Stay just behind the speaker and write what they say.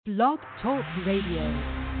Blog Talk Radio.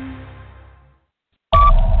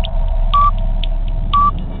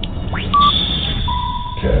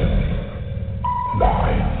 10,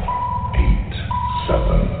 9, 8,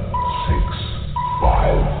 7, 6,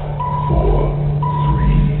 5, 4, 3,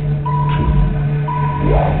 2,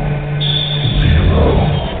 1, 0.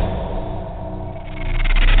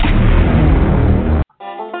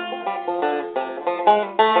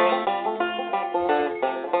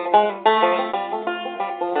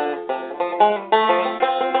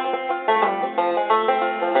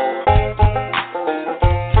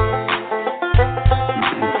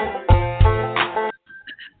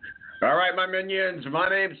 My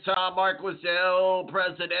name's Tom Marquis, El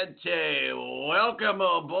Presidente. Welcome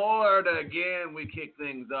aboard again. We kick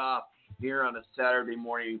things off here on a Saturday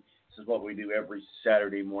morning. This is what we do every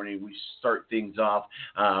Saturday morning. We start things off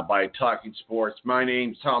by talking sports. My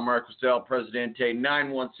name's Tom Marquis, El Presidente.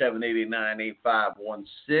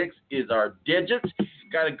 917-889-8516 is our digits.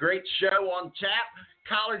 Got a great show on tap.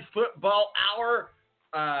 College Football Hour.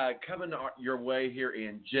 Coming your way here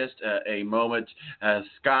in just a moment.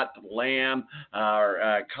 Scott Lamb,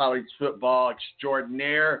 our college football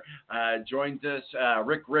extraordinaire, joins us.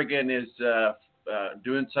 Rick Riggin is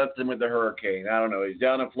doing something with the hurricane. I don't know. He's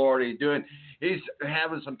down in Florida. He's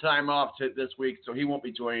having some time off this week, so he won't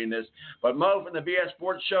be joining us. But Mo from the BS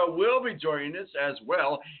Sports Show will be joining us as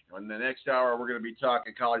well. In the next hour, we're going to be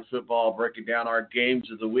talking college football, breaking down our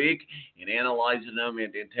games of the week and analyzing them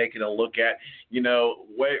and taking a look at,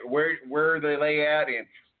 where they lay at and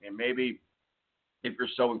maybe if you're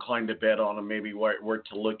so inclined to bet on them, maybe where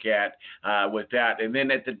to look at with that. And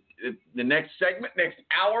then at the next segment, next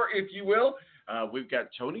hour, if you will, we've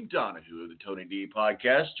got Tony Donahue of the Tony D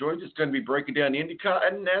Podcast. George is going to be breaking down IndyCar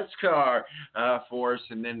and NASCAR for us.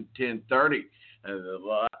 And then 10:30,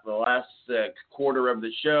 the last quarter of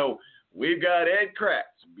the show, we've got Ed Kratz,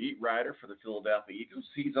 beat writer for the Philadelphia Eagles.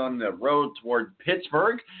 He's on the road toward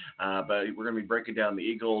Pittsburgh, but we're going to be breaking down the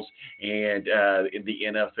Eagles and in the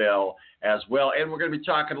NFL as well. And we're going to be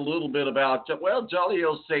talking a little bit about, jolly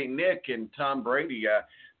old St. Nick and Tom Brady.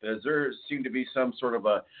 There seemed to be some sort of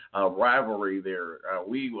a rivalry there.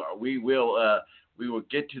 We will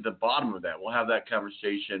get to the bottom of that. We'll have that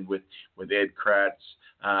conversation with Ed Kratz,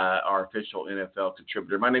 our official NFL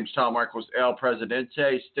contributor. My name's Tom Marquis, El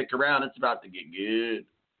Presidente. Stick around. It's about to get good.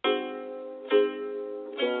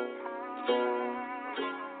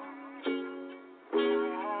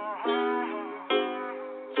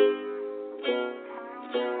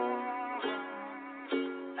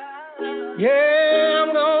 Yeah,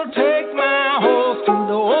 I'm gonna take my horse to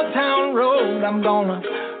the old town road. I'm gonna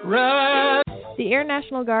ride. The Air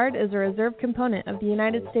National Guard is a reserve component of the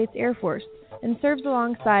United States Air Force and serves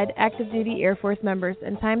alongside active-duty Air Force members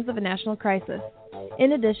in times of a national crisis.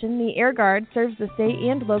 In addition, the Air Guard serves the state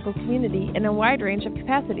and local community in a wide range of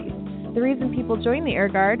capacities. The reason people join the Air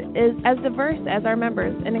Guard is as diverse as our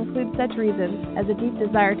members and includes such reasons as a deep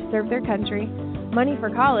desire to serve their country, money for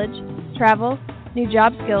college, travel, new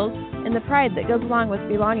job skills, and the pride that goes along with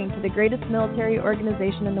belonging to the greatest military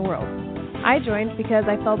organization in the world. I joined because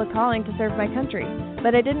I felt a calling to serve my country,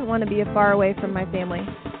 but I didn't want to be far away from my family,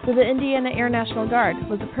 so the Indiana Air National Guard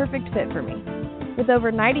was a perfect fit for me. With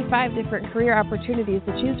over 95 different career opportunities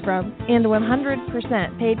to choose from and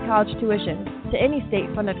 100% paid college tuition to any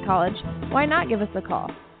state-funded college, why not give us a call?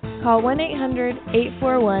 Call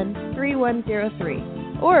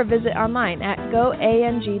 1-800-841-3103 or visit online at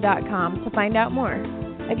goang.com to find out more.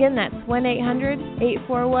 Again, that's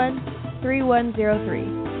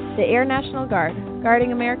 1-800-841-3103. The Air National Guard,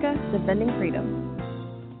 guarding America, defending freedom.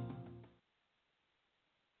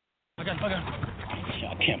 I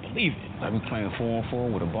can't believe it. I've been playing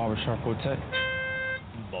 4-on-4 with a barbershop quartet.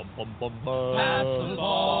 Pass the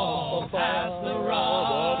ball, pass the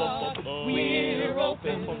rock. We're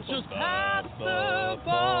open, just pass the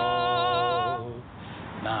ball.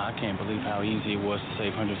 Nah, I can't believe how easy it was to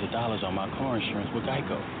save hundreds of dollars on my car insurance with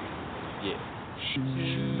Geico. Yeah.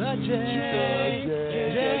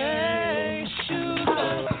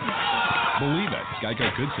 Believe it,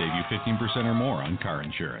 Geico could save you 15% or more on car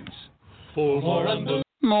insurance.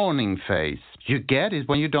 Morning face. You get it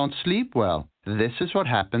when you don't sleep well. This is what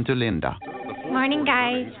happened to Linda. Morning,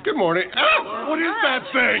 guys. Good morning. Ah, what is that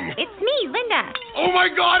thing? It's me, Linda. Oh my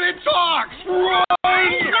God, it talks! Run!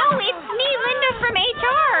 No, it's me, Linda from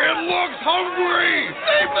HR. It looks hungry!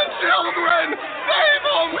 Save the children! Save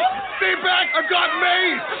them! Stay back! I've got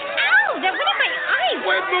mace! Ow, that went in my eyes.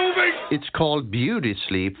 Quit moving! It's called beauty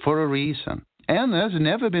sleep for a reason. And there's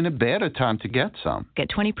never been a better time to get some. Get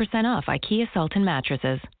 20% off IKEA Sultan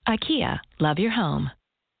mattresses. IKEA, love your home.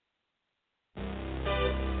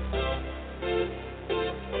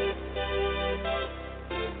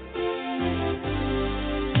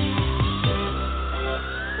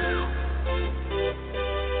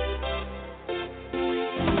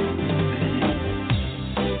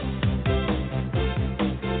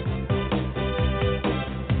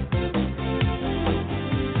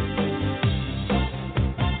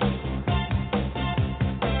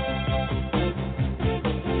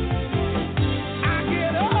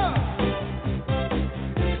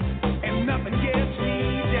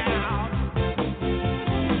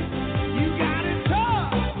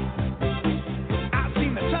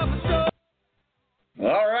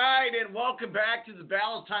 welcome back to the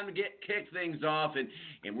Battle. It's time to kick things off,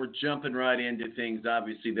 and we're jumping right into things.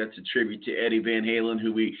 Obviously, that's a tribute to Eddie Van Halen,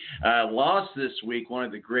 who we lost this week, one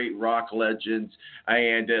of the great rock legends,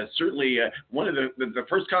 and certainly one of the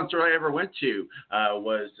first concert I ever went to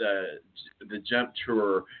was the Jump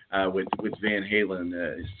Tour with Van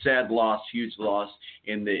Halen. Sad loss, huge loss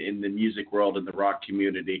in the music world and the rock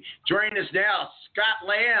community. Joining us now, Scott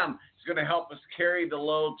Lamb is going to help us carry the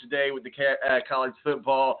load today with the college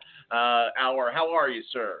football hour. How are you,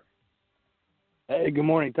 sir? Hey, good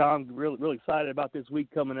morning, Tom. Really excited about this week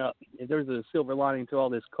coming up. If there's a silver lining to all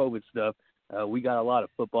this COVID stuff, we got a lot of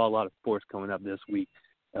football, a lot of sports coming up this week.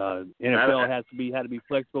 NFL had to be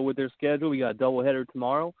flexible with their schedule. We got a doubleheader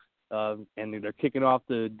tomorrow, and they're kicking off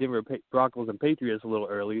the Denver Broncos and Patriots a little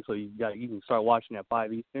early, so you can start watching at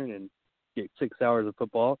 5 Eastern and get 6 hours of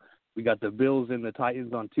football. We got the Bills and the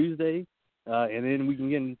Titans on Tuesday, and then we can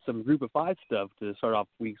get in some Group of 5 stuff to start off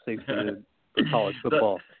Week 6 for college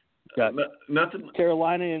football. Got nothing.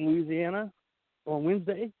 Carolina and Louisiana on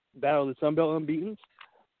Wednesday, Battle of the Sun Belt unbeaten.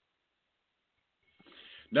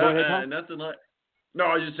 Nothing like. No,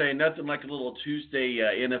 I was just saying nothing like a little Tuesday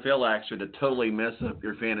NFL action to totally mess up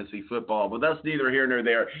your fantasy football. But that's neither here nor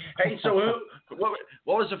there. Hey, so what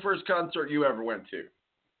was the first concert you ever went to?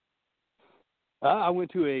 I went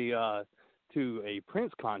to a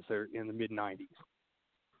Prince concert in the mid-'90s.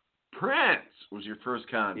 Prince was your first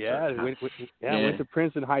concert. Yeah, I went to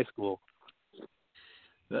Prince in high school.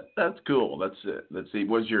 That's cool. That's it. Let's see.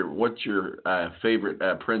 What's your favorite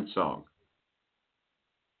Prince song?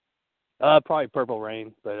 Probably Purple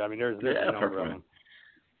Rain, but I mean, there's a number of them.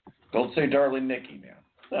 Don't say Darling Nikki now.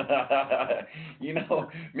 You know,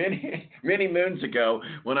 many moons ago,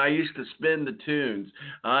 when I used to spin the tunes,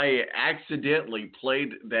 I accidentally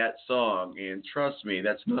played that song, and trust me,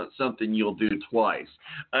 that's not something you'll do twice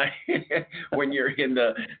when you're in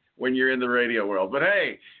the radio world. But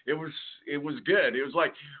hey, it was good. It was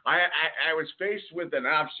like I was faced with an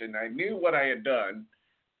option. I knew what I had done,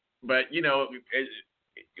 but you know,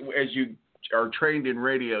 as you are trained in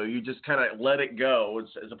radio, you just kind of let it go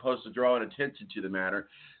as opposed to drawing attention to the matter.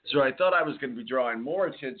 So I thought I was going to be drawing more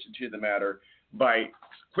attention to the matter by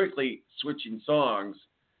quickly switching songs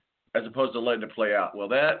as opposed to letting it play out. Well,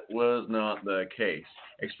 that was not the case,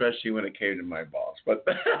 especially when it came to my boss. But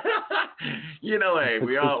you know, hey,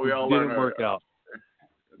 we all didn't work out.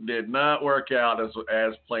 Did not work out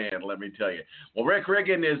as planned. Let me tell you. Well, Rick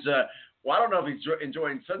Riggin is. Well, I don't know if he's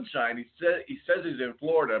enjoying sunshine. He says he's in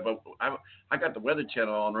Florida, but I got the Weather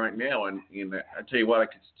Channel on right now, and I tell you what, I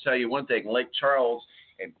can tell you one thing: Lake Charles,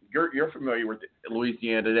 and you're familiar with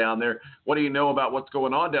Louisiana down there. What do you know about what's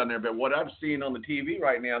going on down there? But what I'm seeing on the TV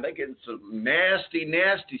right now, they're getting some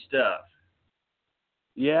nasty stuff.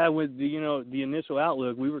 Yeah, with the initial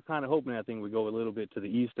outlook, we were kind of hoping that thing would go a little bit to the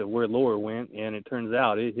east of where Laura went, and it turns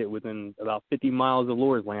out it hit within about 50 miles of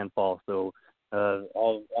Laura's landfall. So.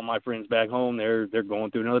 All my friends back home, they're going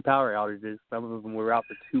through another power outages. Some of them were out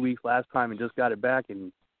for 2 weeks last time and just got it back,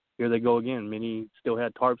 and here they go again. Many still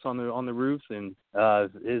had tarps on the roofs, and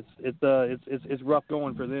it's rough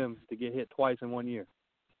going for them to get hit twice in 1 year.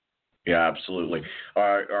 Yeah, absolutely.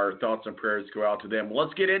 Our thoughts and prayers go out to them.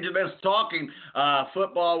 Let's get into this talking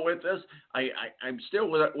football with us. I'm still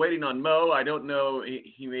waiting on Mo. I don't know.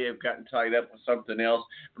 He may have gotten tied up with something else,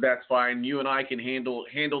 but that's fine. You and I can handle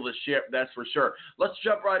the ship, that's for sure. Let's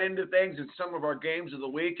jump right into things and some of our games of the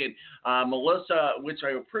week. And Melissa, which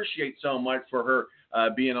I appreciate so much for her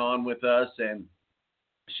being on with us, and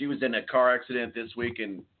she was in a car accident this week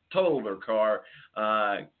and totaled her car,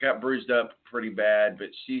 got bruised up pretty bad, but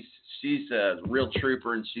she's a real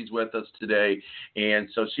trooper, and she's with us today, and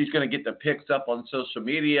so she's going to get the picks up on social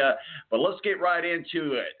media. But let's get right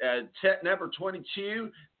into it. Number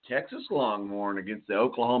 22, Texas Longhorn against the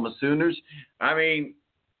Oklahoma Sooners. I mean,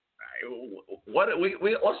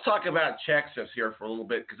 let's talk about Texas here for a little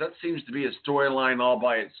bit, because that seems to be a storyline all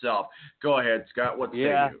by itself. Go ahead, Scott. What say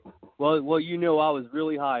you? Well, you know, I was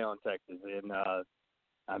really high on Texas, and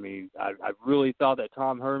I mean, I really thought that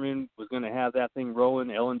Tom Herman was going to have that thing rolling.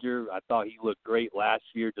 Ellinger, I thought he looked great last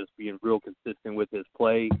year, just being real consistent with his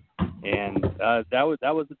play. And that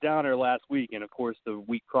was the downer last week. And, of course, the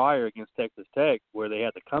week prior against Texas Tech, where they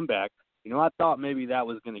had the comeback, you know, I thought maybe that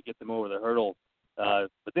was going to get them over the hurdle.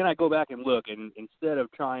 But then I go back and look, and instead of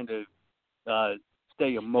trying to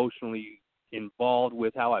stay emotionally involved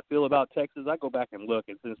with how I feel about Texas, I go back and look,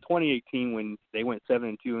 and since 2018, when they went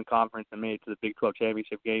 7-2 in conference and made it to the Big 12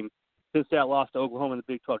 championship game, since that loss to Oklahoma in the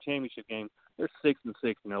Big 12 championship game, they're 6-6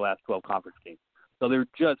 in their last 12 conference games. So they're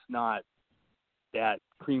just not that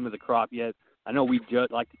cream of the crop yet. I know we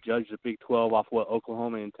like to judge the Big 12 off what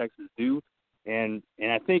Oklahoma and Texas do, and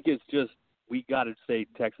I think it's just we got to say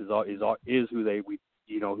Texas is who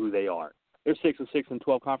they are. They're 6-6 in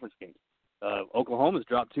 12 conference games. Oklahoma's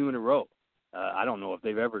dropped 2 in a row. I don't know if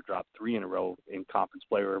they've ever dropped 3 in a row in conference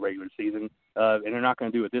play or a regular season, and they're not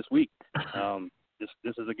going to do it this week.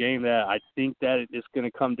 This is a game that I think that it's going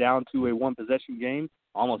to come down to a one-possession game.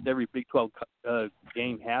 Almost every Big 12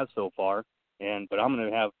 game has so far, but I'm going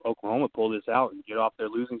to have Oklahoma pull this out and get off their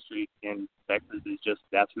losing streak. And Texas is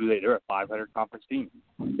that's who they're a 500 conference team.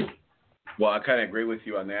 Well, I kind of agree with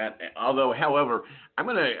you on that. Although, however, I'm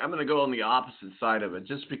gonna go on the opposite side of it,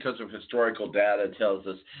 just because of historical data tells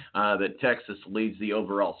us that Texas leads the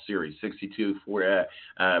overall series, 62 for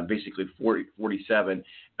basically 47,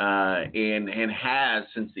 and has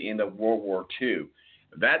since the end of World War II.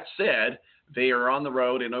 That said, they are on the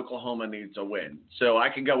road, and Oklahoma needs a win. So I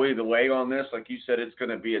can go either way on this. Like you said, it's going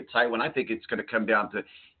to be a tight one. I think it's going to come down to,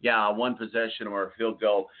 one possession or a field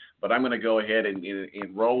goal. But I'm going to go ahead and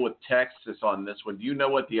roll with Texas on this one. Do you know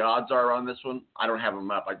what the odds are on this one? I don't have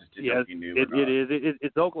them up. I just didn't know if you knew. It is.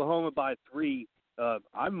 It's Oklahoma by 3.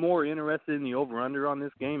 I'm more interested in the over/under on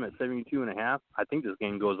this game at 72.5. I think this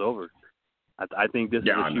game goes over. I think this is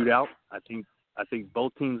a shootout. I think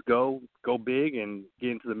both teams go big and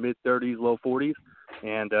get into the mid-30s, low 40s,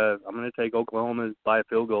 and I'm going to take Oklahoma by a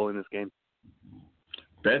field goal in this game.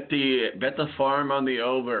 Bet the farm on the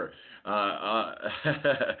over.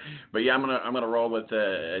 But yeah, I'm gonna roll with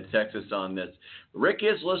Texas on this. Rick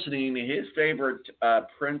is listening. His favorite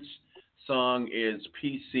Prince song is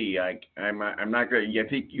PC. I'm not gonna. I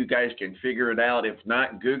think you guys can figure it out. If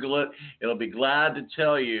not, Google it. It'll be glad to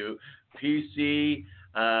tell you. PC.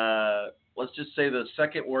 Let's just say the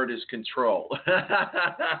second word is control.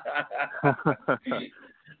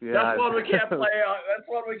 That's one we can't play. That's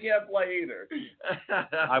one we can't play either.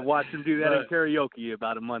 I watched him do that in karaoke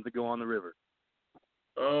about a month ago on the river.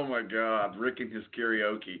 Oh my God, Rick and his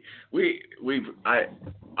karaoke.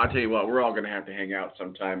 I'll tell you what, we're all going to have to hang out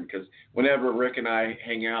sometime, because whenever Rick and I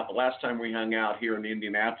hang out, the last time we hung out here in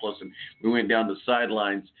Indianapolis and we went down the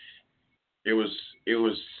sidelines, it was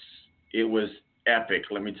epic.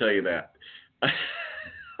 Let me tell you that.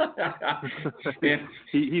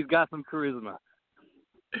 He's got some charisma.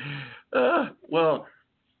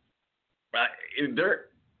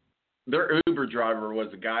 Their Uber driver was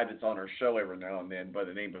a guy that's on our show every now and then by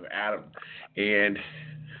the name of Adam, and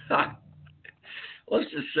let's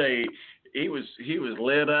just say he was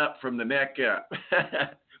lit up from the neck up.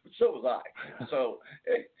 So was I. So,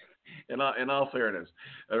 in all fairness,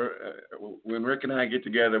 when Rick and I get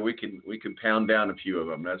together, we can pound down a few of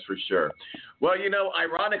them. That's for sure. Well,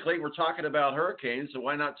 ironically, we're talking about hurricanes, so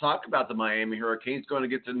why not talk about the Miami Hurricanes going to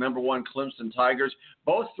get the number 1 Clemson Tigers,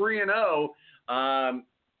 both 3-0.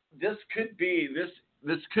 This could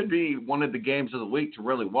be one of the games of the week to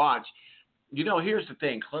really watch. Here's the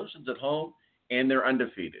thing: Clemson's at home and they're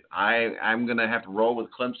undefeated. I'm going to have to roll with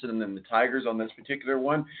Clemson and then the Tigers on this particular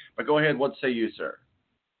one. But go ahead. What say you, sir?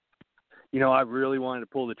 I really wanted to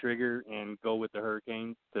pull the trigger and go with the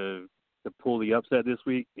Hurricanes to pull the upset this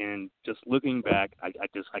week. And just looking back, I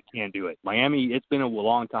can't do it. Miami, it's been a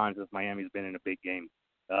long time since Miami's been in a big game.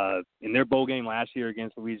 In their bowl game last year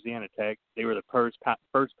against Louisiana Tech, they were the first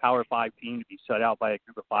Power 5 team to be shut out by a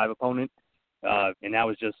Group of 5 opponent. And that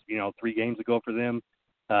was just, 3 games ago for them.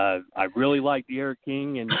 I really like De'Aaron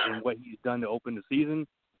King and what he's done to open the season.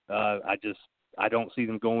 I don't see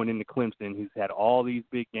them going into Clemson, who's had all these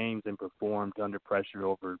big games and performed under pressure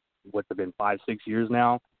over what's been 5-6 years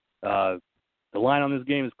now. The line on this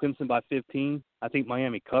game is Clemson by 15. I think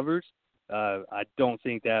Miami covers. I don't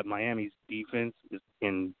think that Miami's defense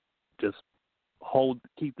can just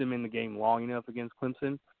keep them in the game long enough against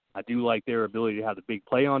Clemson. I do like their ability to have the big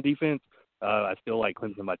play on defense. I still like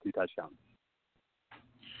Clemson by 2 touchdowns.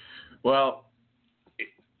 Well,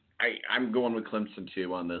 I'm going with Clemson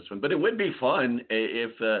too on this one, but it would be fun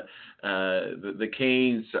if the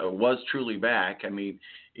Canes was truly back. I mean,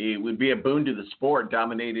 it would be a boon to the sport,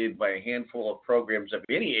 dominated by a handful of programs. If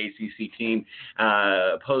any ACC team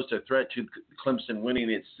posed a threat to Clemson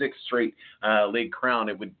winning its 6th straight league crown,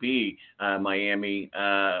 it would be Miami.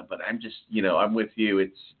 But I'm just, I'm with you.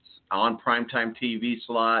 It's on primetime TV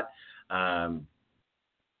slot.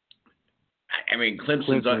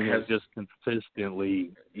 Clemson has just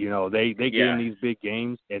consistently, they get in these big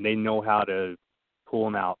games and they know how to pull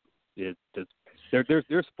them out.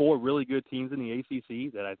 There's 4 really good teams in the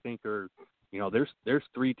ACC that I think are, there's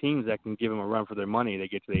 3 teams that can give them a run for their money. They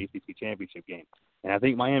get to the ACC championship game, and I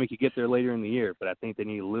think Miami could get there later in the year, but I think they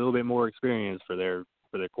need a little bit more experience for their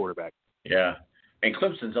quarterback. Yeah. And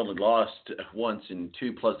Clemson's only lost once in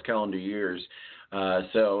 2+ calendar years.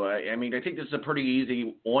 So, I mean, I think this is a pretty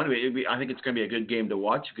easy one. I think it's going to be a good game to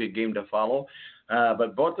watch, a good game to follow.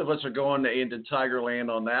 But both of us are going into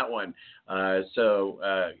Tigerland on that one.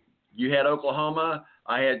 So you had Oklahoma,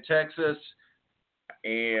 I had Texas,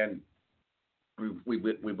 and we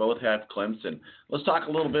both have Clemson. Let's talk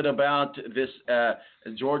a little bit about this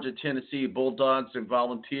Georgia-Tennessee Bulldogs and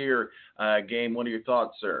Volunteer game. What are your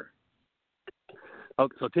thoughts, sir?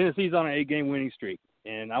 Okay, so Tennessee's on an 8-game winning streak,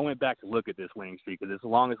 and I went back to look at this winning streak because it's the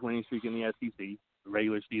longest winning streak in the SEC,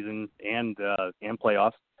 regular season and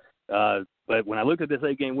playoffs. But when I looked at this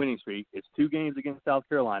 8-game winning streak, it's 2 games against South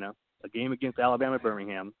Carolina, a game against Alabama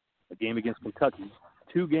Birmingham, a game against Kentucky,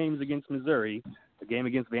 2 games against Missouri, a game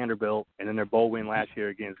against Vanderbilt, and then their bowl win last year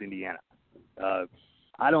against Indiana.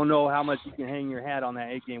 I don't know how much you can hang your hat on that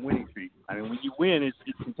 8-game winning streak. I mean, when you win, it's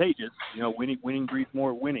contagious. You know, winning breeds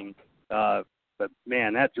more winning. But,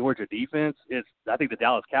 man, that Georgia defense, I think the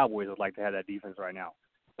Dallas Cowboys would like to have that defense right now.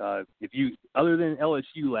 Other than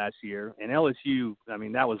LSU last year, and LSU, I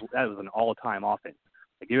mean, that was an all-time offense.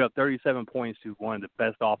 They gave up 37 points to one of the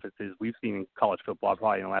best offenses we've seen in college football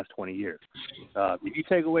probably in the last 20 years. If you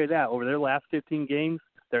take away that, over their last 15 games,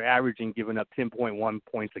 they're averaging giving up 10.1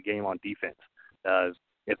 points a game on defense.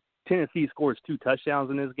 If Tennessee scores 2 touchdowns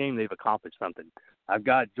in this game, they've accomplished something. I've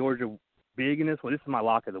got Georgia big in this one. This is my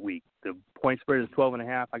lock of the week. The point spread is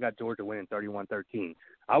 12.5. I got Georgia winning 31-13.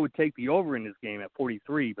 I would take the over in this game at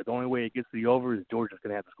 43, but the only way it gets to the over is Georgia's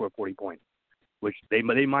going to have to score 40 points, which they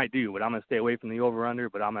might do, but I'm going to stay away from the over-under,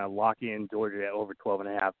 but I'm going to lock in Georgia at over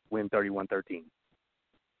 12.5, win 31-13.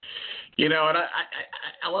 You know, and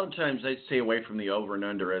I a lot of times I stay away from the over and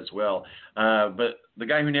under as well. But the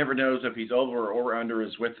guy who never knows if he's over or under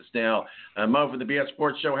is with us now. Mo from the BS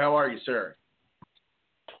Sports Show. How are you, sir?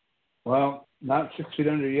 Well, not 6 feet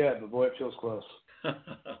under yet, but boy, it feels close.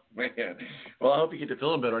 Man. Well, I hope you get to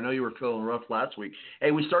feeling better. I know you were feeling rough last week.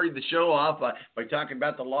 Hey, we started the show off by talking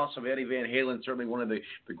about the loss of Eddie Van Halen, certainly one of the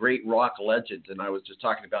great rock legends. And I was just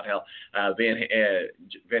talking about how Van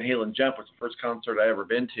Halen Jump was the first concert I ever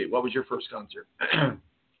been to. What was your first concert?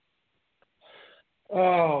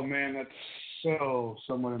 Oh, man, that's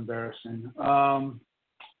somewhat embarrassing.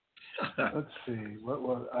 Let's see. What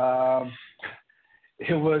was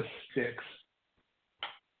it was Styx.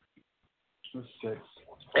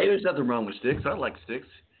 Hey, there's nothing wrong with Styx. I like Styx.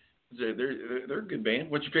 They're a good band.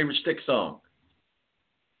 What's your favorite Styx song?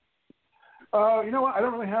 You know what? I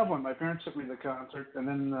don't really have one. My parents took me to the concert, and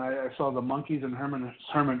then I saw the Monkees and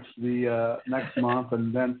Hermits the next month.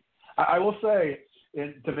 And then I will say,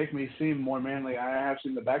 to make me seem more manly, I have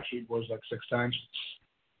seen the Backstreet Boys like 6 times.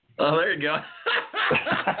 Oh, there you go.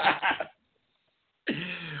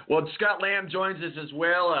 Well, Scott Lamb joins us as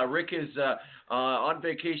well. Rick is on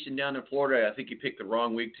vacation down in Florida. I think he picked the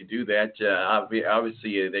wrong week to do that.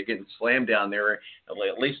 Obviously, they're getting slammed down there.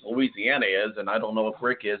 At least Louisiana is, and I don't know if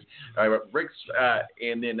Rick is. Rick's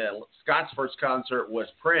and then Scott's first concert was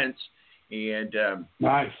Prince, and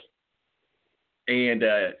nice. And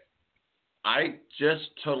I just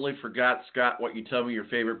totally forgot, Scott, what you told me your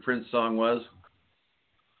favorite Prince song was.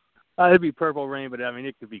 It'd be Purple Rain, but I mean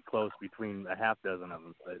it could be close between a half dozen of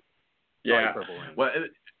them. But yeah, Purple Rain. Well,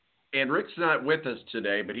 and Rick's not with us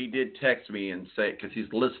today, but he did text me and say, because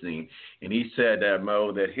he's listening, and he said,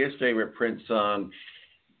 Mo, that his favorite Prince song,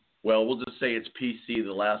 well, we'll just say it's PC,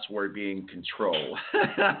 the last word being Control.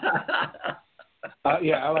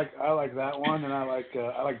 Yeah, I like that one, and I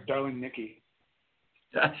like Darling Nikki.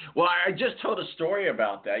 Well, I just told a story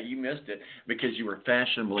about that. You missed it because you were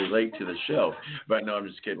fashionably late to the show. But no, I'm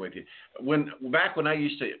just kidding with you. Back when I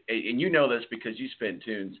used to, and you know this because you spin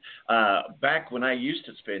tunes. Back when I used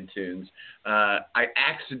to spin tunes, I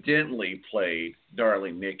accidentally played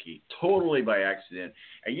Darling Nikki, totally by accident.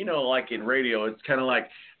 And you know, like in radio, it's kind of like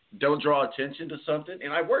don't draw attention to something.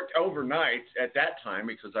 And I worked overnight at that time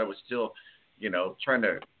because I was still, trying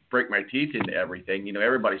to break my teeth into everything.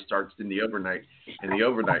 Everybody starts in the overnight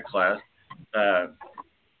class.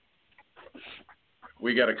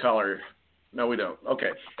 We got a caller. No, we don't. Okay.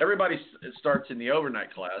 Everybody starts in the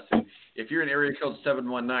overnight class. And if you're in area code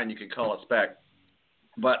 719, you can call us back.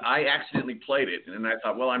 But I accidentally played it. And I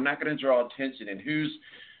thought, well, I'm not going to draw attention. And who's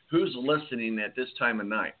listening at this time of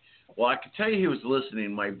night? Well, I could tell you he was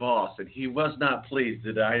listening, my boss, and he was not pleased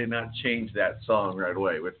that I did not change that song right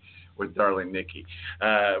away with Darling Nikki.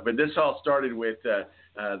 But this all started with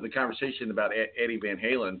the conversation about Eddie Van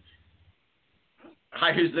Halen.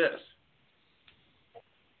 Hi, who's this?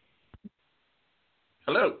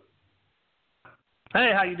 Hello.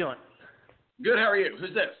 Hey, how you doing? Good, how are you?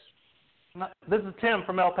 Who's this? This is Tim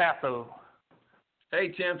from El Paso. Hey,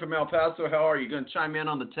 Tim from El Paso. How are you? Going to chime in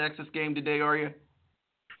on the Texas game today, are you?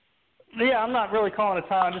 Yeah, I'm not really calling a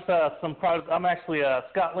time. Just I'm actually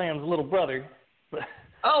Scott Lamb's little brother.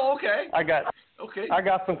 Oh, okay. I got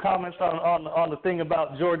some comments on the thing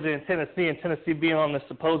about Georgia and Tennessee being on the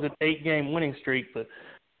supposed 8-game winning streak. But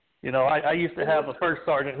I used to have a first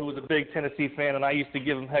sergeant who was a big Tennessee fan, and I used to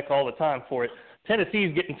give him heck all the time for it.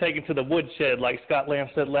 Tennessee's getting taken to the woodshed, like Scott Lamb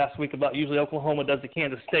said last week about usually Oklahoma does to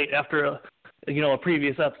Kansas State after a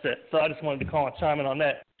previous upset. So I just wanted to call and chime in on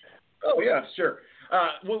that. Oh yeah, sure.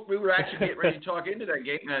 We were actually getting ready to talk into that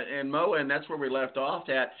game, and Mo, and that's where we left off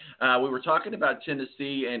at. We were talking about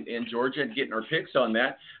Tennessee and Georgia and getting our picks on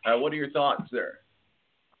that. What are your thoughts there?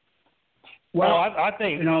 Well, I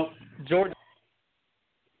think Georgia's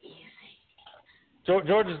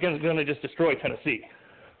going to just destroy Tennessee.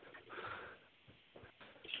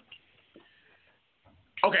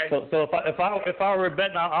 Okay. So if I were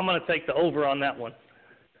betting, I'm going to take the over on that one.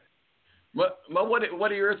 What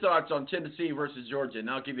are your thoughts on Tennessee versus Georgia? And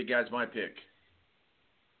I'll give you guys my pick.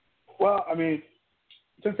 Well, I mean,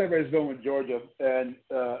 since everybody's going with Georgia, and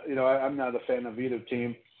I'm not a fan of either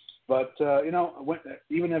team, but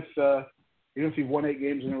even if you've won 8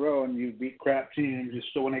 games in a row and you beat crap teams, you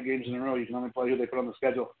still win 8 games in a row. You can only play who they put on the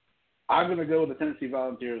schedule. I'm going to go with the Tennessee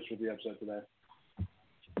Volunteers for the upset today.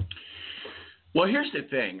 Well, here's the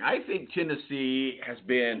thing. I think Tennessee has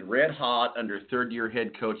been red hot under third-year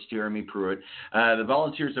head coach Jeremy Pruitt. The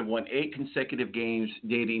Volunteers have won 8 consecutive games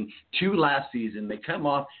dating to last season. They come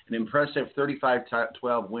off an impressive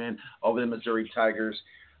 35-12 win over the Missouri Tigers.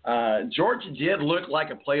 Georgia did look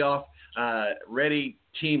like a playoff-ready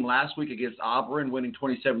team last week against Auburn, winning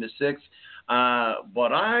 27-6.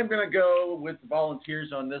 But I'm going to go with the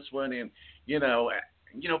Volunteers on this one, and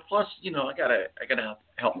plus, I gotta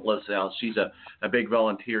help Melissa out. She's a big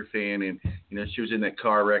Volunteer fan, and she was in that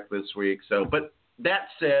car wreck this week. So, but that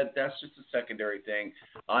said, that's just a secondary thing.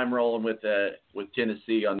 I'm rolling with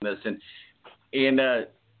Tennessee on this, and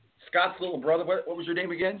Scott's little brother. What was your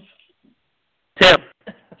name again? Tim.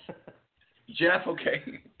 Jeff. Okay.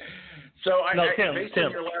 So Tim.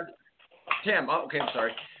 On your last Tim. Oh, okay, I'm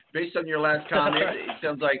sorry. Based on your last comment, it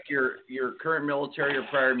sounds like you're current military or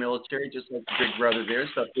prior military, just like the big brother there.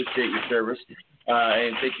 So I appreciate your service,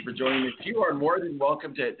 and thank you for joining us. You are more than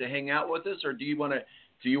welcome to hang out with us, or do you need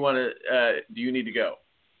to go?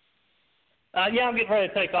 Yeah, I'm getting ready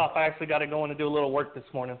to take off. I actually got to go in and do a little work this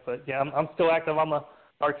morning, but yeah, I'm still active. I'm a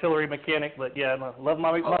artillery mechanic, but yeah, I love my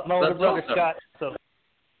older brother awesome. Scott. So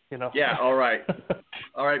Yeah. All right.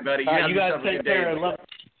 All right, buddy. You guys take care. I love.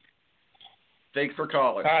 Thanks for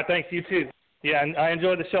calling. All right, thanks. You too. Yeah, and I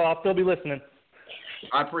enjoyed the show. I'll still be listening.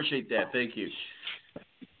 I appreciate that. Thank you.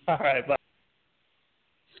 All right, bye.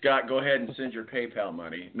 Scott, go ahead and send your PayPal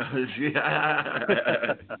money. No,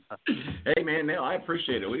 hey, man, no, I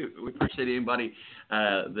appreciate it. We appreciate anybody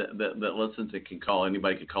that listens and can call.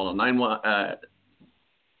 Anybody can call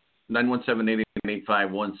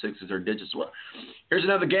 917-888-8516 is our digits. Well, here's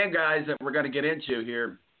another game, guys, that we're going to get into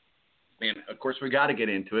here. And, of course, we got to get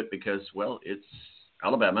into it because, well, it's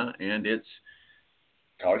Alabama and it's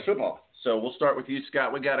college football. So we'll start with you,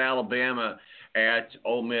 Scott. We got Alabama at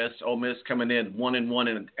Ole Miss. Ole Miss coming in 1-1,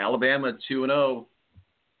 and Alabama 2-0.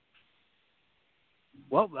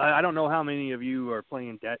 Well, I don't know how many of you are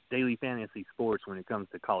playing daily fantasy sports when it comes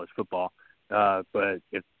to college football, but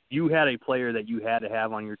if you had a player that you had to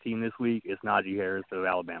have on your team this week, it's Najee Harris of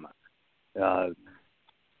Alabama.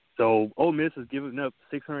 So Ole Miss is giving up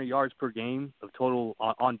 600 yards per game of total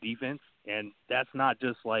on defense, and that's not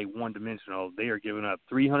just like one-dimensional. They are giving up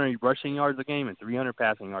 300 rushing yards a game and 300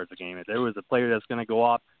 passing yards a game. If there was a player that's going to go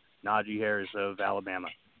off, Najee Harris of Alabama.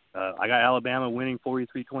 I got Alabama winning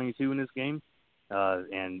 43-22 in this game,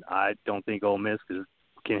 and I don't think Ole Miss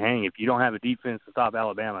can hang. If you don't have a defense to stop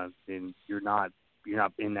Alabama, then you're not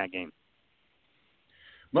in that game.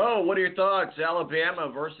 Mo, what are your thoughts?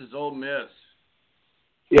 Alabama versus Ole Miss.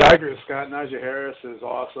 Yeah, I agree with Scott. Najee Harris is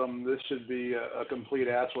awesome. This should be a complete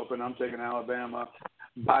ass whooping. I'm taking Alabama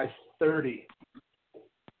by 30.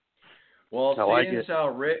 Well, seeing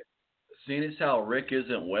as how Rick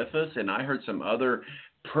isn't with us, and I heard some other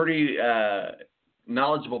pretty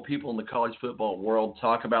knowledgeable people in the college football world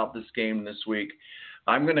talk about this game this week,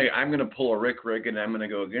 I'm gonna pull a Rick rig, and I'm gonna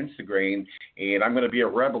go against the grain, and I'm gonna be a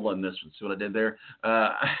rebel in this one. See what I did there?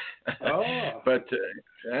 But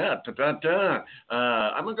I'm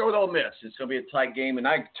gonna go with Ole Miss. It's gonna be a tight game, and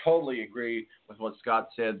I totally agree with what Scott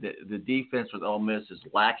said. That the defense with Ole Miss is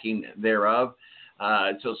lacking thereof.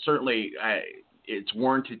 So certainly it's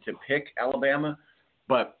warranted to pick Alabama,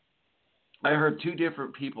 but I heard two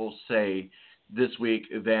different people say this week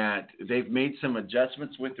that they've made some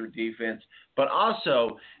adjustments with their defense But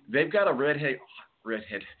also, they've got a red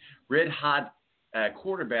hot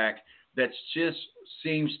quarterback that just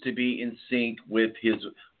seems to be in sync with his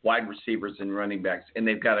wide receivers and running backs, and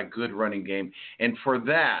they've got a good running game. And for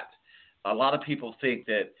that, a lot of people think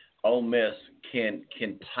that Ole Miss can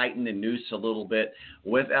tighten the noose a little bit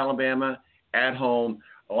with Alabama at home.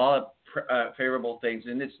 A lot of favorable things,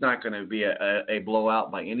 and it's not going to be a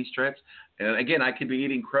blowout by any stretch. And again, I could be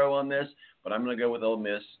eating crow on this, but I'm going to go with Ole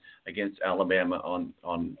Miss against Alabama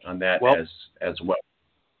on that as well.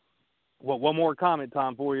 Well, one more comment,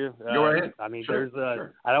 Tom, for you. Go ahead. I mean, Sure, there's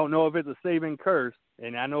sure. I don't know if it's a Saban curse,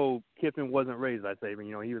 and I know Kiffin wasn't raised by Saban.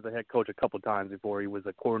 You know, he was a head coach a couple times before he was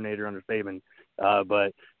a coordinator under Saban.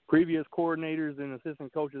 But previous coordinators and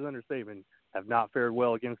assistant coaches under Saban have not fared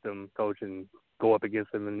well against him, coach, and go up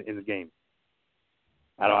against him in the game.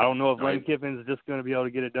 I don't know if Lane Kiffin's just going to be able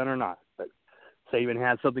to get it done or not, but Saban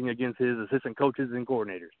has something against his assistant coaches and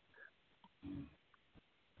coordinators.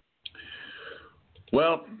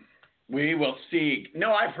 Well, we will see.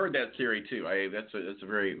 No, I've heard that theory too. That's a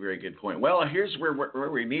very, very good point. Well, here's where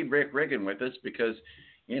we need Rick Riggin with us because,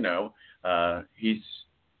 you know, he's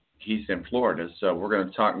in Florida, so we're going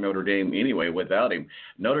to talk Notre Dame anyway without him.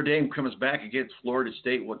 Notre Dame comes back against Florida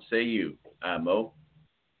State. What say you, Mo?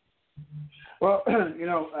 Well, you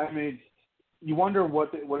know, I mean, you wonder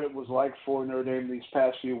what it was like for Notre Dame these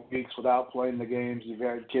past few weeks without playing the games. You've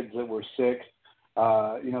had kids that were sick.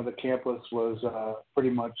 You know, the campus was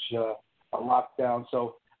pretty much a lockdown.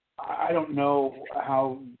 So I don't know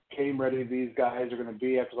how game ready these guys are going to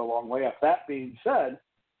be after the long layoff. That being said,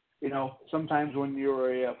 you know, sometimes when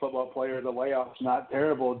you're a football player, the layoff's not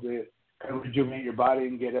terrible to kind of rejuvenate your body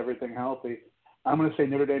and get everything healthy. I'm going to say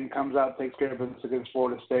Notre Dame comes out, takes care of business against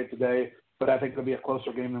Florida State today, but I think it'll be a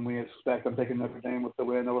closer game than we expect. I'm taking Notre Dame with the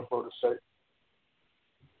win over Florida State.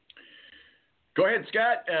 Go ahead,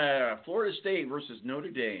 Scott. Florida State versus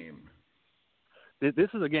Notre Dame. This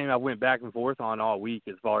is a game I went back and forth on all week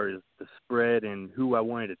as far as the spread and who I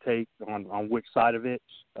wanted to take on which side of it.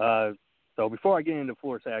 So before I get into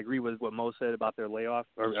Florida State, I agree with what Mo said about their layoff.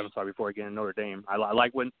 Or I'm sorry, before I get into Notre Dame, I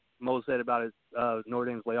like what Mo said about Notre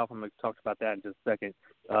Dame's layoff. I'm going to talk about that in just a second.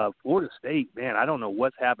 Florida State, man, I don't know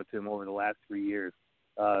what's happened to them over the last 3 years.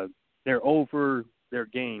 They're over their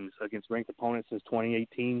games against ranked opponents since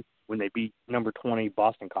 2018 when they beat number 20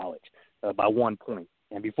 Boston College by 1 point.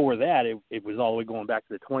 And before that, it was all the way going back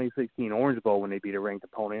to the 2016 Orange Bowl when they beat a ranked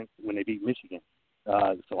opponent, when they beat Michigan.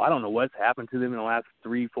 So I don't know what's happened to them in the last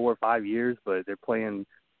 3, 4, 5 years, but they're playing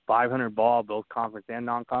 500 ball, both conference and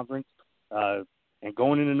non-conference. And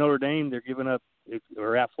going into Notre Dame, they're giving up,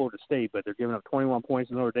 or at Florida State, but they're giving up 21 points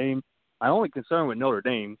to Notre Dame. My only concern with Notre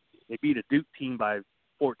Dame, they beat a Duke team by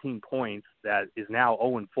 14 points that is now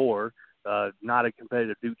 0-4, not a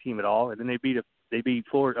competitive Duke team at all. And then they beat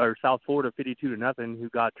Florida or South Florida 52-0, who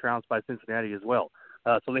got trounced by Cincinnati as well.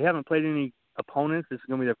 So they haven't played any opponents. This is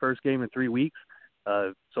going to be their first game in 3 weeks.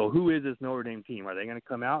 So who is this Notre Dame team? Are they going to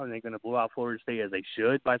come out and they're going to blow out Florida State as they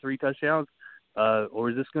should by 3 touchdowns?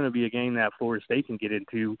 Or is this going to be a game that Florida State can get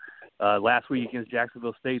into? Last week against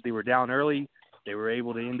Jacksonville State, they were down early. They were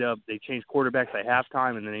able to they changed quarterbacks at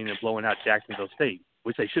halftime, and then they ended up blowing out Jacksonville State,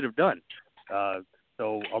 which they should have done.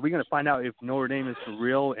 So are we going to find out if Notre Dame is for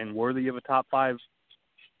real and worthy of a top 5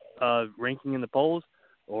 ranking in the polls,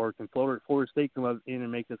 or can Florida State come up in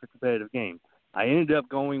and make this a competitive game? I ended up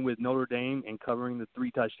going with Notre Dame and covering the 3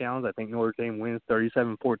 touchdowns. I think Notre Dame wins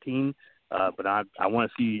 37-14, but I want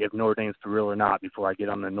to see if Notre Dame's for real or not before I get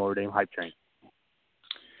on the Notre Dame hype train.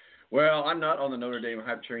 Well, I'm not on the Notre Dame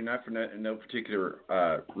hype train, not for no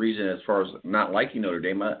particular reason as far as not liking Notre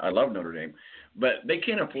Dame. I love Notre Dame. But they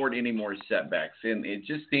can't afford any more setbacks. And it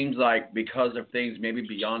just seems like because of things maybe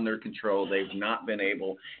beyond their control, they've not been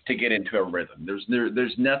able to get into a rhythm.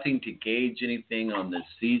 There's nothing to gauge anything on this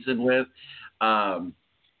season with.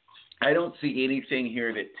 I don't see anything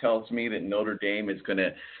here that tells me that Notre Dame is going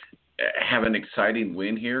to have an exciting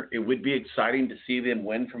win here. It would be exciting to see them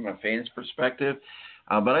win from a fan's perspective.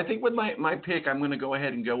 But I think with my pick, I'm going to go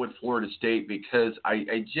ahead and go with Florida State because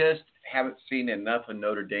I just haven't seen enough of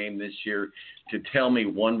Notre Dame this year to tell me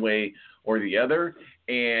one way or the other.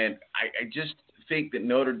 And I just think that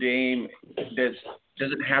Notre Dame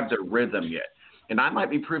doesn't have the rhythm yet. And I might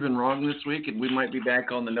be proven wrong this week, and we might be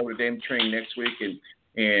back on the Notre Dame train next week,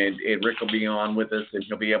 and Rick will be on with us, and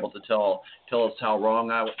he'll be able to tell us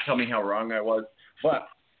tell me how wrong I was. But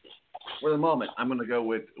for the moment, I'm going to go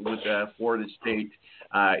with Florida State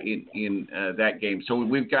in that game. So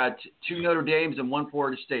we've got 2 Notre Dames and 1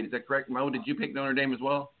 Florida State. Is that correct, Mo? Did you pick Notre Dame as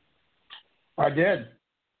well? I did.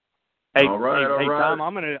 Hey, all right. Tom,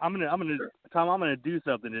 I'm gonna do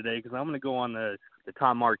something today because I'm gonna go on the the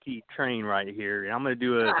Tom Marquis train right here, and I'm going to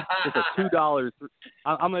do just a $2.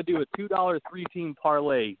 I'm going to do a $2 3-team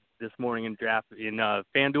parlay this morning in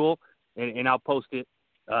FanDuel, and I'll post it.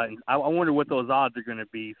 And I wonder what those odds are going to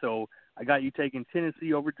be. So I got you taking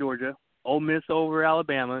Tennessee over Georgia, Ole Miss over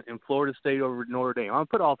Alabama, and Florida State over Notre Dame. I'm going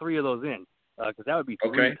to put all three of those in because that would be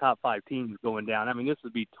three top 5 teams going down. I mean, this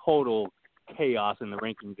would be total chaos in the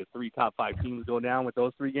rankings if 3 top 5 teams go down with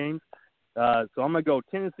those 3 games. So I'm going to go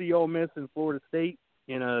Tennessee, Ole Miss, and Florida State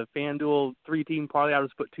in a FanDuel 3-team parlay. I'll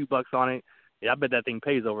just put $2 on it. Yeah, I bet that thing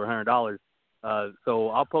pays over $100. So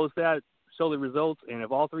I'll post that, show the results, and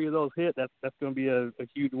if all 3 of those hit, that's going to be a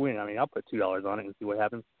huge win. I mean, I'll put $2 on it and see what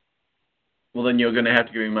happens. Well, then you're going to have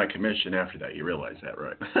to give me my commission after that. You realize that,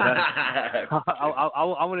 right? I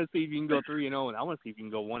want to see if you can go 3-0, and I want to see if you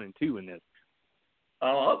can go 1-2 in this.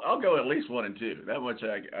 I'll go at least 1 and 2. That much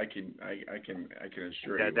I can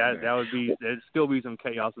assure you. There'd still be some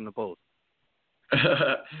chaos in the post.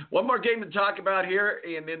 One more game to talk about here,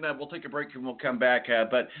 and then we'll take a break and we'll come back.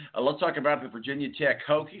 But let's talk about the Virginia Tech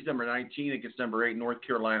Hokies, number 19 against number 8 North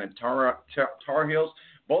Carolina Tar Heels.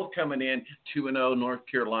 Both coming in 2-0 North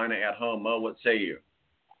Carolina at home. Mo, what say you?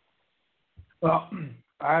 Well,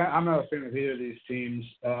 I'm not a fan of either of these teams.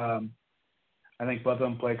 I think both of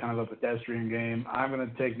them play kind of a pedestrian game. I'm going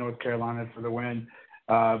to take North Carolina for the win.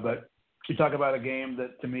 But you talk about a game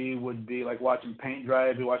that to me would be like watching paint dry.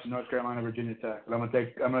 I'd be watching North Carolina, Virginia Tech. But I'm going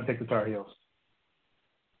to take the Tar Heels.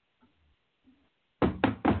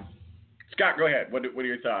 Scott, go ahead. What are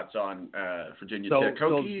your thoughts on Virginia Tech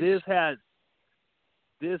Hokies? So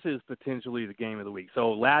this is potentially the game of the week.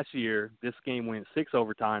 So last year, this game went 6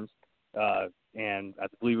 overtimes, and I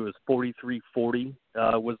believe it was 43-40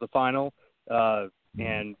 was the final.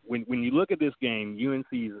 And when you look at this game, UNC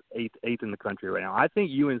is eighth in the country right now. I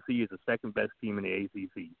think UNC is the second best team in the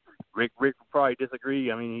ACC. Rick will probably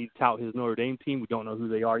disagree. I mean, he tout his Notre Dame team. We don't know who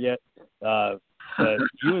they are yet. But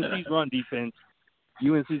UNC's run defense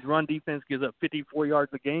gives up 54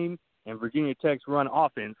 yards a game, and Virginia Tech's run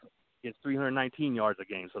offense gets 319 yards a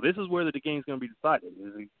game. So this is where the game's going to be decided.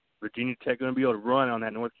 Is Virginia Tech going to be able to run on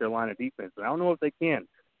that North Carolina defense? And I don't know if they can.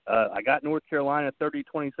 I got North Carolina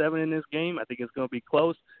 30-27 in this game. I think it's going to be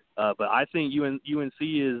close. But I think UNC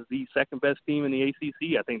is the second best team in the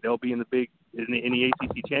ACC. I think they'll be in the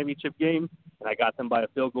ACC championship game, and I got them by a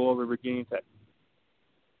field goal over Virginia Tech.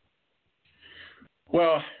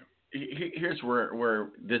 Well, here's where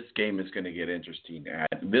this game is going to get interesting.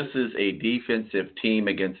 This is a defensive team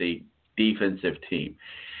against a defensive team.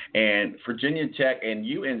 And Virginia Tech and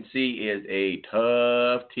UNC is a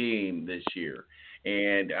tough team this year.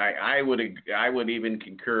 And I would even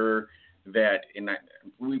concur that,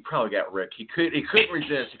 we probably got Rick. He couldn't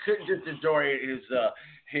resist. He couldn't just enjoy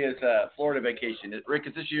his Florida vacation. Rick,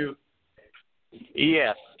 is this you?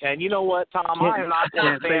 Yes, and you know what, Tom? I am not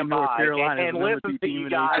going to stand by and listen to you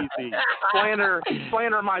guys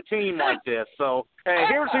slander my team like this. So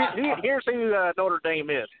here's who Notre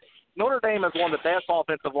Dame is. Notre Dame is one of the best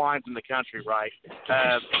offensive lines in the country, right?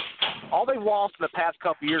 All they've lost in the past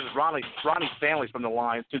couple of years is Ronnie Stanley from the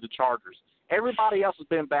Lions to the Chargers. Everybody else has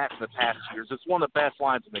been back in the past years. It's one of the best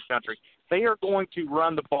lines in the country. They are going to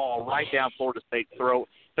run the ball right down Florida State's throat.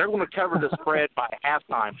 They're going to cover the spread by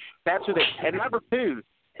halftime. That's who they – and number 2,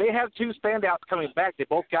 they have 2 standouts coming back. They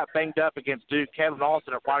both got banged up against Duke. Kevin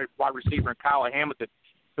Austin, a wide receiver, and Kyle Hamilton,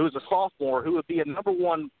 who is a sophomore, who would be a number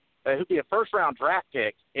 1 who'd be a first-round draft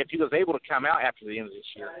pick if he was able to come out after the end of this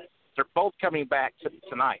year. They're both coming back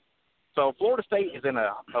tonight. So Florida State is in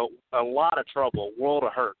a lot of trouble, a world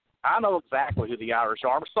of hurt. I know exactly who the Irish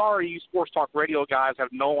are. I'm sorry you sports talk radio guys have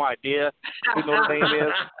no idea who Notre Dame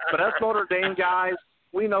is, but us Notre Dame guys,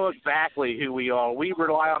 we know exactly who we are. We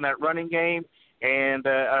rely on that running game and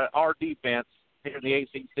our defense here in the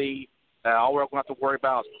ACC. All we're going to have to worry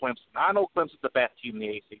about is Clemson. I know Clemson's the best team in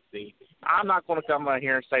the ACC. I'm not going to come out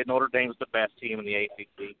here and say Notre Dame's the best team in the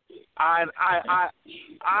ACC. I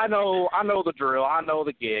know the drill. I know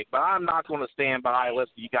the gig, but I'm not going to stand by and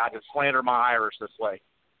listen to you guys and slander my Irish this way.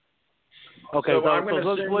 Okay, so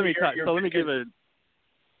let me give a.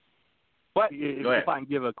 What? If I can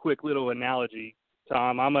give a quick little analogy,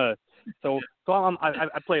 Tom, I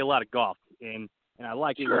play a lot of golf, and I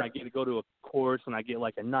like it when I get to go to a course and I get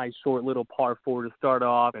like a nice short little par 4 to start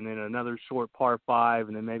off, and then another short par 5,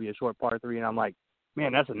 and then maybe a short par 3, and I'm like,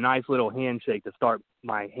 man, that's a nice little handshake to start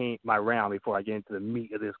my round before I get into the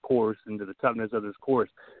meat of this course, into the toughness of this course.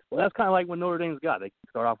 Well, that's kind of like what Notre Dame's got. They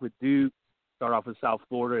start off with Duke, start off with South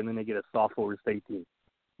Florida, and then they get a soft Florida State team.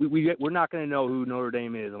 We're not going to know who Notre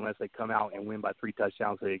Dame is unless they come out and win by 3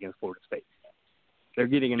 touchdowns today against Florida State. They're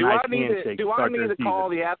getting a nice handshake. Do I need to call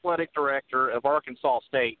the athletic director of Arkansas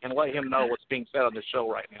State and let him know what's being said on the show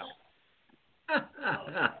right now?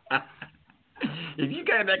 If you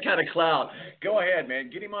got that kind of clout, go ahead, man.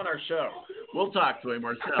 Get him on our show. We'll talk to him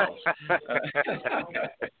ourselves.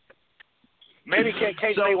 Maybe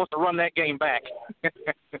K-State wants to run that game back.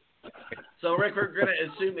 So, Rick, we're going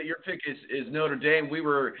to assume that your pick is Notre Dame. We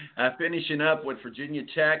were finishing up with Virginia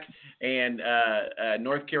Tech and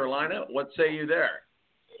North Carolina. What say you there?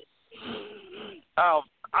 Oh,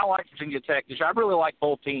 I like Virginia Tech. I really like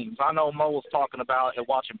both teams. I know Mo was talking about it,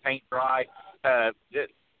 watching paint dry.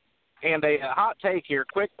 And a hot take here,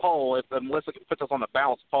 quick poll, if Melissa can put this on the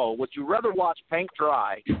balanced poll. Would you rather watch paint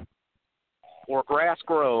dry or grass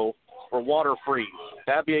grow or water freeze?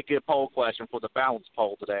 That'd be a good poll question for the balanced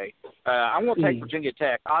poll today. I'm going to take Virginia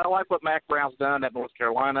Tech. I like what Mac Brown's done at North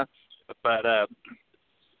Carolina, but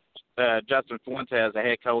Justin Fuentes, the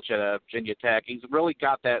head coach at Virginia Tech, he's really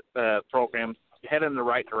got that program headed in the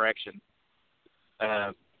right direction.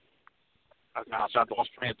 Gosh, I lost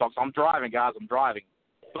train of thought. I'm driving, guys. I'm driving.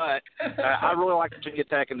 But I really like Virginia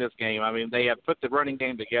Tech in this game. I mean, they have put the running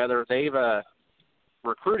game together. They've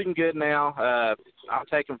recruiting good now. I'm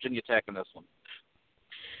taking Virginia Tech in this one.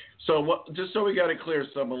 So just so we got it clear,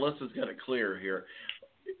 so Melissa's got it clear here.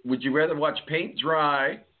 Would you rather watch paint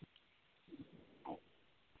dry,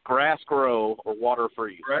 grass grow, or water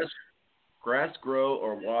freeze? Grass grow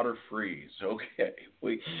or water freeze. Okay.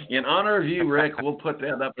 In honor of you, Rick, we'll put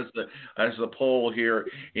that up as the poll here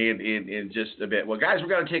in just a bit. Well, guys, we're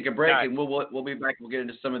going to take a break, and we'll be back. We'll get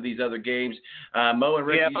into some of these other games. Mo and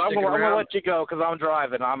Rick, I'm going to let you go because I'm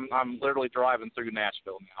driving. I'm literally driving through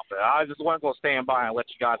Nashville now. But I just want to go stand by and let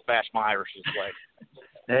you guys bash my Irish's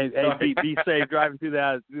way. Hey, be safe driving through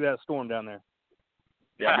that storm down there.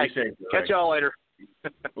 Yeah, be safe. Catch y'all later.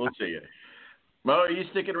 We'll see you. Mo, are you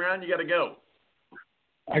sticking around? You got to go.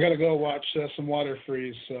 I got to go watch some water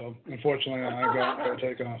freeze, so unfortunately I got to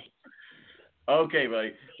take off. Okay,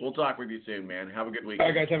 buddy. We'll talk with you soon, man. Have a good weekend. All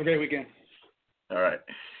right, guys. Have a great weekend. All right.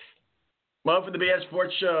 Mo for the BS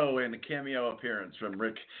Sports Show and a cameo appearance from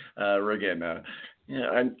Rick Riggin.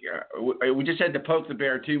 We just had to poke the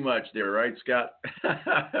bear too much there, right, Scott?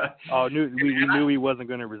 We knew he wasn't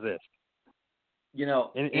going to resist. You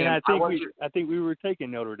know, and I think we were taking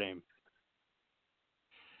Notre Dame.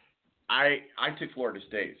 I took Florida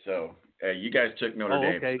State, so you guys took Notre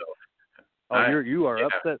Dame. Okay. So you are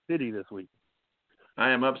upset city this week. I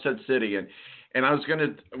am upset city, and I was gonna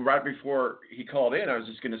right before he called in, I was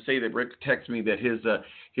just gonna say that Rick texted me that his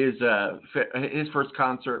first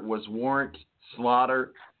concert was Warrant,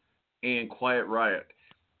 Slaughter, and Quiet Riot.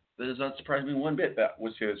 That does not surprise me one bit. That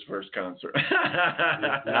was his first concert.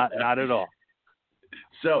 Not at all.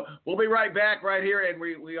 So we'll be right back right here, and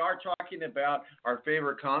we are talking about our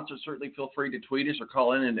favorite concerts. Certainly feel free to tweet us or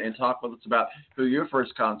call in and talk with us about who your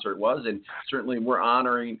first concert was. And certainly we're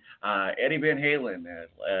honoring Eddie Van Halen,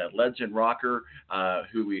 legend rocker,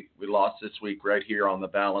 who we lost this week right here on The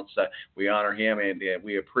Balance. We honor him, and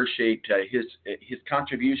we appreciate his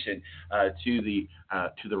contribution to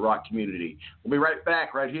the rock community. We'll be right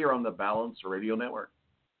back right here on the Balance Radio Network.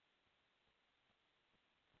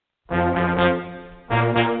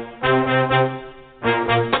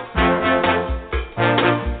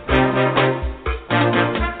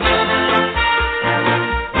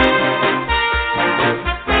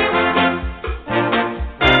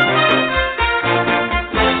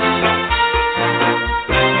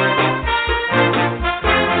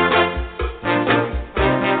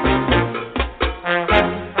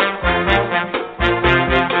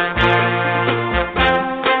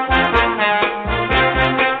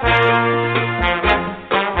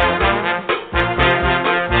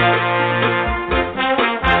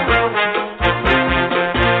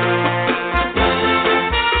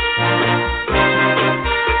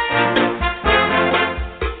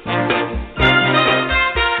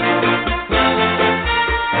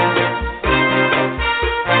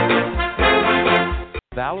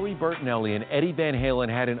 And Eddie Van Halen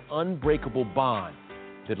had an unbreakable bond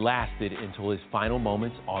that lasted until his final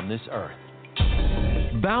moments on this earth.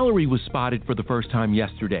 Valerie was spotted for the first time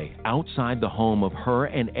yesterday outside the home of her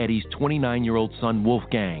and Eddie's 29-year-old son,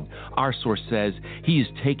 Wolfgang. Our source says he is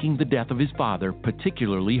taking the death of his father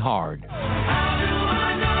particularly hard.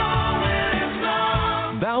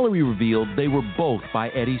 Valerie revealed they were both by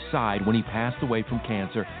Eddie's side when he passed away from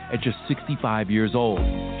cancer at just 65 years old.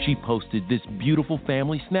 She posted this beautiful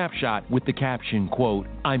family snapshot with the caption, quote,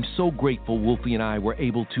 "I'm so grateful Wolfie and I were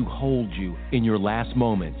able to hold you in your last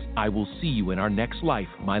moments. I will see you in our next life,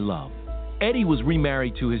 my love." Eddie was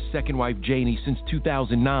remarried to his second wife, Janie, since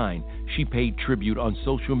 2009. She paid tribute on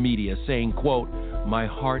social media saying, quote, my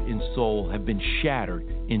heart and soul have been shattered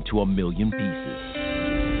into a million pieces.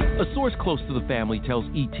 A source close to the family tells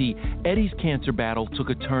E.T. Eddie's cancer battle took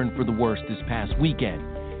a turn for the worse this past weekend.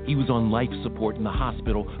 He was on life support in the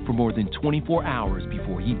hospital for more than 24 hours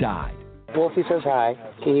before he died. Wolfie says hi.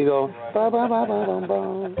 Can you go,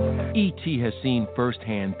 ba-ba-ba-ba-ba-ba? E.T. has seen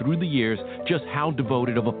firsthand through the years just how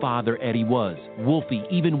devoted of a father Eddie was. Wolfie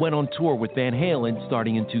even went on tour with Van Halen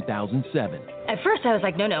starting in 2007. At first I was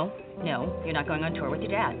like, no, you're not going on tour with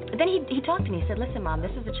your dad. But then he talked to me. He said, listen, Mom,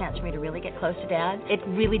 this is a chance for me to really get close to Dad. It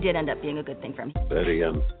really did end up being a good thing for me. Eddie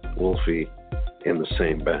and Wolfie in the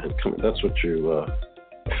same band. That's what you...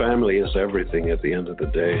 family is everything at the end of the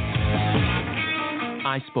day.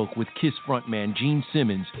 I spoke with KISS frontman Gene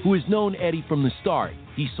Simmons, who has known Eddie from the start.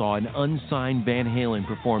 He saw an unsigned Van Halen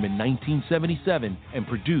perform in 1977 and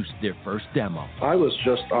produced their first demo. I was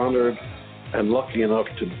just honored and lucky enough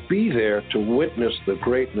to be there to witness the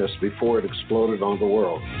greatness before it exploded on the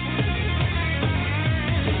world.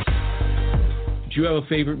 Do you have a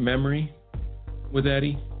favorite memory with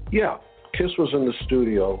Eddie? Yeah. KISS was in the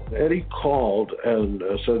studio. Eddie called and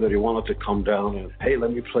said that he wanted to come down and, hey,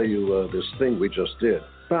 let me play you this thing we just did.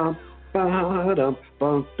 Bum, ba-dum,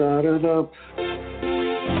 bum, da-da-dum.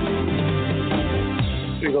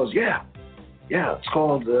 He goes, yeah, it's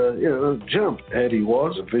called, Jump. Eddie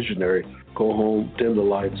was a visionary. Go home, dim the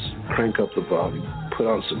lights, crank up the volume, put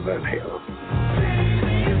on some Van Halen.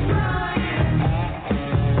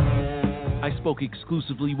 I spoke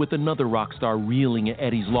exclusively with another rock star reeling at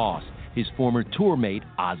Eddie's loss, his former tour mate,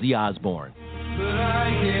 Ozzy Osbourne.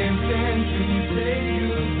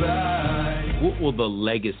 What will the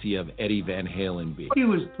legacy of Eddie Van Halen be? He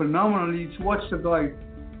was phenomenal. To watch the guy,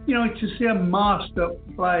 to see a master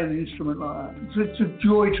play an instrument like that. It's a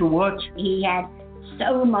joy to watch. He had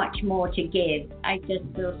so much more to give. I just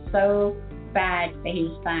feel so bad for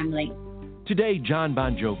his family. Today, John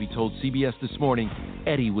Bon Jovi told CBS This Morning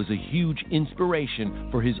Eddie was a huge inspiration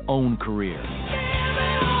for his own career.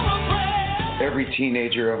 Every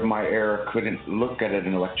teenager of my era couldn't look at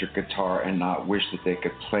an electric guitar and not wish that they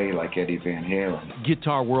could play like Eddie Van Halen.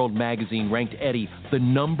 Guitar World magazine ranked Eddie the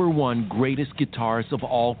 #1 greatest guitarist of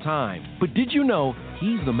all time. But did you know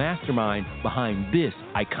he's the mastermind behind this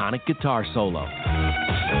iconic guitar solo?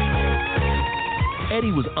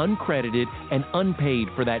 Eddie was uncredited and unpaid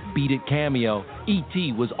for that Beat It cameo.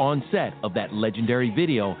 E.T. was on set of that legendary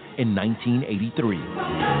video in 1983.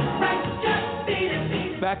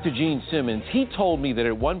 Back to Gene Simmons. He told me that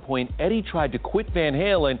at one point Eddie tried to quit Van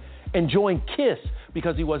Halen and join KISS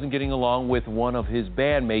because he wasn't getting along with one of his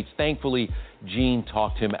bandmates. Thankfully, Gene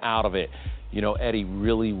talked him out of it. Eddie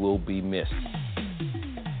really will be missed.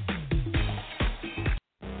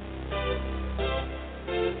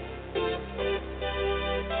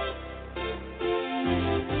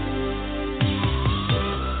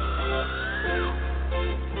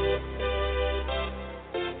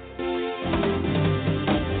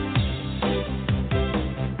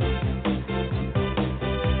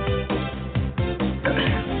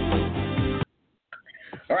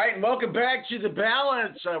 Welcome back to The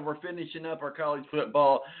Balance. We're finishing up our college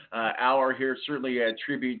football hour here. Certainly a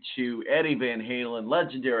tribute to Eddie Van Halen,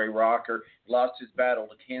 legendary rocker. Lost his battle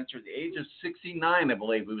to cancer at the age of 69, I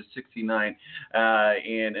believe. He was 69,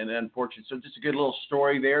 and unfortunate. So just a good little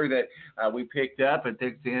story there that we picked up, and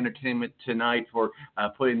thanks to Entertainment Tonight for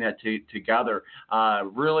putting that together.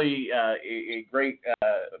 Really a great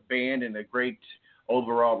band and a great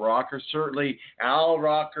overall rocker. Certainly all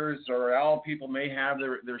rockers or all people may have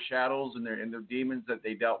their shadows and their demons that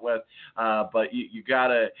they dealt with, but you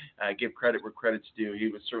gotta give credit where credit's due. He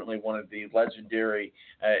was certainly one of the legendary,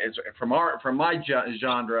 from my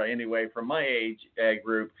genre anyway, from my age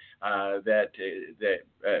group, that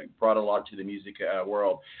brought a lot to the music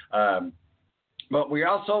world. But we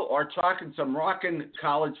also are talking some rockin'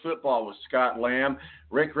 college football with Scott Lamb.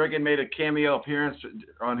 Rick Riggin made a cameo appearance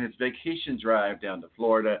on his vacation drive down to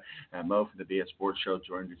Florida. Mo from the BS Sports Show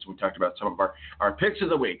joined us. We talked about some of our picks of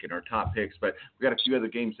the week and our top picks, but we got a few other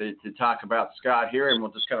games to talk about, Scott, here, and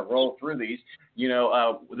we'll just kind of roll through these.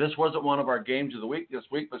 This wasn't one of our games of the week this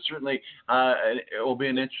week, but certainly it will be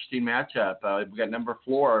an interesting matchup. We got number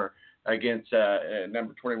 4 against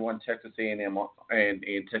number 21 Texas A&M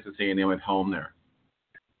and Texas A&M at home there.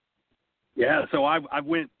 Yeah, so I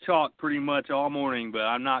went chalk pretty much all morning, but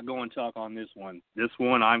I'm not going chalk on this one. This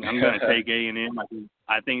one, I'm going to take A&M.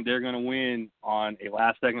 I think they're going to win on a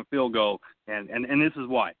last-second field goal, and this is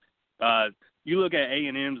why. You look at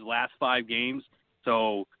A&M's last 5 games,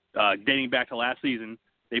 so dating back to last season,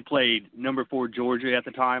 they played number 4 Georgia at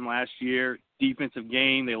the time last year. Defensive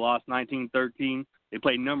game, they lost 19-13. They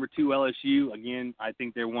played number 2 LSU. Again, I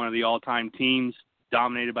think they're one of the all-time teams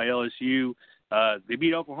dominated by LSU. They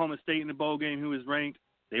beat Oklahoma State in the bowl game, who is ranked.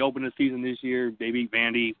 They opened the season this year. They beat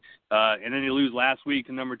Vandy, and then they lose last week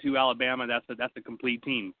to number 2 Alabama. That's a complete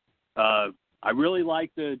team. I really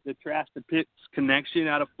like the Trash to Picks connection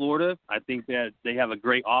out of Florida. I think that they have a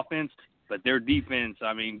great offense, but their defense,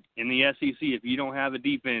 I mean, in the SEC, if you don't have a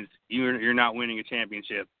defense, you're not winning a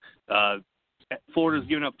championship. Florida's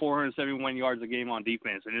giving up 471 yards a game on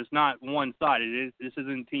defense, and it's not one-sided. This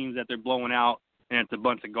isn't teams that they're blowing out and it's a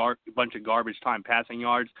bunch of garbage time passing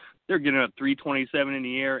yards. They're getting up 327 in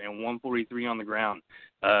the air and 143 on the ground.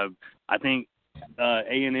 I think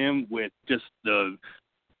A&M, with just the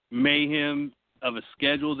mayhem of a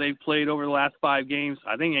schedule they've played over the last 5 games,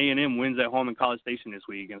 I think A&M wins at home in College Station this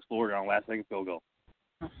week against Florida on last-second field goal.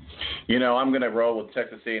 You know, I'm going to roll with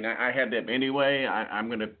Texas A&M. I had them anyway. I'm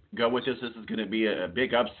going to go with this. This is going to be a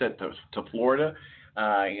big upset to Florida.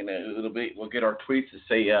 We'll get our tweets to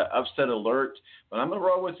say upset alert, but I'm going to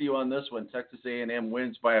roll with you on this one. Texas A&M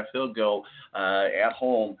wins by a field goal at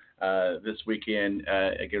home this weekend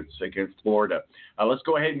against Florida. Let's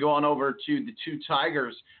go ahead and go on over to the 2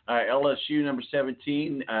 Tigers. LSU number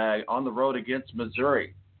 17 on the road against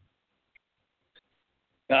Missouri.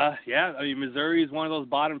 Missouri is one of those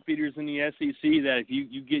bottom feeders in the SEC that if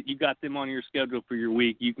you got them on your schedule for your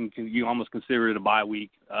week, you almost consider it a bye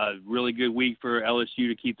week. Really good week for LSU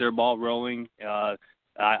to keep their ball rolling.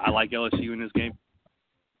 I like LSU in this game.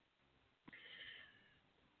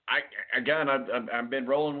 I've been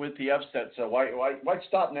rolling with the upset. So why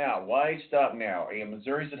stop now? Why stop now?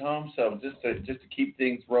 Missouri's at home, so just to keep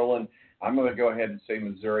things rolling, I'm going to go ahead and say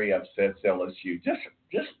Missouri upsets LSU.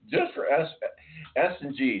 Just for S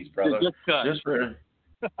and G's, brother. Just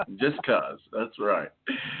cause. That's right.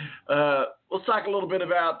 Let's talk a little bit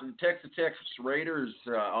about the Texas Raiders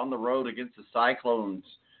on the road against the Cyclones,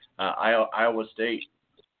 Iowa State.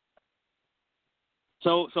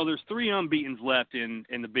 So there's 3 unbeatens left in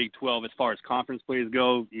the Big 12 as far as conference plays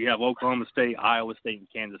go. You have Oklahoma State, Iowa State, and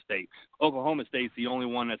Kansas State. Oklahoma State's the only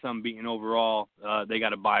one that's unbeaten overall. They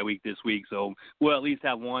got a bye week this week, so we'll at least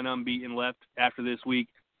have 1 unbeaten left after this week.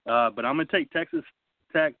 But I'm going to take Texas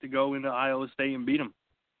Tech to go into Iowa State and beat them.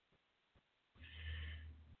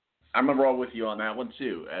 I'm going to roll with you on that one,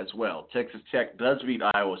 too, as well. Texas Tech does beat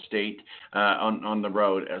Iowa State on the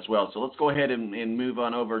road as well. So let's go ahead and move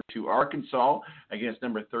on over to Arkansas against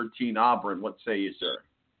number 13, Auburn. What say you, sir?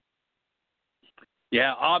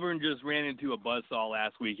 Yeah, Auburn just ran into a buzzsaw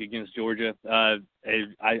last week against Georgia. I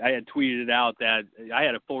had tweeted out that I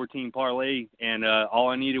had a 4-team parlay, and all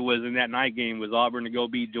I needed was in that night game was Auburn to go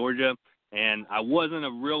beat Georgia. And I wasn't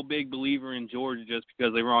a real big believer in Georgia just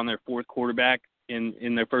because they were on their 4th quarterback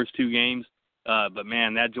in their first 2 games. But,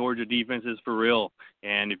 man, that Georgia defense is for real.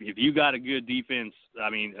 And if you got a good defense,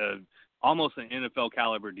 almost an NFL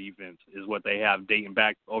caliber defense is what they have dating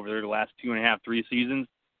back over the last 2.5, 3 seasons.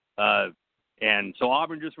 And so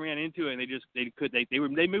Auburn just ran into it,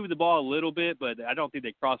 and they moved the ball a little bit, but I don't think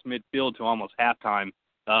they crossed midfield to almost halftime.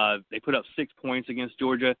 They put up 6 points against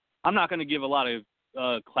Georgia. I'm not going to give a lot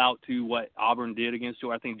of clout to what Auburn did against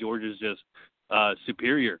Georgia. I think Georgia's just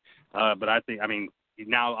superior. But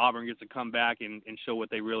now Auburn gets to come back and show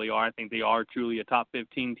what they really are. I think they are truly a top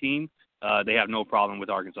 15 team. They have no problem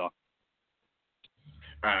with Arkansas.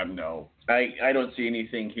 No, I don't see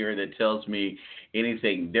anything here that tells me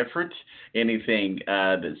anything different, anything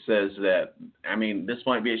that says that, this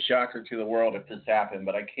might be a shocker to the world if this happened,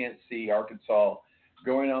 but I can't see Arkansas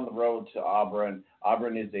going on the road to Auburn.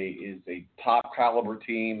 Auburn is a top caliber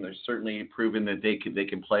team. They're certainly proven that they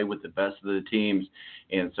can play with the best of the teams,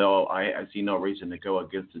 and so I see no reason to go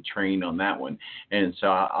against the train on that one. And so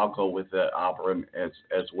I'll go with Auburn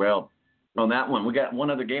as well. On that one, we got one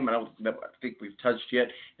other game I think we've touched yet,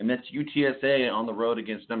 and that's UTSA on the road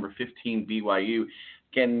against number 15 BYU.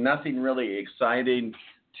 Again, nothing really exciting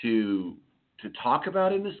to talk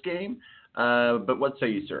about in this game, but what say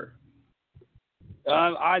you, sir?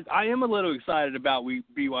 I am a little excited about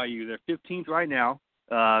BYU. They're 15th right now.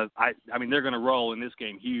 They're going to roll in this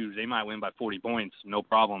game huge. They might win by 40 points, no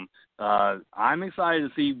problem. I'm excited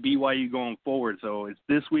to see BYU going forward. So it's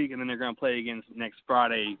this week, and then they're going to play against next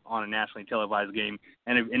Friday on a nationally televised game.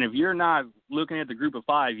 And if you're not looking at the group of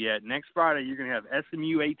 5 yet, next Friday you're going to have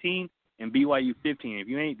SMU 18 and BYU 15. If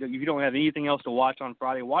you don't have anything else to watch on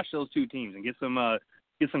Friday, watch those 2 teams and get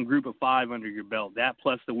some group of 5 under your belt. That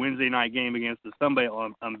plus the Wednesday night game against the Sunday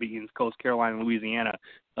unbeaten Coast Carolina and Louisiana.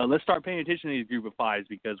 Let's start paying attention to these group of 5s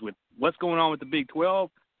because with what's going on with the Big 12,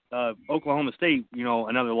 Oklahoma State,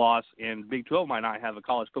 another loss, and Big 12 might not have a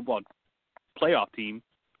college football playoff team.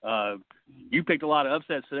 you picked a lot of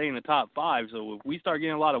upsets today in the top 5. So if we start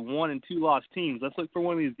getting a lot of 1- and 2-loss teams, let's look for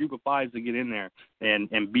one of these group of 5s to get in there. And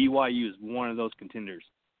BYU is one of those contenders.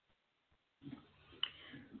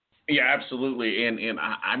 Yeah, absolutely, and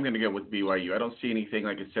I'm going to go with BYU. I don't see anything,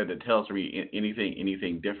 like I said, that tells me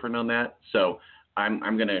anything different on that. So I'm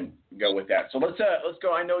going to go with that. So let's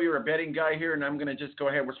go. I know you're a betting guy here, and I'm going to just go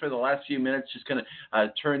ahead. We'll spend the last few minutes just going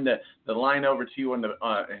to turn the line over to you on the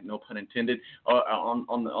no pun intended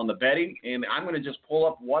on the betting, and I'm going to just pull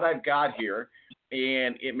up what I've got here.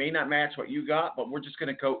 And it may not match what you got, but we're just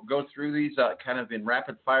going to go through these kind of in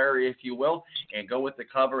rapid fire, if you will, and go with the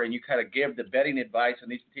cover. And you kind of give the betting advice on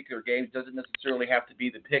these particular games. Doesn't necessarily have to be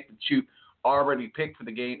the pick that you already picked for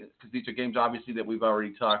the game, because these are games, obviously, that we've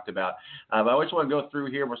already talked about. But I always want to go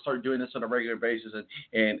through here. We'll start doing this on a regular basis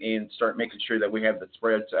and start making sure that we have the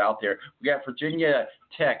spreads out there. We got Virginia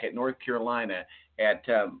Tech at North Carolina at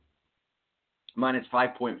minus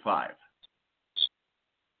 5.5.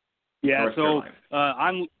 Yeah, North so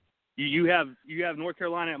you have North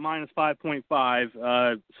Carolina at minus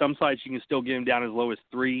 5.5. Some sites you can still get them down as low as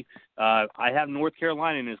 3. I have North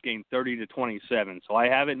Carolina in this game 30-27. So I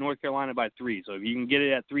have it North Carolina by 3. So if you can get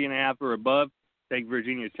it at 3.5 or above, take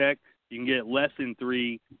Virginia Tech. You can get it less than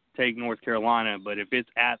 3, take North Carolina. But if it's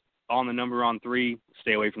on the number on 3,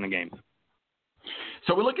 stay away from the game.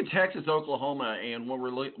 So we look at Texas, Oklahoma, and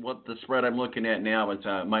what the spread I'm looking at now is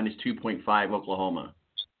minus 2.5 Oklahoma.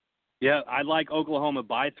 Yeah, I like Oklahoma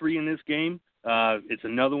by 3 in this game. It's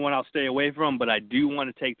another one I'll stay away from, but I do want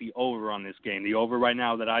to take the over on this game. The over right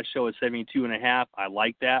now that I show is 72.5. I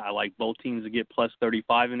like that. I like both teams to get plus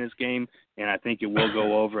 35 in this game, and I think it will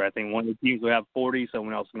go over. I think one of the teams will have 40,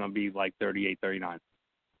 someone else is going to be like 38, 39.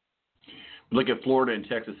 We look at Florida and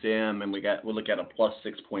Texas A&M, and we'll look at a plus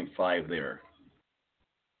 6.5 there.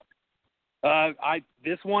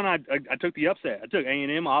 This one I took the upset. I took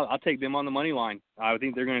A&M. I'll take them on the money line. I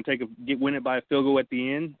think they're going to win it by a field goal at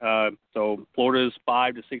the end. So Florida's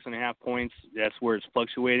 5 to 6.5 points. That's where it's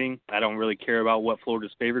fluctuating. I don't really care about what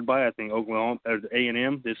Florida's favored by. I think Oklahoma or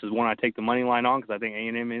A&M. This is one I take the money line on because I think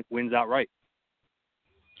A&M wins outright.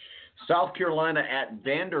 South Carolina at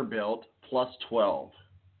Vanderbilt plus 12.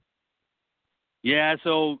 Yeah,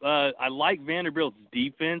 so I like Vanderbilt's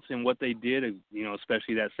defense and what they did,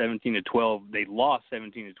 especially that 17-12. They lost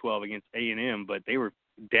 17-12 against A&M, but they were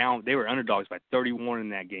down. They were underdogs by 31 in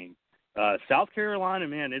that game. South Carolina,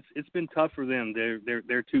 man, it's been tough for them.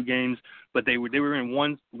 They're 2 games, but they were in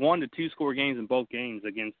 1 to 2 score games in both games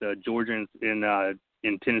against Georgia and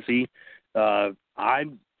in Tennessee. I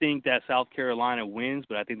think that South Carolina wins,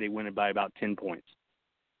 but I think they win it by about 10 points.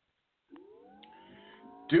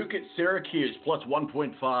 Duke at Syracuse plus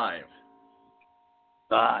 1.5.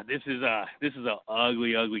 This is a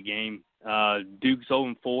ugly game. Duke's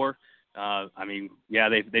 0-4.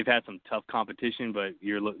 They've had some tough competition, but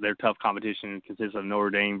their tough competition consists of Notre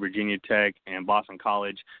Dame, Virginia Tech, and Boston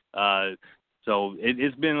College. So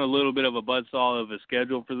it's been a little bit of a buzzsaw of a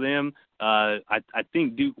schedule for them. I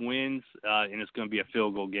think Duke wins, and it's going to be a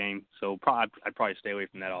field goal game. So I'd probably stay away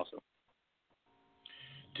from that also.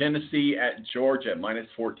 Tennessee at Georgia, minus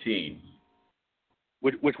 14.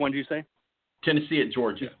 Which one did you say? Tennessee at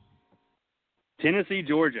Georgia. Tennessee,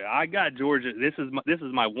 Georgia. I got Georgia. This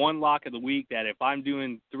is my one lock of the week that if I'm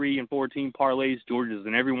doing 3 and 14 parlays, Georgia's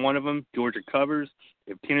in every one of them. Georgia covers.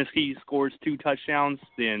 If Tennessee scores 2 touchdowns,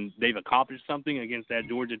 then they've accomplished something against that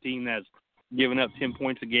Georgia team that's given up 10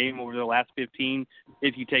 points a game over the last 15,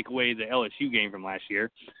 if you take away the LSU game from last year.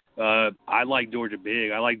 I like Georgia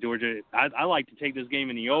big. I like Georgia. I like to take this game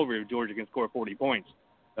in the over if Georgia can score 40 points.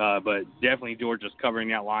 But definitely Georgia's covering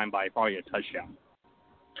that line by probably a touchdown.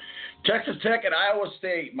 Texas Tech at Iowa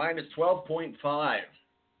State, minus 12.5.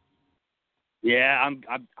 Yeah,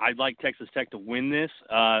 I'd like Texas Tech to win this.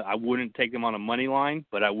 I wouldn't take them on a money line,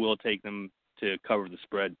 but I will take them to cover the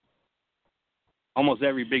spread. Almost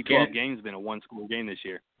every Big 12 game has been a one-score game this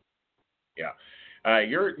year. Yeah.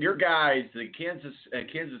 Your guys, the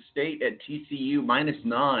Kansas State at TCU, minus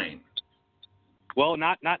 9. Well,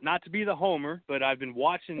 not to be the homer, but I've been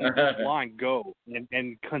watching this line go,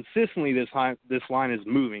 and consistently this line is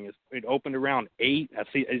moving. It opened around 8.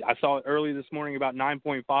 I saw it early this morning about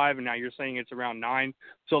 9.5, and now you're saying it's around 9.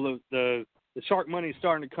 So the shark money is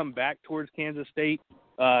starting to come back towards Kansas State.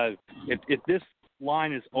 If this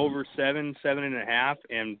line is over 7.5,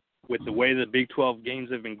 and with the way the Big 12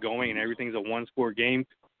 games have been going and everything's a one-score game,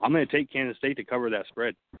 I'm going to take Kansas State to cover that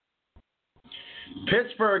spread.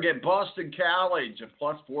 Pittsburgh at Boston College at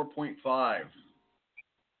plus 4.5.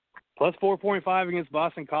 Plus 4.5 against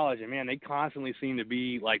Boston College. And, man, they constantly seem to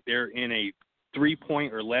be like they're in a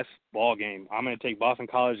 3-point or less ball game. I'm going to take Boston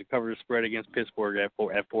College to cover the spread against Pittsburgh at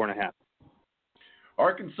 4.5.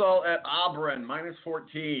 Arkansas at Auburn,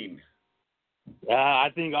 -14. I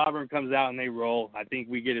think Auburn comes out and they roll. I think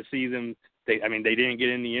we get to see them. They didn't get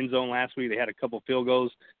in the end zone last week. They had a couple field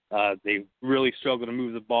goals. They really struggled to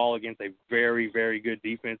move the ball against a very, very good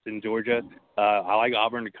defense in Georgia. I like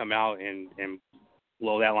Auburn to come out and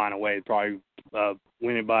blow that line away. Probably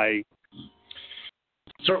win it by.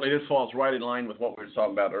 Certainly, this falls right in line with what we were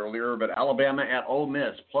talking about earlier. But Alabama at Ole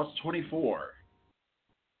Miss, +24.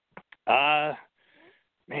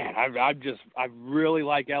 Man, I really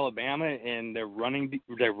like Alabama and their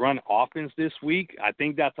run offense this week. I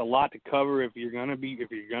think that's a lot to cover if you're gonna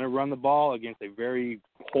run the ball against a very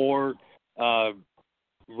poor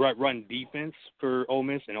run defense for Ole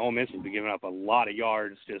Miss, and Ole Miss has been giving up a lot of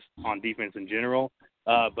yards just on defense in general.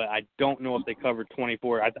 But I don't know if they cover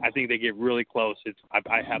 24. I think they get really close.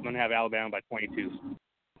 I'm gonna have Alabama by 22.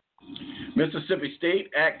 Mississippi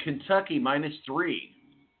State at Kentucky, -3.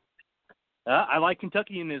 I like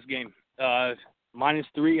Kentucky in this game.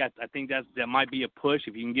 -3, I think that might be a push.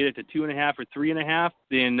 If you can get it to 2.5 or 3.5,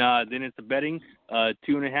 then it's a betting.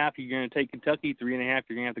 2.5, you're going to take Kentucky. 3.5,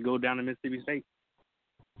 you're going to have to go down to Mississippi State.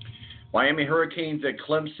 Miami Hurricanes at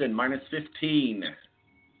Clemson, -15.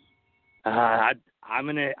 I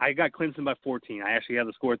got Clemson by 14. I actually have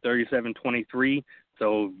the score 37-23.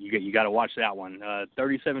 So you got to watch that one.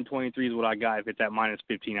 37-23 is what I got. If it's at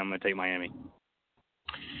 -15, I'm going to take Miami.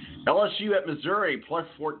 LSU at Missouri,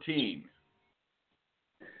 +14.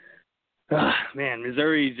 Man,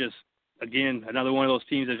 Missouri is just, again, another one of those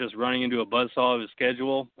teams that's just running into a buzzsaw of a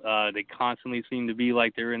schedule. They constantly seem to be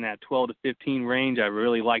like they're in that 12 to 15 range. I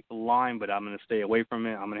really like the line, but I'm going to stay away from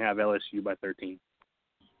it. I'm going to have LSU by 13.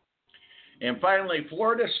 And finally,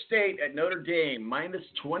 Florida State at Notre Dame,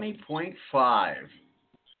 -20.5.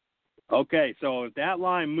 Okay, so if that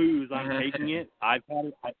line moves, I'm taking it.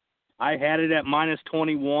 I had it at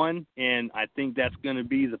 -21, and I think that's going to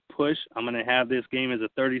be the push. I'm going to have this game as a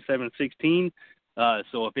 37-16.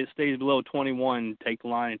 So if it stays below 21, take the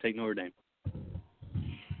line and take Notre Dame.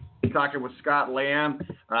 Talking with Scott Lamb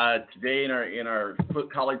today in our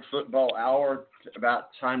college football hour.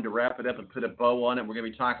 About time to wrap it up and put a bow on it. We're going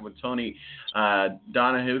to be talking with Tony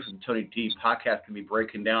Donahue from Tony D podcast. Going to be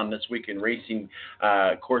breaking down this week in racing.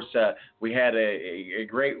 Of course, we had a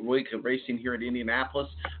great week of racing here at Indianapolis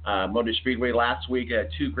Motor Speedway last week.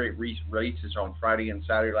 Two great races on Friday and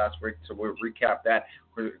Saturday last week. So we'll recap that.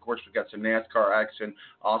 Of course, we've got some NASCAR action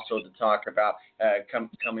also to talk about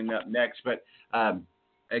coming up next. But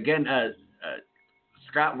again,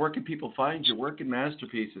 Scott, where can people find your work and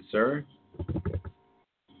masterpieces, sir?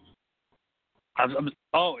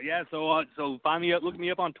 So find me up, look me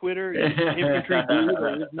up on Twitter. Infantry Blue,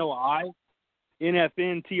 there is no I.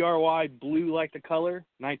 NFNTRY Blue like the color,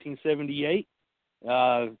 1978.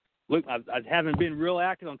 Look, I haven't been real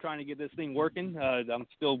active. I'm trying to get this thing working. I'm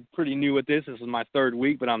still pretty new at this. This is my third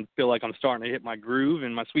week, but I feel like I'm starting to hit my groove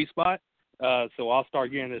and my sweet spot. So I'll start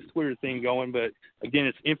getting this Twitter thing going. But, again,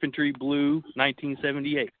 it's Infantry Blue,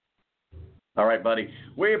 1978. All right, buddy.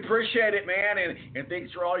 We appreciate it, man, and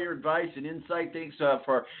thanks for all your advice and insight. Thanks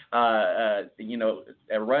for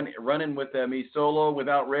running with me solo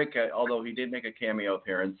without Rick, although he did make a cameo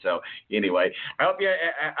appearance. So anyway, I hope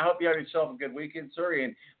you have yourself a good weekend, sir.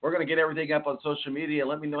 And we're going to get everything up on social media.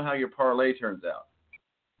 Let me know how your parlay turns out.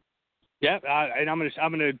 Yeah, and I'm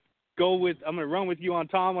gonna run with you on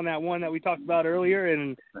Tom on that one that we talked about earlier,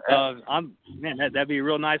 and that'd be a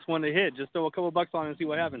real nice one to hit. Just throw a couple bucks on it and see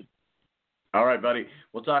what happens. All right, buddy.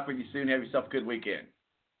 We'll talk with you soon. Have yourself a good weekend.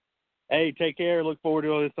 Hey, take care. Look forward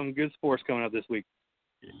to some good sports coming up this week.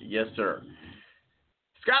 Yes, sir.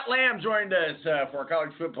 Scott Lamb joined us for our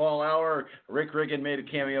college football hour. Rick Riggin made a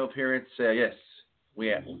cameo appearance. Yes,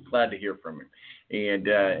 we're glad to hear from him. And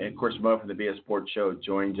of course, Mo from the BS Sports Show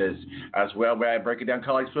joins us as well. We're breaking down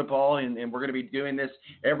college football, and we're going to be doing this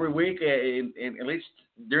every week, at least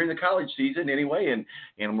during the college season anyway. And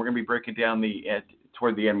we're going to be breaking down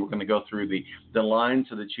toward the end, we're going to go through the line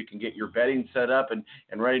so that you can get your betting set up and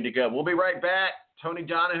ready to go. We'll be right back. Tony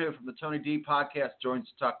Donahue from the Tony D podcast joins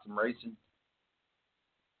to talk some racing.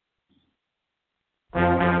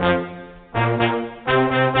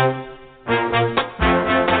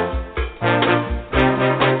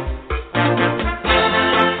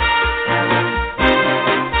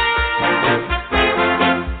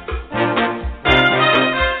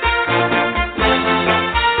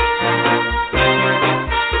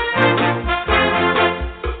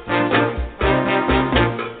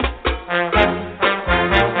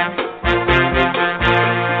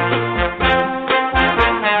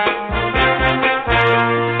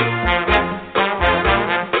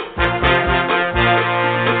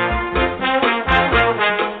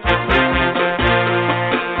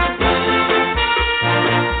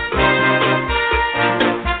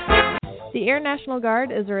 National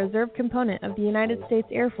Guard is a reserve component of the United States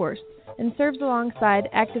Air Force and serves alongside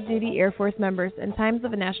active duty Air Force members in times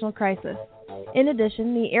of a national crisis. In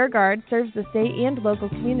addition, the Air Guard serves the state and local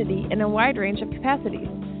community in a wide range of capacities.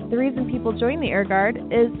 The reason people join the Air Guard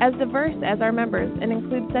is as diverse as our members and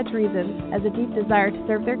includes such reasons as a deep desire to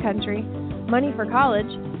serve their country, money for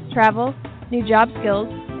college, travel, new job skills,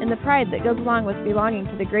 and the pride that goes along with belonging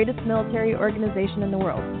to the greatest military organization in the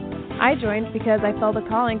world. I joined because I felt a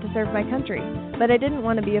calling to serve my country, but I didn't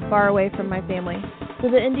want to be far away from my family, so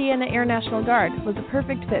the Indiana Air National Guard was a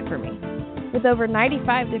perfect fit for me. With over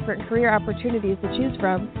 95 different career opportunities to choose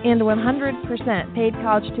from and 100% paid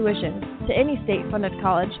college tuition to any state-funded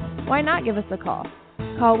college, why not give us a call?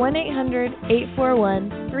 Call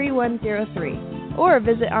 1-800-841-3103 or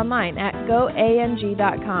visit online at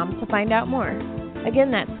goang.com to find out more.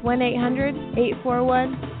 Again, that's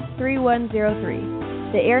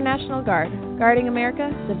 1-800-841-3103. The Air National Guard, guarding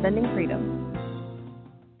America, defending freedom.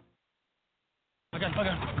 I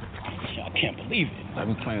can't believe it. I've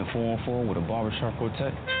been playing 4-on-4 with a barbershop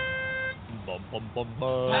quartet. Pass the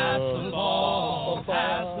ball,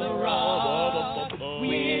 pass the rock.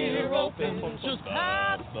 We're open, just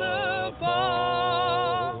pass the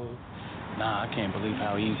ball. Nah, I can't believe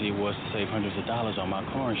how easy it was to save hundreds of dollars on my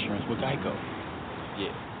car insurance with Geico.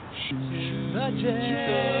 Yeah.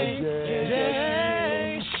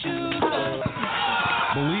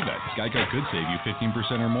 Believe it, Geico could save you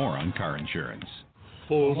 15% or more on car insurance.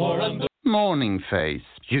 Morning face.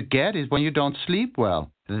 You get it when you don't sleep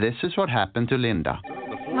well. This is what happened to Linda.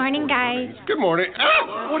 Morning, guys. Good morning.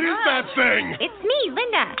 Ah, what is that thing? It's me,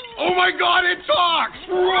 Linda. Oh my God, it talks!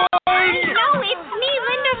 Run! No, it's me,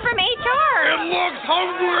 Linda from HR. It looks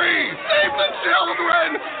hungry! Save the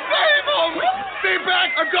children! Save them! Stay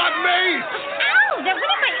back! I've got mace! Ow, that went in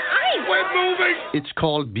my eyes. Quit moving! It's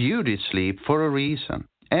called beauty sleep for a reason.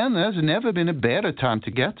 And there's never been a better time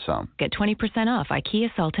to get some. Get 20% off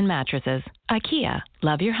IKEA Sultan mattresses. IKEA,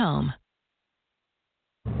 love your home.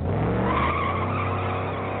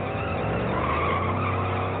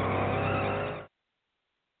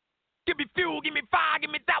 Give me fuel, give me fire,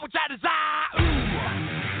 give me that which I desire. Ooh.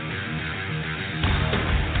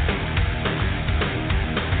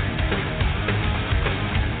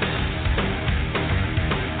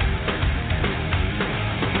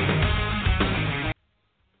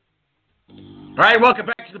 All right, welcome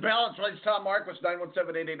back to the Balance. My name's Tom Marquis,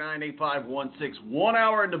 917-889-8516. 1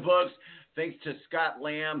 hour in the books. Thanks to Scott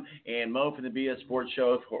Lamb and Mo from the BS Sports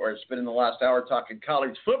Show for spending the last hour talking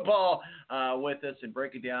college football with us and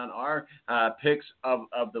breaking down our picks of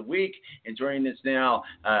the week. And joining us now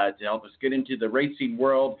to help us get into the racing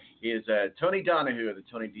world is Tony Donahue of the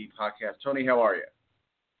Tony D Podcast. Tony, how are you?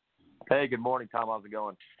 Hey, good morning, Tom. How's it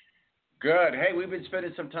going? Good. Hey, we've been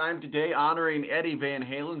spending some time today honoring Eddie Van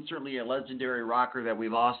Halen, certainly a legendary rocker that we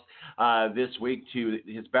lost this week to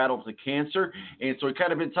his battle to cancer. And so we've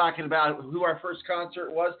kind of been talking about who our first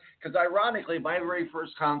concert was, because ironically, my very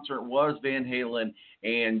first concert was Van Halen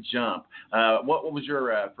and Jump. What was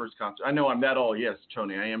your first concert? I know I'm that old. Yes,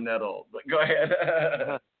 Tony, I am that old. But go ahead.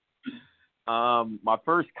 My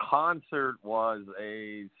first concert was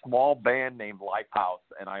a small band named Lifehouse,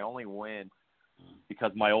 and I only went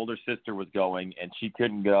because my older sister was going, and she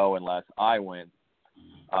couldn't go unless I went.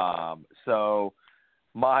 So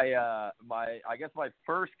I guess my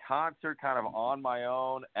first concert kind of on my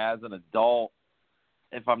own as an adult,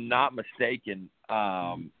 if I'm not mistaken,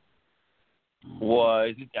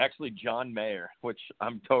 was actually John Mayer, which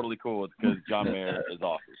I'm totally cool with because John Mayer is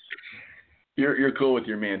awesome. You're cool with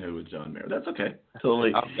your manhood with John Mayer. That's okay.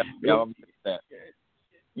 Totally.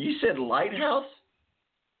 You said Lighthouse?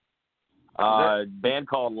 Band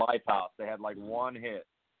called Lifehouse. They had like one hit.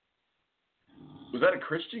 Was that a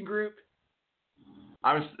Christian group?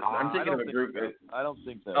 I'm thinking of a group. I don't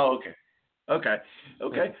think so. Oh, okay.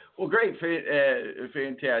 Well, great,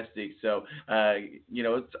 fantastic. So,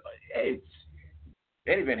 it's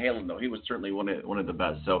Eddie Van Halen, though. He was certainly one of the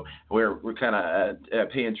best. So we're kind of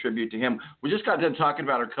paying tribute to him. We just got done talking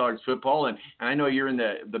about our college football, and I know you're in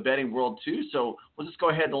the betting world too. So we'll just go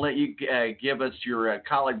ahead and let you give us your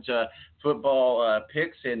college football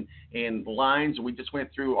picks and lines. We just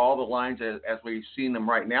went through all the lines as we've seen them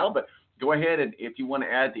right now. But go ahead, and if you want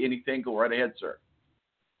to add anything, go right ahead, sir.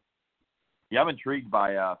 Yeah, I'm intrigued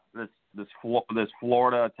by this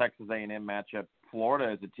Florida Texas A&M matchup.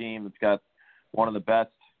 Florida is a team that's got one of the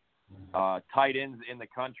best tight ends in the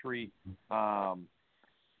country. And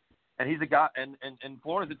he's a guy, and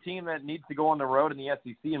Florida's a team that needs to go on the road in the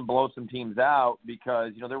SEC and blow some teams out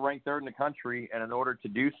because, they're ranked third in the country. And in order to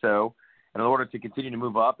do so, and in order to continue to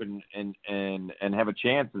move up and have a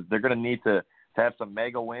chance, they're going to need to to have some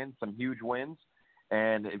mega wins, some huge wins.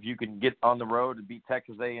 And if you can get on the road and beat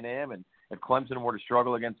Texas A&M, and if Clemson were to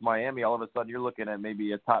struggle against Miami, all of a sudden you're looking at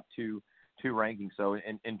maybe a top two ranking. So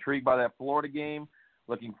intrigued by that Florida game.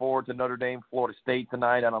 Looking forward to Notre Dame, Florida State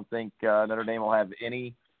tonight. I don't think Notre Dame will have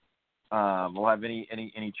any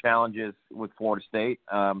challenges with Florida State.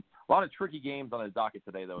 A lot of tricky games on the docket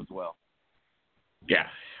today, though, as well. Yeah.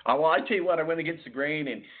 Well, I tell you what, I went against the grain,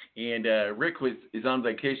 and Rick is on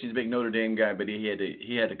vacation. He's a big Notre Dame guy, but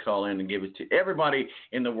he had to call in and give it to everybody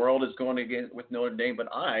in the world is going against with Notre Dame, but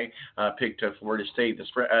I picked Florida State.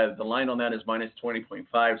 The line on that is minus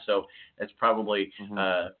 20.5, so that's probably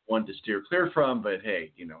one to steer clear from. But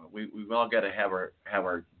hey, we've all got to have our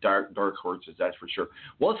dark horses, that's for sure.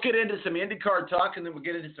 Well, let's get into some IndyCar talk, and then we'll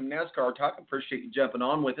get into some NASCAR talk. I appreciate you jumping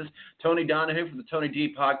on with us, Tony Donahue from the Tony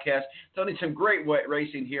D podcast. Tony, some great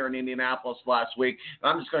racing here in Indianapolis last week.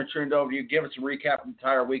 I'm just going to turn it over to you. Give us a recap of the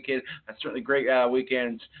entire weekend. Certainly great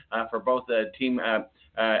weekends for both the team.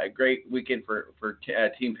 A great weekend for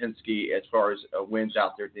Team Penske as far as wins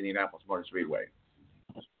out there at the Indianapolis Motor Speedway.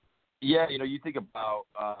 Yeah, you think about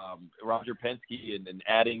Roger Penske and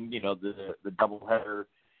adding, the doubleheader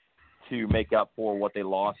to make up for what they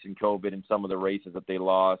lost in COVID and some of the races that they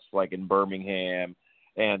lost, like in Birmingham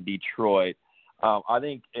and Detroit. I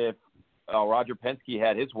think if Roger Penske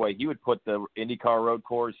had his way, he would put the IndyCar road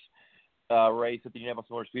course race at the Indianapolis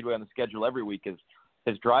Motor Speedway on the schedule every week.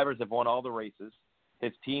 His drivers have won all the races.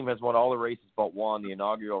 His team has won all the races but one. The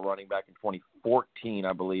inaugural running back in 2014,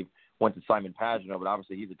 I believe, went to Simon Pagenaud, but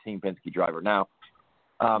obviously he's a Team Penske driver now.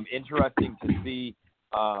 Interesting to see,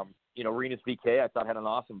 Renus VK, I thought had an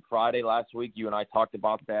awesome Friday last week. You and I talked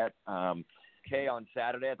about that. K on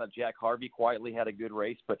Saturday, I thought Jack Harvey quietly had a good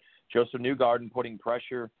race, but Joseph Newgarden putting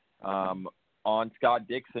pressure on Scott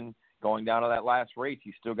Dixon going down to that last race.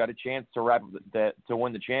 He's still got a chance to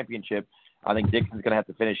win the championship. I think Dixon's going to have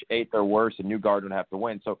to finish 8th or worse, and Newgarden would have to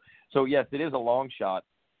win. So yes, it is a long shot,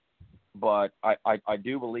 but I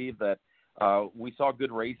do believe that we saw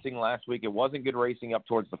good racing last week. It wasn't good racing up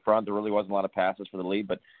towards the front. There really wasn't a lot of passes for the lead,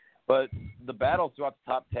 but the battles throughout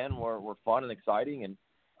the top 10 were fun and exciting, and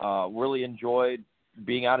really enjoyed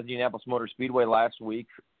being out at the Indianapolis Motor Speedway last week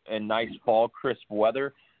in nice fall, crisp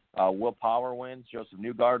weather. Will Power wins. Joseph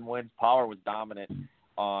Newgarden wins. Power was dominant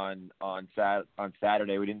on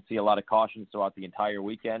Saturday. We didn't see a lot of cautions throughout the entire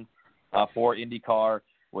weekend for IndyCar,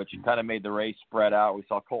 which kind of made the race spread out. We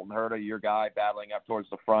saw Colton Herta, your guy, battling up towards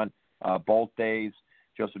the front both days.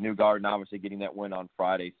 Joseph Newgarden obviously getting that win on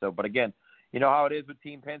Friday. But again, you know how it is with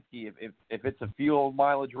Team Penske. If it's a fuel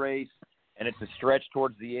mileage race and it's a stretch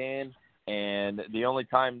towards the end, and the only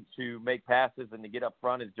time to make passes and to get up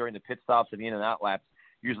front is during the pit stops and the in and out laps,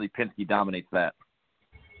 usually Penske dominates that.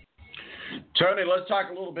 Tony, let's talk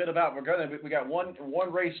a little bit about we got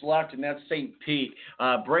one race left, and that's St. Pete.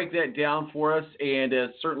 Break that down for us, and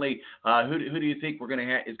certainly, who do you think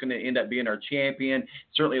is going to end up being our champion?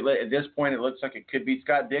 Certainly, at this point, it looks like it could be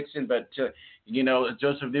Scott Dixon, but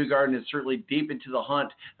Joseph Newgarden is certainly deep into the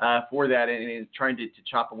hunt for that, and is trying to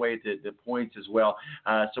chop away at the points as well.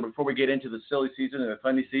 So before we get into the silly season and the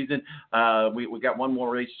funny season, we got one more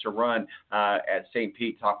race to run at St.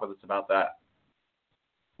 Pete. Talk with us about that.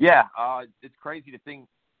 Yeah, it's crazy to think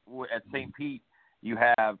at St. Pete you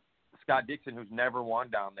have Scott Dixon, who's never won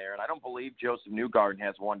down there, and I don't believe Joseph Newgarden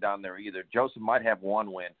has won down there either. Joseph might have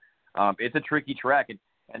one win. It's a tricky track,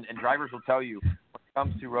 and drivers will tell you when it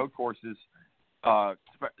comes to road courses,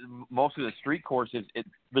 most of the street courses,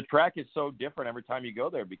 the track is so different every time you go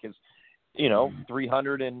there because,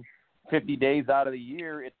 350 days out of the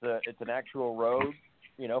year, it's an actual road,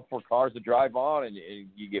 for cars to drive on, and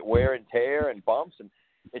you get wear and tear and bumps, and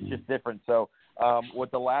it's just different. So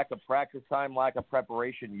with the lack of practice time, lack of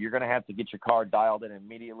preparation, you're going to have to get your car dialed in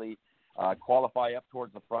immediately, qualify up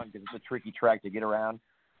towards the front because it's a tricky track to get around,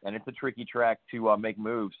 and it's a tricky track to make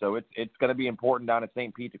moves. So it's going to be important down at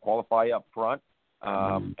St. Pete to qualify up front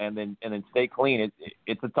and then stay clean.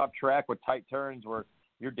 It's a tough track with tight turns where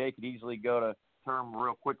your day could easily go to term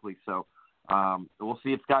real quickly. So we'll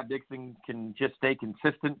see if Scott Dixon can just stay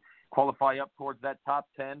consistent, qualify up towards that top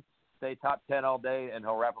 10, stay top 10 all day, and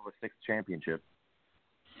he'll wrap up a 6th championship.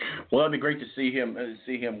 Well, it'd be great to see him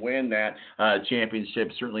win that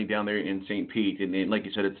championship, certainly down there in St. Pete. And like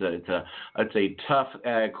you said, it's a tough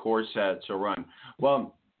course to run.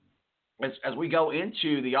 Well, as we go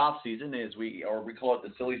into the off season, we call it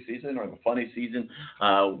the silly season or the funny season,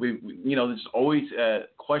 there's always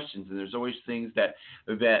questions, and there's always things that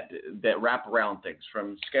wrap around things,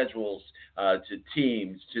 from schedules to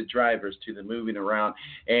teams to drivers to the moving around.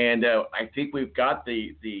 And I think we've got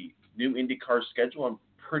the new IndyCar schedule. I'm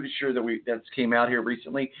pretty sure that's came out here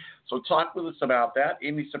recently. So talk with us about that.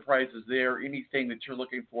 Any surprises there? Anything that you're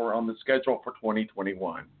looking for on the schedule for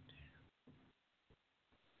 2021?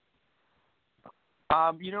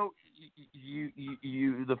 The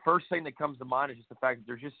first thing that comes to mind is just the fact that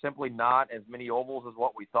there's just simply not as many ovals as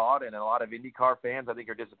what we thought, and a lot of IndyCar fans, I think,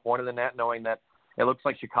 are disappointed in that, knowing that it looks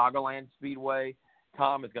like Chicagoland Speedway,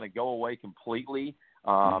 Tom, is going to go away completely.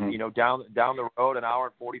 Down the road, an hour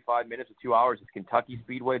and 45 minutes to 2 hours is Kentucky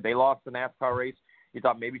Speedway. They lost the NASCAR race. You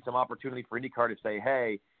thought maybe some opportunity for IndyCar to say,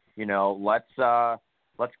 hey,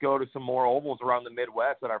 let's go to some more ovals around the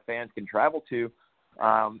Midwest that our fans can travel to.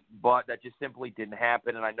 But that just simply didn't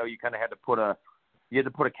happen. And I know you kind of had to put a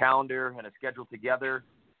calendar and a schedule together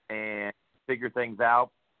and figure things out.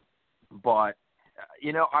 But,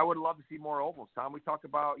 I would love to see more ovals. Tom, we talked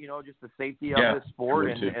about, just the safety of this sport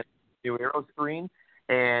and the new aero screen.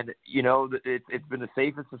 And, it's been the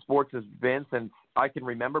safest the sports has been since I can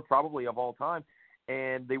remember, probably of all time.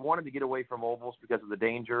 And they wanted to get away from ovals because of the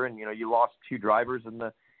danger. And, you lost 2 drivers in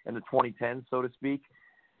the 2010s, so to speak.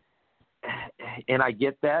 And I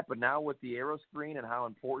get that, but now with the aero screen and how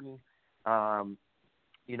important,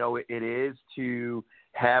 it is to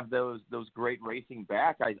have those great racing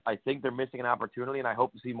back, I think they're missing an opportunity, and I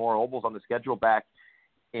hope to see more ovals on the schedule back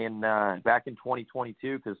in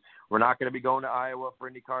 2022, because we're not going to be going to Iowa for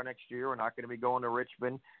IndyCar next year. We're not going to be going to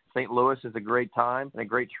Richmond. St. Louis is a great time and a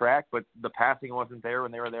great track, but the passing wasn't there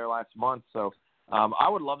when they were there last month. So I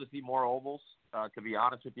would love to see more ovals. To be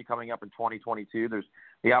honest with you, coming up in 2022,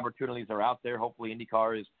 the opportunities are out there. Hopefully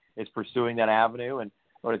IndyCar is pursuing that avenue. And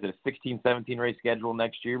what is it, a 16, 17 race schedule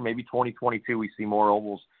next year? Maybe 2022 we see more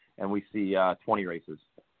ovals and we see 20 races.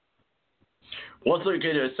 Well, let's look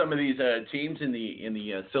at some of these teams in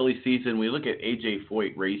the silly season. We look at AJ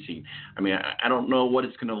Foyt Racing. I mean, I don't know what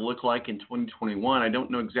it's going to look like in 2021. I don't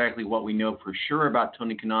know exactly what we know for sure about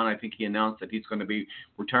Tony Kanaan. I think he announced that he's going to be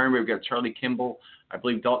retiring. We've got Charlie Kimball, I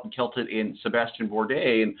believe Dalton Kelton, and Sebastian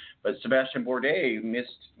Bourdais. But Sebastian Bourdais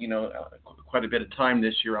missed, quite a bit of time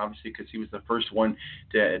this year, obviously, because he was the first one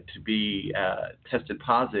to be tested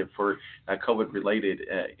positive for COVID-related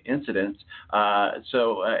incidents.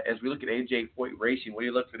 So as we look at AJ Foyt Racing, what do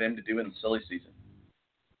you look for them to do in the silly season?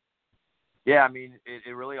 Yeah, I mean,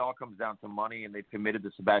 it really all comes down to money, and they've committed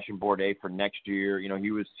to Sebastian Bourdais for next year. He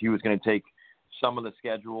was going to take some of the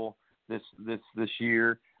schedule this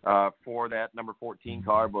year for that number 14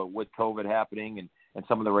 car, but with COVID happening and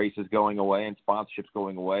some of the races going away and sponsorships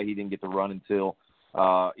going away, he didn't get to run until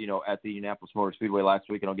at the Indianapolis Motor Speedway last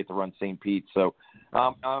week, and don't get to run St. Pete. So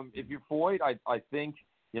if you're Foyt, I think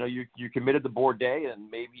you committed to Bourdais, and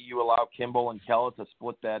maybe you allow Kimball and Kellett to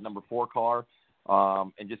split that number 4 car.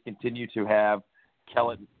 And just continue to have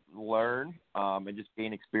Kellett learn and just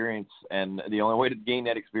gain experience. And the only way to gain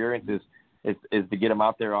that experience is to get him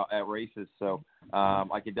out there at races. So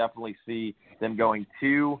I could definitely see them going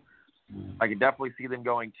 2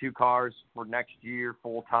 cars for next year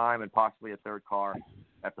full time, and possibly a 3rd car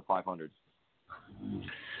at the 500s.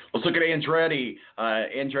 Let's look at Andretti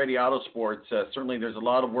Autosports. Certainly there's a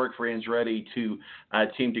lot of work for Andretti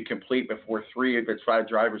team to complete before 3 of its 5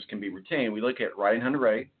 drivers can be retained. We look at Ryan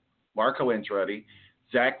Hunter-Reay, Marco Andretti,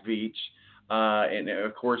 Zach Veach, and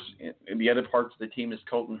of course, in the other parts of the team is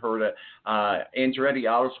Colton Herta. Andretti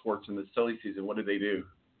Autosports in the silly season, what do they do?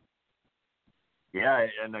 Yeah,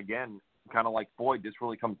 and again, kind of like Foyt, this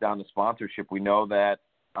really comes down to sponsorship. We know that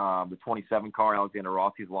the 27 car, Alexander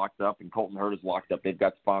Rossi's locked up, and Colton Herta's locked up. They've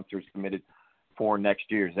got sponsors committed for next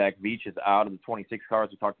year. Zach Veach is out of the 26 cars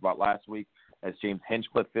we talked about last week as James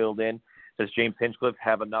Hinchcliffe filled in. Does James Hinchcliffe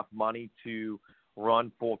have enough money to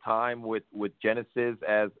run full-time with Genesis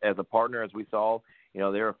as a partner, as we saw?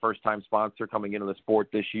 They're a first-time sponsor coming into the sport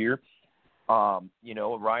this year.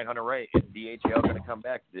 Ryan Hunter-Reay, is DHL going to come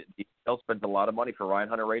back? DHL spent a lot of money for Ryan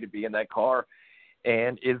Hunter-Reay to be in that car.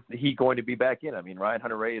 And is he going to be back in? I mean, Ryan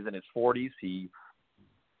Hunter-Reay is in his 40s.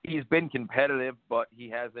 He's been competitive, but he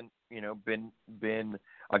hasn't, been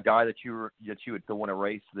a guy that you would go win a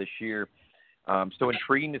race this year. So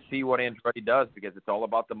intriguing to see what Andretti does, because it's all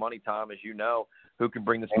about the money, Tom, as you know, who can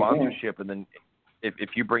bring the sponsorship. And then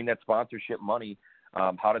if you bring that sponsorship money,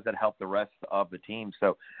 how does that help the rest of the team?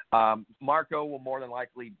 So Marco will more than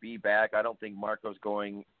likely be back. I don't think Marco's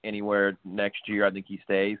going anywhere next year. I think he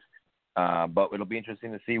stays. But it'll be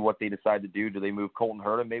interesting to see what they decide to do. Do they move Colton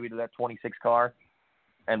Herta maybe to that 26 car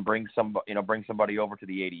and bring somebody over to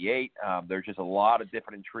the 88? There's just a lot of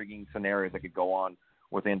different intriguing scenarios that could go on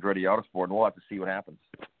with Andretti Autosport, and we'll have to see what happens.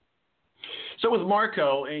 So with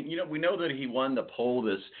Marco, and we know that he won the pole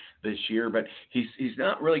this year, but he's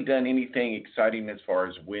not really done anything exciting as far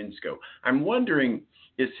as wins go. I'm wondering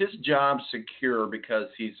Is his job secure because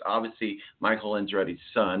he's obviously Michael Andretti's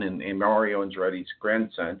son and Mario Andretti's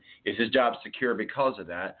grandson? Is his job secure because of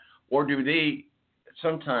that? Or do they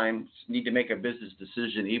sometimes need to make a business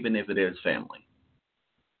decision even if it is family?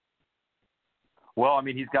 Well, I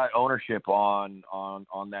mean, he's got ownership on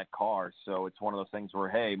that car, so it's one of those things where,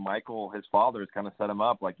 hey, Michael, his father, has kind of set him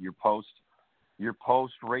up like your post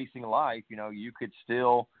racing life. You know, you could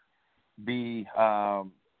still be,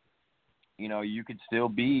 you could still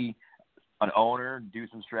be an owner, do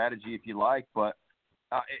some strategy if you like, but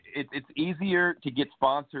it's easier to get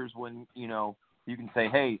sponsors when you can say,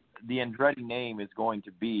 hey, the Andretti name is going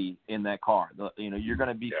to be in that car. You're going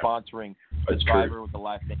to be sponsoring the driver with the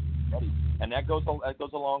last name Andretti. And that goes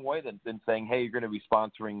a long way than saying, hey, you're going to be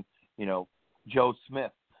sponsoring, Joe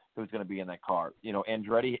Smith, who's going to be in that car.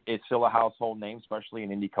 Andretti is still a household name, especially in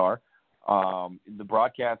IndyCar. The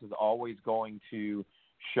broadcast is always going to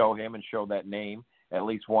show him and show that name at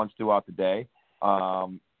least once throughout the day.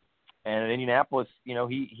 And in Indianapolis,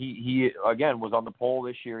 he again was on the pole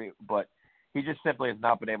this year, but he just simply has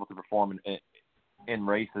not been able to perform in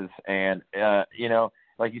races. And,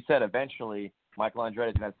 like you said, eventually Michael Andretti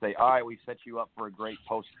is going to say, all right, we've set you up for a great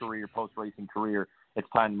post-racing career. It's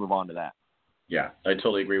time to move on to that. Yeah, I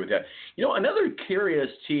totally agree with that. Another curious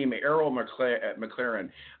team, Arrow McLaren.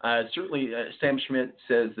 Certainly, Sam Schmidt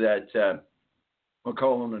says that we'll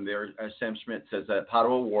call him in there. Sam Schmidt says that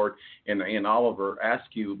Pato O'Ward and Oliver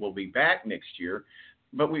Askew will be back next year.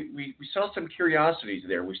 But we saw some curiosities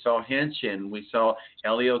there. We saw Hinch and we saw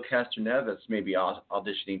Elio Castroneves maybe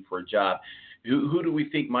auditioning for a job. Who do we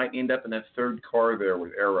think might end up in that third car there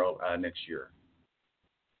with Arrow next year?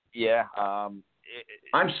 Yeah.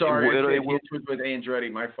 I'm sorry. It was with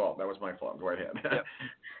Andretti. My fault. That was my fault. Go ahead.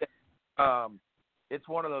 It's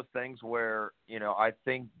one of those things where, I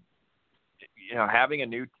think, having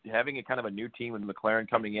a kind of a new team with McLaren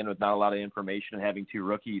coming in with not a lot of information and having two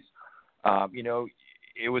rookies,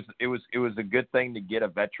 it was a good thing to get a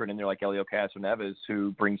veteran in there like Elio Castroneves,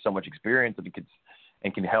 who brings so much experience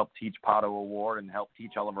and can help teach Pato O'Ward and help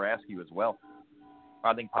teach Oliver Askew as well.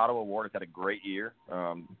 I think Pato O'Ward has had a great year.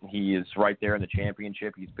 He is right there in the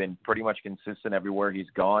championship. He's been pretty much consistent everywhere he's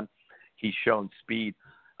gone. He's shown speed.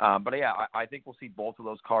 But yeah, I think we'll see both of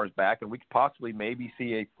those cars back, and we could possibly maybe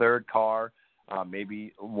see a third car,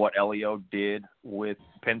 maybe what Elio did with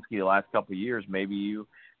Penske the last couple of years. Maybe you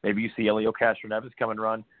see Elio Castroneves come and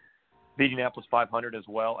run the Indianapolis 500 as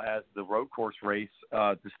well as the road course race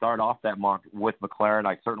to start off that month with McLaren.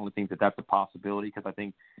 I certainly think that that's a possibility because I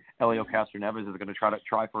think Elio Castroneves is going to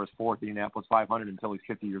try for his fourth Indianapolis 500 until he's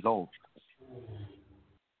 50 years old.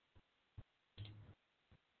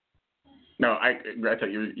 No, I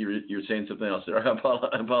thought you were saying something else there. I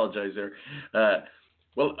apologize there.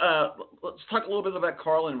 Let's talk a little bit about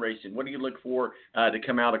Carlin Racing. What do you look for to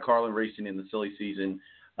come out of Carlin Racing in the silly season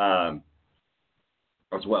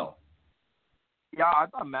as well? Yeah, I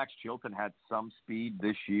thought Max Chilton had some speed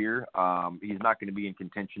this year. He's not going to be in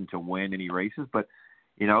contention to win any races, but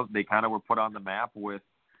they kind of were put on the map with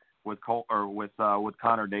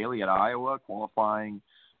Connor Daly at Iowa, qualifying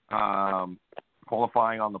on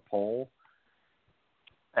the pole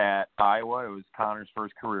at Iowa. It was Connor's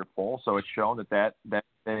first career pole, so it's shown that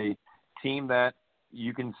a team that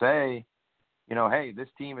you can say, hey, this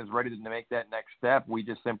team is ready to make that next step. We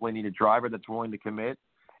just simply need a driver that's willing to commit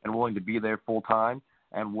and willing to be there full time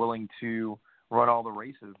and willing to run all the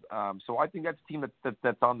races. So I think that's a team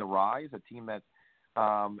that's on the rise, a team that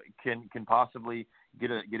can possibly get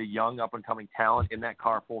a young up and coming talent in that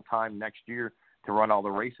car full time next year to run all the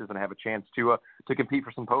races and have a chance to compete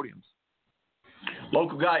for some podiums.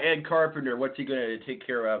 Local guy Ed Carpenter, what's he going to take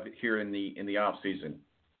care of here in the off season?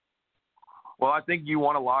 Well, I think you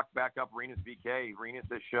want to lock back up Rinus VeeKay. Rinus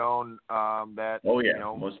has shown that. Oh yeah,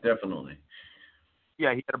 most definitely.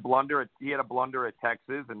 Yeah, he had a blunder at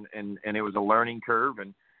Texas, and it was a learning curve,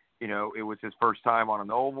 and it was his first time on an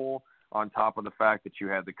oval. On top of the fact that you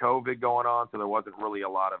had the COVID going on, so there wasn't really a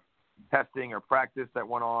lot of testing or practice that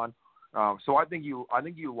went on. So I think you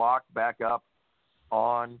lock back up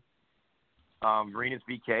on Rinus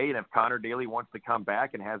VeeKay, and if Connor Daly wants to come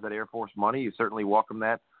back and has that Air Force money, you certainly welcome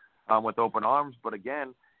that with open arms. But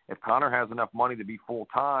again, if Connor has enough money to be full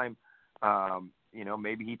time,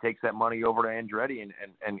 maybe he takes that money over to Andretti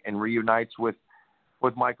and reunites with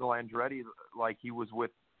Michael Andretti like he was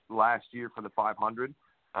with last year for the 500.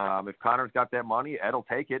 If Connor's got that money, Ed will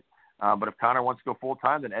take it. But if Connor wants to go full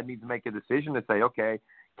time, then Ed needs to make a decision to say, okay,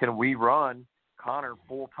 can we run Connor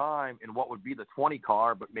full time in what would be the 20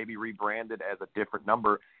 car, but maybe rebranded as a different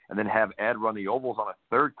number, and then have Ed run the ovals on a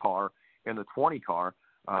third car in the 20 car?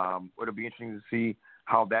 It'll be interesting to see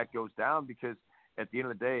how that goes down, because at the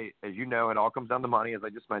end of the day, as you know, it all comes down to money, as I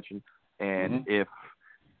just mentioned. And if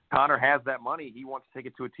Connor has that money, he wants to take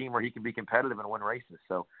it to a team where he can be competitive and win races.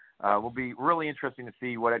 So it will be really interesting to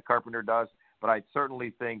see what Ed Carpenter does. But I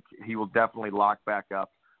certainly think he will definitely lock back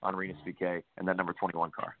up on Renus VeeKay and that number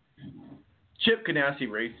 21 car. Chip Ganassi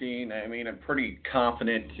Racing, I mean, I'm pretty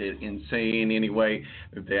confident in saying anyway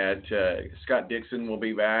that Scott Dixon will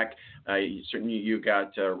be back. Certainly you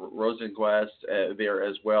got Rosenquist there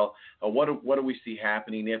as well. What do we see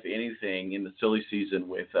happening, if anything, in the silly season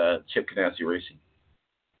with Chip Ganassi Racing?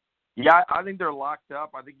 Yeah, I think they're locked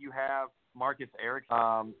up. I think you have Marcus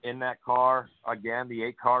Ericsson in that car. Again, the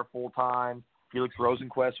 8 car full-time. Felix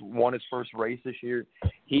Rosenquist won his first race this year.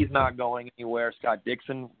 He's not going anywhere. Scott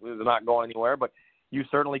Dixon is not going anywhere. But you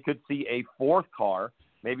certainly could see a 4th car,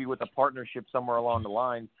 maybe with a partnership somewhere along the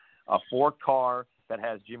line, a 4th car that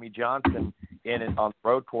has Jimmy Johnson in it on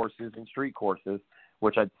road courses and street courses,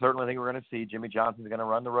 which I certainly think we're going to see. Jimmy Johnson's going to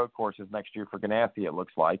run the road courses next year for Ganassi, it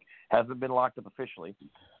looks like. Hasn't been locked up officially,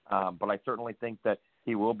 but I certainly think that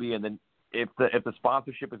he will be. And then if the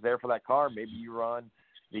sponsorship is there for that car, maybe you run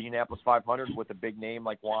the Indianapolis 500 with a big name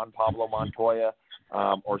like Juan Pablo Montoya,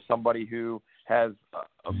 or somebody who has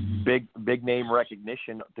a big name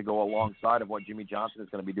recognition to go alongside of what Jimmy Johnson is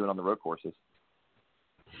going to be doing on the road courses.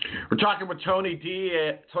 We're talking with Tony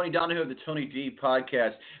Donahue of the Tony D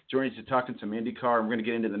podcast, joining us to talking some IndyCar. We're going to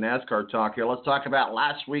get into the NASCAR talk here. Let's talk about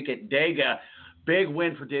last week at Dega. Big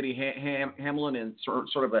win for Denny Hamlin and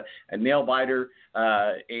sort of a nail biter.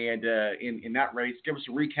 And in that race, give us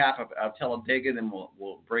a recap of Talladega, and then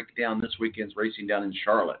we'll break down this weekend's racing down in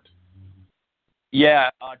Charlotte. Yeah,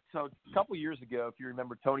 so a couple years ago, if you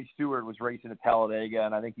remember, Tony Stewart was racing at Talladega,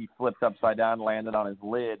 and I think he flipped upside down and landed on his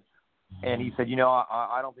lid. And he said,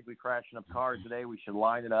 I don't think we crashed enough cars today. We should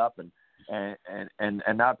line it up and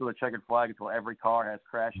not throw a checkered flag until every car has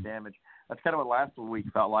crash damage. That's kind of what last week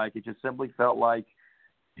felt like. It just simply felt like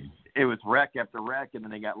it was wreck after wreck, and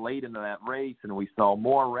then they got late into that race, and we saw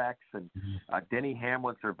more wrecks. And Denny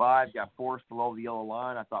Hamlin survived, got forced below the yellow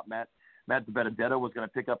line. I thought Matt Benedetto was going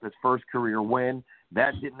to pick up his first career win.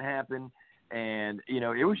 That didn't happen. And,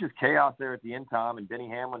 it was just chaos there at the end, Tom. And Denny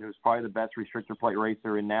Hamlin, who's probably the best restrictor plate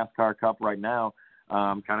racer in NASCAR Cup right now,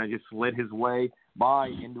 kind of just slid his way by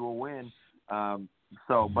into a win.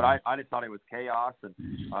 But I just thought it was chaos, and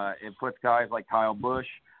it puts guys like Kyle Busch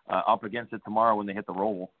up against it tomorrow when they hit the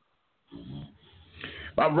roll.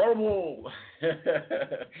 Roll.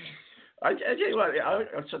 I tell you what,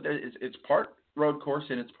 it's part road course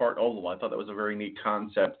and it's part oval. I thought that was a very neat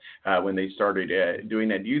concept when they started doing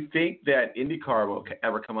that. Do you think that IndyCar will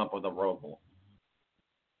ever come up with a roval?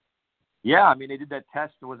 Yeah, I mean, they did that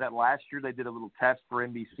test. Was that last year? They did a little test for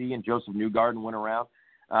NBC, and Joseph Newgarden went around.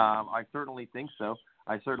 I certainly think so.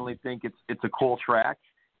 I certainly think it's a cool track.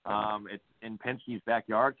 It's in Penske's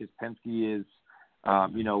backyard because Penske is,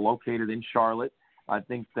 located in Charlotte. I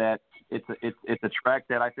think that it's a track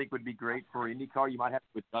that I think would be great for IndyCar. You might have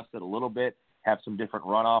to adjust it a little bit, have some different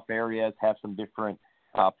runoff areas, have some different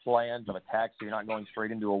plans of attack so you're not going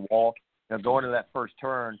straight into a wall. Going to that first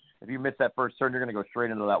turn, if you miss that first turn, you're going to go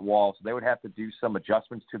straight into that wall. So they would have to do some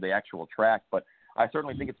adjustments to the actual track, but I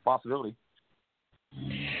certainly think it's a possibility.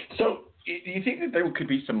 So do you think that there could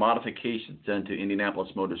be some modifications done to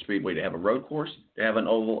Indianapolis Motor Speedway to have a road course, to have an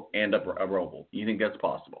oval, and a roval? Do you think that's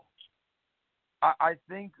possible? I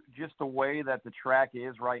think just the way that the track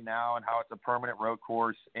is right now and how it's a permanent road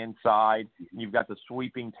course inside, you've got the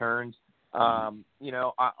sweeping turns. I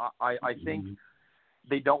think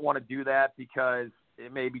they don't want to do that because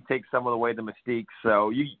it maybe takes some of the way the mystique.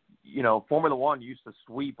 So Formula One used to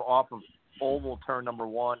sweep off of oval turn number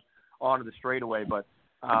 1 onto the straightaway, but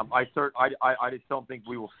I just don't think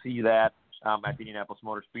we will see that at the Indianapolis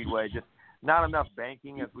Motor Speedway. Just not enough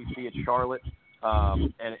banking as we see at Charlotte.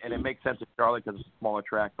 And it makes sense at Charlotte because it's a smaller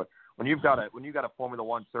track. But when you've got a Formula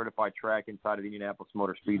One certified track inside of the Indianapolis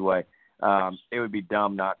Motor Speedway, it would be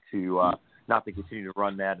dumb not to continue to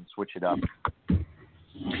run that and switch it up.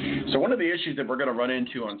 So one of the issues that we're going to run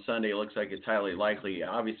into on Sunday, it looks like it's highly likely.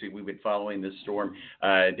 Obviously, we've been following this storm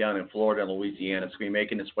down in Florida and Louisiana. It's going to be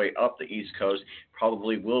making its way up the East Coast.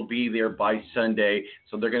 Probably will be there by Sunday.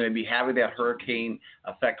 So they're going to be having that hurricane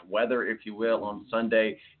affect weather, if you will, on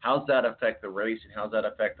Sunday. How's that affect the race, and how's that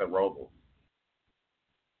affect the roval?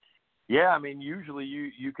 Yeah, I mean, usually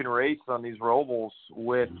you can race on these rovals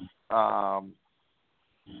with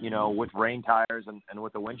with rain tires and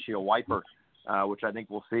with a windshield wiper. Which I think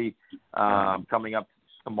we'll see coming up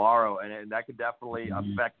tomorrow. And that could definitely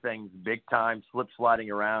affect things big time, slip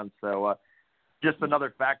sliding around. So just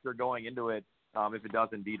another factor going into it if it does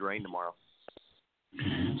indeed rain tomorrow.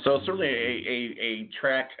 So certainly a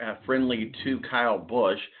track friendly to Kyle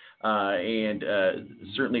Busch, and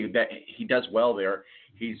certainly that he does well there.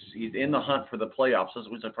 He's in the hunt for the playoffs. This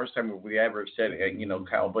was the first time we ever said,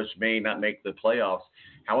 Kyle Busch may not make the playoffs.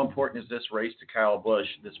 How important is this race to Kyle Busch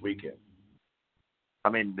this weekend? I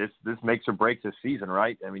mean, this makes or breaks his season,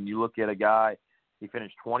 right? I mean, you look at a guy, he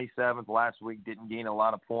finished 27th last week, didn't gain a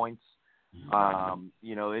lot of points.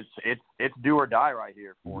 It's do or die right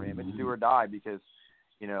here for him. It's do or die because,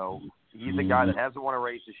 he's a guy that hasn't won a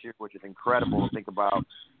race this year, which is incredible to think about.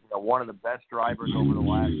 One of the best drivers over the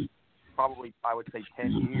last, probably I would say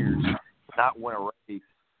 10 years, to not win a race.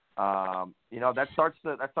 That starts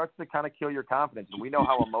to kind of kill your confidence. And we know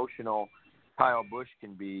how emotional Kyle Busch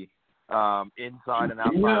can be inside and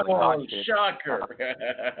outside of the cockpit. Shocker!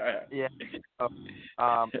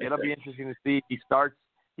 It'll be interesting to see. He starts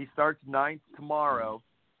ninth tomorrow.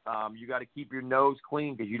 You got to keep your nose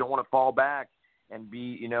clean because you don't want to fall back and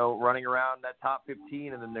be, running around that top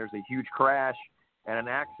 15, and then there's a huge crash and an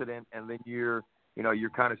accident, and then you're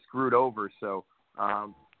kind of screwed over. So,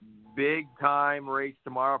 big time race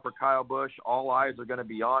tomorrow for Kyle Busch. All eyes are going to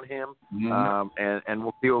be on him, and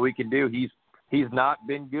we'll see what we can do. He's not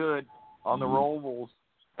been good on the Roval.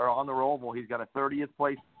 He's got a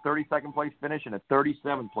 32nd place finish and a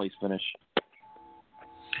 37th place finish.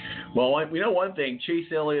 Well, we know one thing. Chase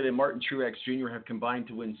Elliott and Martin Truex Jr. have combined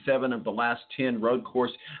to win 7 of the last 10 road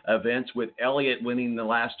course events, with Elliott winning the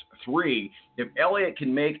last 3. If Elliott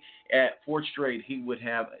can make at 4 straight, he would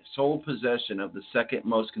have sole possession of the second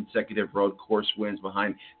most consecutive road course wins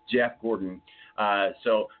behind Jeff Gordon.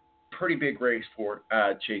 So pretty big race for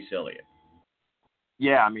Chase Elliott.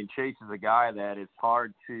 Yeah, I mean, Chase is a guy that it's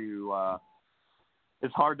hard to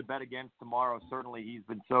bet against tomorrow. Certainly, he's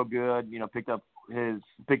been so good. Picked up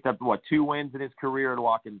 2 wins in his career at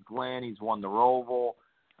Watkins Glen. He's won the Roval.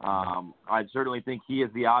 I certainly think he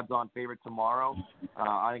is the odds-on favorite tomorrow.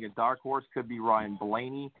 I think a dark horse could be Ryan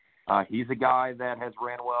Blaney. He's a guy that has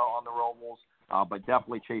ran well on the Rovals, but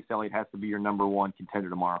definitely Chase Elliott has to be your number 1 contender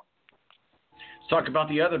tomorrow. Let's talk about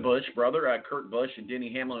the other Busch brother, Kurt Busch and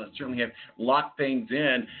Denny Hamlin, certainly have locked things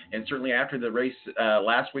in. And certainly after the race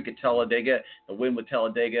last week at Talladega, the win with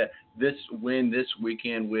Talladega, this win this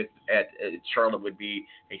weekend at Charlotte would be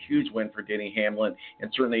a huge win for Denny Hamlin.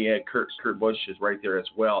 And certainly Kurt Busch is right there as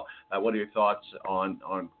well. What are your thoughts on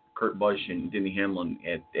Kurt Busch and Denny Hamlin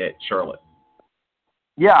at Charlotte?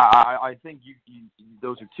 Yeah, I think you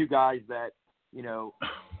those are two guys that,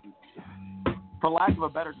 for lack of a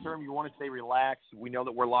better term, you want to stay relaxed. We know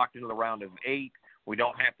that we're locked into the round of 8. We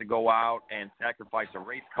don't have to go out and sacrifice a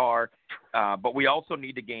race car, but we also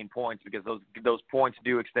need to gain points because those points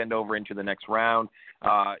do extend over into the next round.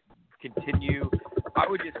 I would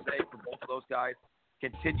just say for both of those guys,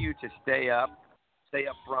 continue to stay up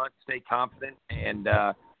front, stay confident, and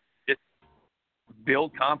just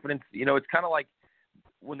build confidence. It's kind of like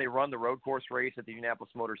when they run the road course race at the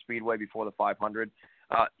Indianapolis Motor Speedway before the 500.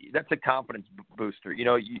 That's a confidence booster.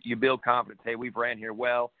 You build confidence. Hey, we've ran here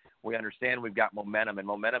well. We understand we've got momentum, and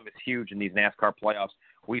momentum is huge in these NASCAR playoffs.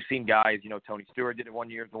 We've seen guys, Tony Stewart did it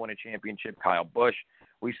 1 year to win a championship, Kyle Busch.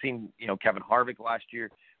 We've seen, Kevin Harvick last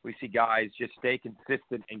year. We see guys just stay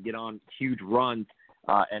consistent and get on huge runs,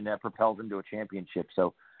 and that propels them to a championship.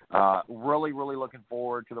 So really, really looking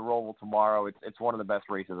forward to the Roval tomorrow. It's one of the best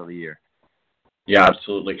races of the year. Yeah,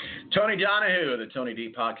 absolutely. Tony Donahue of the Tony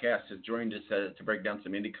D Podcast has joined us to break down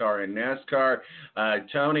some IndyCar and NASCAR.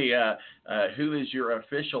 Tony, who is your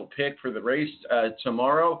official pick for the race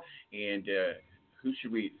tomorrow, and who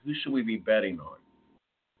should we be betting on?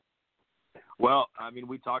 Well, I mean,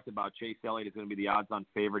 we talked about Chase Elliott is going to be the odds-on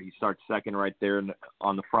favorite. He starts second right there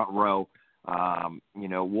on the front row.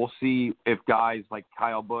 We'll see if guys like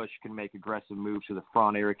Kyle Busch can make aggressive moves to the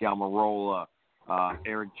front. Eric Almirola.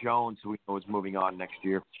 Eric Jones, who we know is moving on next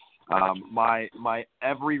year. My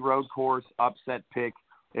every road course upset pick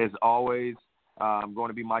is always going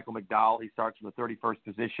to be Michael McDowell. He starts in the 31st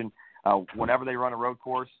position. Whenever they run a road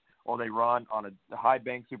course or they run on a high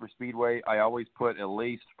bank super speedway, I always put at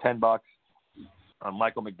least $10 on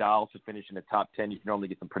Michael McDowell to finish in the top 10. You can only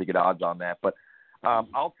get some pretty good odds on that. But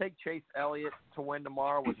I'll take Chase Elliott to win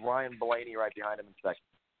tomorrow with Ryan Blaney right behind him in second.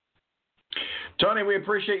 Tony, we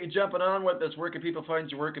appreciate you jumping on with us. Where can people find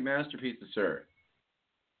your work and masterpieces, sir?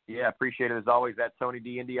 Yeah, appreciate it as always. At Tony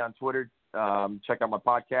D Indy on Twitter. Check out my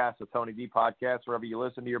podcast, the Tony D Podcast, wherever you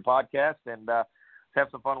listen to your podcast, and have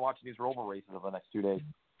some fun watching these Roval races over the next 2 days.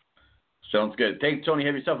 Sounds good. Thanks, Tony.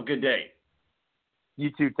 Have yourself a good day.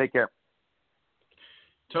 You too. Take care.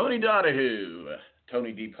 Tony Donahue,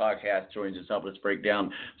 Tony D Podcast, joins us, helping us break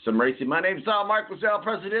down some racing. My name's Sal Marcos, El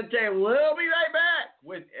Presidente. We'll be right back.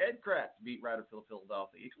 with Ed Kratz, beat writer for the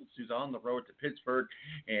Philadelphia Eagles, who's on the road to Pittsburgh,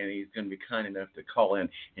 and he's going to be kind enough to call in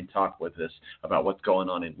and talk with us about what's going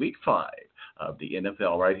on in Week 5 of the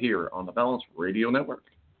NFL right here on the Balance Radio Network.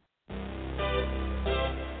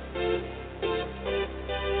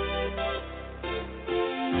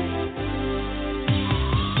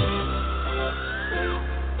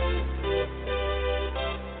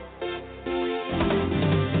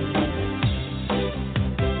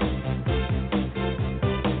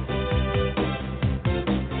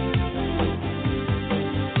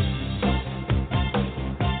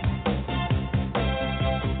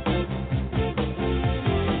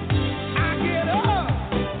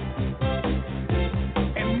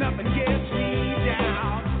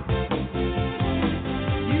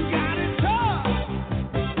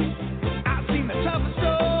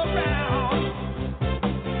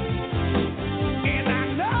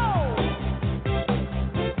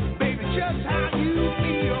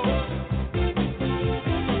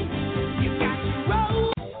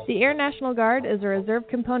 The Air National Guard is a reserve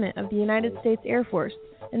component of the United States Air Force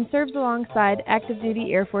and serves alongside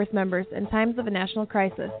active-duty Air Force members in times of a national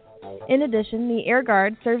crisis. In addition, the Air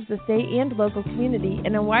Guard serves the state and local community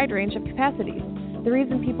in a wide range of capacities. The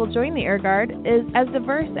reason people join the Air Guard is as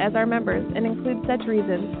diverse as our members and includes such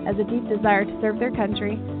reasons as a deep desire to serve their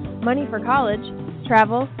country, money for college,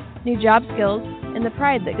 travel, new job skills, and the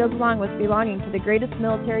pride that goes along with belonging to the greatest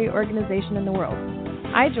military organization in the world.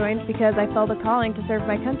 I joined because I felt a calling to serve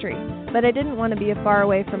my country, but I didn't want to be far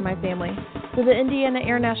away from my family, so the Indiana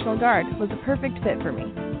Air National Guard was a perfect fit for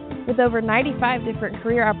me. With over 95 different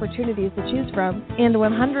career opportunities to choose from and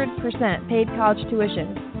 100% paid college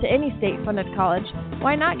tuition to any state-funded college,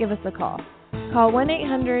 why not give us a call? Call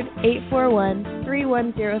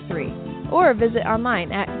 1-800-841-3103 or visit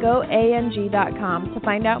online at goang.com to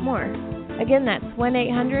find out more. Again, that's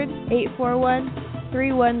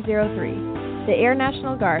 1-800-841-3103. The Air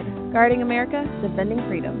National Guard, guarding America, defending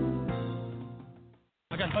freedom.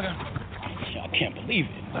 I can't believe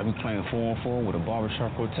it. I've been playing 4-on-4 with a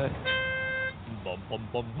barbershop quartet. Pass the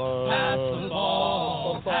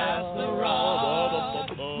ball, pass the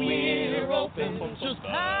rock. We're open, just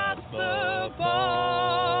pass the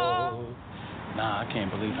ball. Nah, I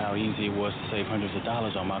can't believe how easy it was to save hundreds of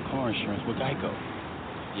dollars on my car insurance with Geico.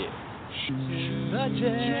 Yeah.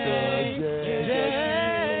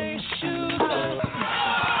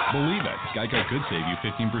 Believe it, Geico could save you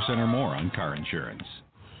 15% or more on car insurance.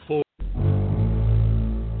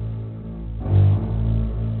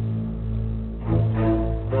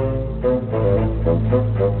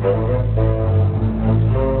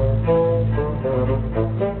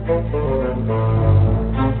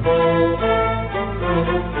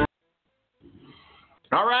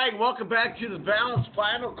 All right, welcome back to the Balance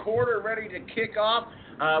final quarter, ready to kick off.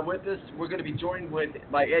 With us, we're going to be joined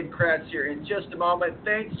by Ed Kratz here in just a moment.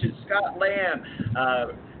 Thanks to Scott Lamb,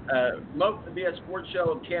 Moat the BS Sports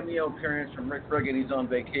Show, cameo appearance from Rick Friggin. He's on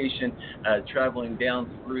vacation, traveling down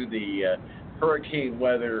through the hurricane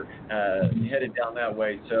weather, headed down that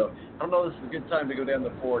way. So I don't know if this is a good time to go down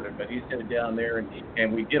to Florida, but he's headed down there,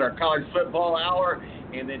 and we get our college football hour,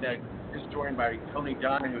 and then just joined by Tony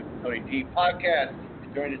Donahue, Tony D Podcast.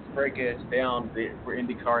 Join us to break it down for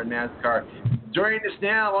IndyCar and NASCAR. Joining us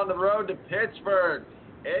now on the road to Pittsburgh,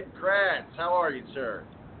 Ed Kratz. How are you, sir?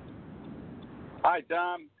 Hi,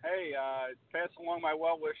 Dom. Hey, pass along my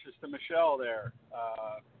well wishes to Michelle there.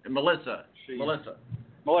 And Melissa.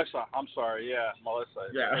 Melissa, I'm sorry. Yeah,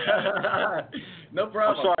 Melissa. Yeah. No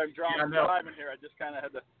problem. I'm sorry, I'm driving here. I just kind of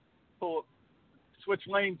had to switch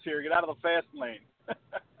lanes here, get out of the fast lane. I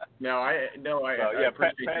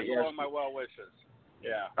appreciate pass it. along my well wishes.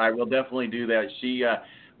 Yeah, I will definitely do that. She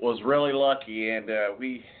was really lucky, and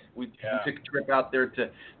we took a trip out there to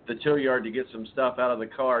the tow yard to get some stuff out of the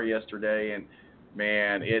car yesterday, and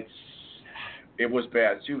man, it was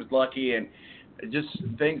bad. She was lucky, and just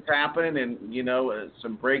things happened, and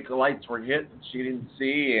some brake lights were hit that she didn't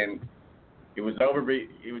see, and it was over.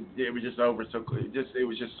 It was just over. So it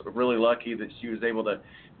was just really lucky that she was able to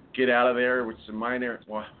get out of there with some minor.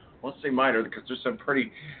 Well, I won't say minor because there's some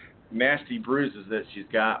pretty nasty bruises that she's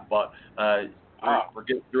got, but we're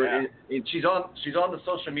getting through it. And she's on the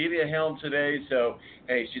social media helm today, so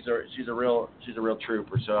hey, she's a real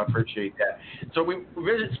trooper. So I appreciate that. So we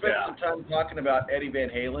spent some time talking about Eddie Van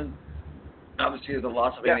Halen. Obviously, the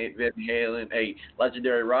loss of Eddie Van Halen, a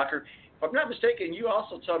legendary rocker. If I'm not mistaken, you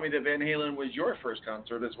also told me that Van Halen was your first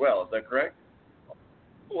concert as well. Is that correct?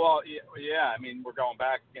 Well, yeah. I mean, we're going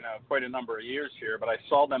back, quite a number of years here, but I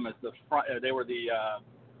saw them as the front. They were the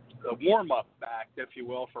warm-up act, if you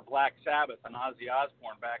will, for Black Sabbath and Ozzy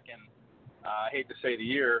Osbourne back in I hate to say the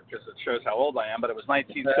year because it shows how old I am, but it was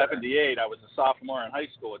 1978. I was a sophomore in high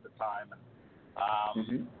school at the time.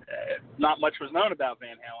 Not much was known about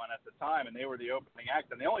Van Halen at the time, and they were the opening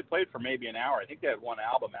act, and they only played for maybe an hour. I think they had one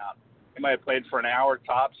album out. They might have played for an hour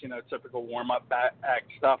tops, typical warm-up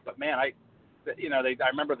act stuff. But, man, I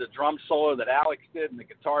remember the drum solo that Alex did and the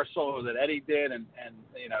guitar solo that Eddie did and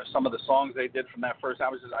some of the songs they did from that first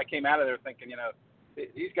album. I came out of there thinking,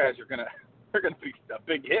 these guys they're gonna be a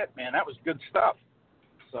big hit, man. That was good stuff.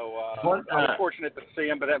 So I was fortunate to see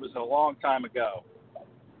him, but that was a long time ago.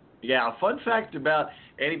 Yeah, a fun fact about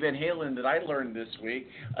Eddie Van Halen that I learned this week,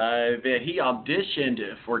 that he auditioned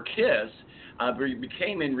for KISS. He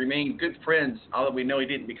became and remained good friends, although we know he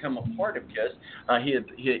didn't become a part of KISS.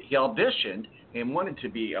 He auditioned and wanted to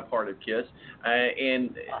be a part of KISS,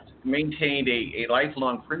 and maintained a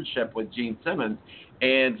lifelong friendship with Gene Simmons.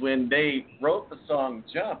 And when they wrote the song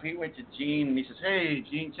Jump, he went to Gene and he says, "Hey,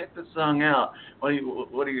 Gene, check this song out.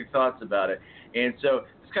 What are your thoughts about it?" And so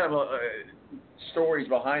it's kind of stories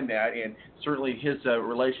behind that, and certainly his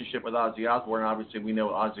relationship with Ozzy Osbourne. Obviously, we know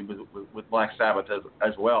Ozzy with Black Sabbath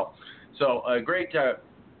as well. So great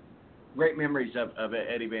memories of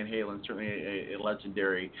Eddie Van Halen, certainly a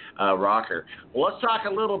legendary rocker. Well, let's talk a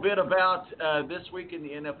little bit about this week in the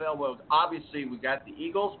NFL. Well, obviously, we got the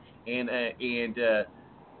Eagles, and the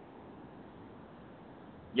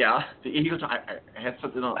Eagles. I had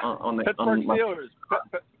something on the Pittsburgh Steelers.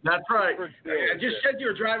 That's right. Steelers, I just said you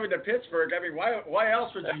were driving to Pittsburgh. I mean, why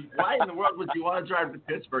else would you? Why in the world would you want to drive to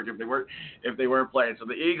Pittsburgh if they weren't playing? So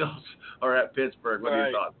the Eagles are at Pittsburgh. What are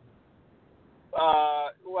your thoughts?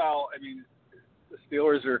 Well, I mean, the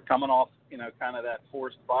Steelers are coming off, kind of that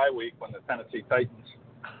forced bye week when the Tennessee Titans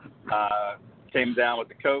came down with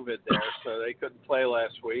the COVID there, so they couldn't play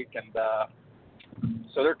last week, and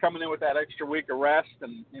so they're coming in with that extra week of rest.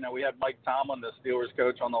 And we had Mike Tomlin, the Steelers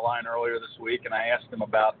coach, on the line earlier this week, and I asked him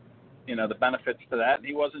about the benefits to that, and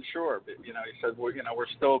he wasn't sure. But he said we're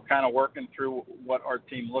still kind of working through what our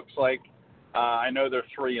team looks like. I know they're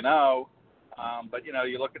 3-0. But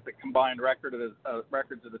you look at the combined records of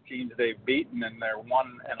the teams they've beaten, and they're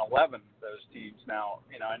 1-11. Those teams now.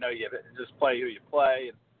 I know you just play who you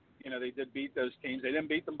play, and they did beat those teams. They didn't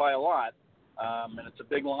beat them by a lot, and it's a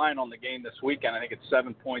big line on the game this weekend. I think it's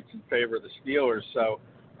 7 points in favor of the Steelers. So,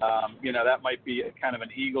 that might be kind of an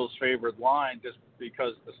Eagles favored line, just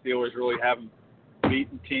because the Steelers really haven't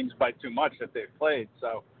beaten teams by too much that they've played.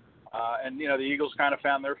 So, and the Eagles kind of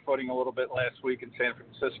found their footing a little bit last week in San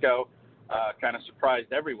Francisco. Kind of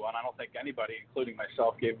surprised everyone. I don't think anybody, including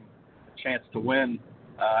myself, gave them a chance to win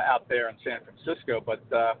out there in San Francisco. But,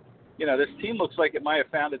 this team looks like it might have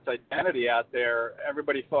found its identity out there.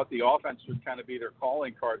 Everybody thought the offense would kind of be their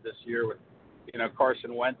calling card this year with,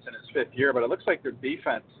 Carson Wentz in his fifth year. But it looks like their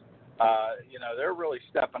defense, they're really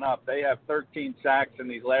stepping up. They have 13 sacks in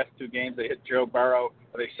these last two games. They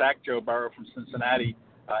sacked Joe Burrow from Cincinnati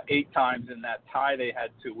 8 times in that tie they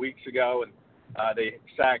had 2 weeks ago. And they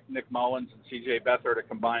sacked Nick Mullins and C.J. Beathard a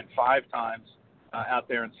combined 5 times out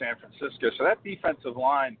there in San Francisco. So that defensive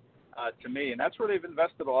line, to me, and that's where they've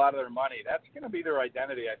invested a lot of their money. That's going to be their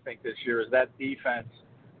identity, I think, this year, is that defense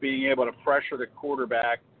being able to pressure the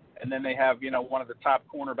quarterback. And then they have, one of the top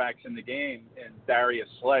cornerbacks in the game in Darius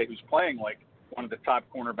Slay, who's playing like one of the top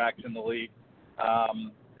cornerbacks in the league.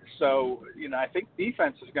 So, I think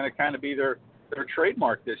defense is going to kind of be their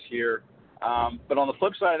trademark this year. But on the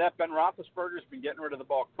flip side of that, Ben Roethlisberger's been getting rid of the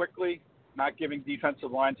ball quickly, not giving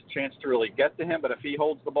defensive lines a chance to really get to him. But if he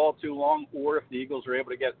holds the ball too long, or if the Eagles are able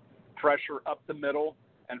to get pressure up the middle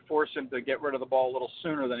and force him to get rid of the ball a little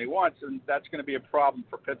sooner than he wants, and that's going to be a problem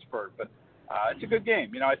for Pittsburgh. But it's a good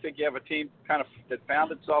game. I think you have a team kind of that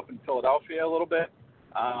found itself in Philadelphia a little bit,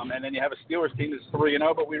 and then you have a Steelers team that's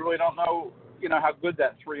 3-0, but we really don't know, how good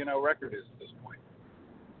that 3-0 record is at this point.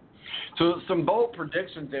 So some bold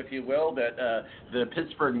predictions, if you will, that the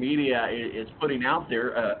Pittsburgh media is putting out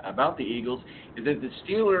there about the Eagles is that the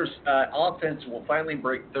Steelers' offense will finally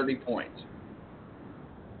break 30 points.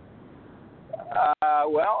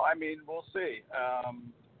 Well, I mean, we'll see.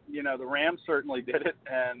 The Rams certainly did it,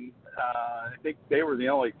 and I think they were the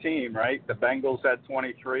only team, right? The Bengals had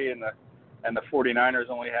 23, and the 49ers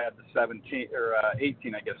only had the 17 or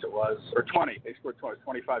 18, I guess it was, or 20. They scored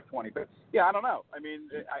 25-20. But, yeah, I don't know. I mean,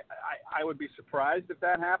 I would be surprised if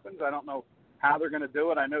that happens. I don't know how they're going to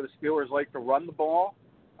do it. I know the Steelers like to run the ball.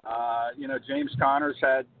 James Conner's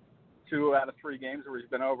had 2 out of 3 games where he's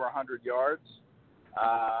been over 100 yards.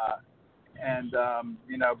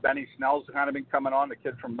 Benny Snell's kind of been coming on, the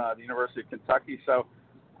kid from the University of Kentucky. So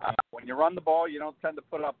when you run the ball, you don't tend to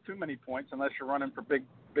put up too many points unless you're running for big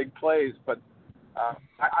plays. But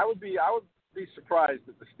I would be surprised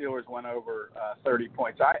if the Steelers went over 30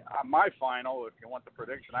 points. My final, if you want the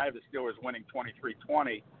prediction, I have the Steelers winning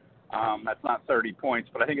 23-20. That's not 30 points,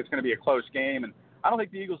 but I think it's going to be a close game. And I don't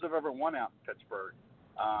think the Eagles have ever won out in Pittsburgh.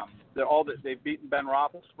 They've beaten Ben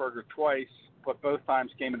Roethlisberger twice, but both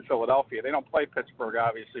times came in Philadelphia. They don't play Pittsburgh,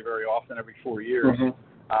 obviously, very often, every 4 years.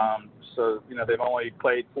 Mm-hmm. So, they've only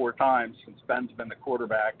played 4 times since Ben's been the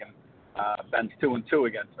quarterback, and Ben's 2-2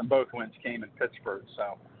 against them. Both wins came in Pittsburgh.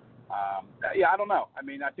 So, I don't know. I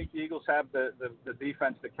mean, I think the Eagles have the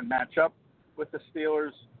defense that can match up with the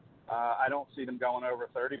Steelers. I don't see them going over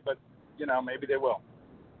 30, but, maybe they will.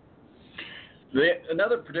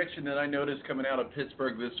 Another prediction that I noticed coming out of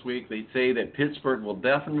Pittsburgh this week, they say that Pittsburgh will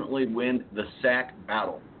definitely win the sack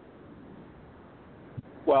battle.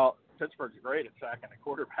 Well, Pittsburgh's great at sacking the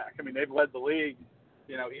quarterback. I mean, they've led the league,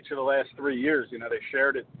 each of the last 3 years. They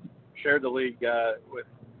shared the league with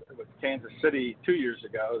Kansas City 2 years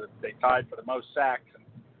ago. They tied for the most sacks. And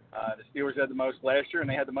the Steelers had the most last year, and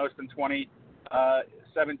they had the most in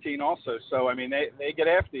 2017 also. So, I mean, they get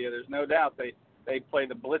after you. There's no doubt. They play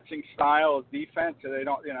the blitzing style of defense. And they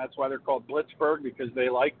don't, that's why they're called Blitzburgh, because they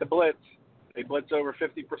like the blitz. They blitz over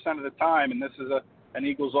 50% of the time, and this is an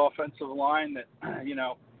Eagles offensive line that,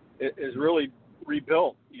 is really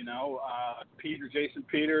rebuilt. Jason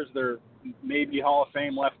Peters, their maybe Hall of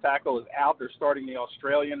Fame left tackle, is out. They're starting the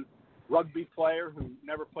Australian rugby player who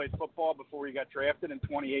never played football before he got drafted in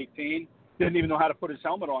 2018. Didn't even know how to put his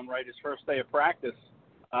helmet on right his first day of practice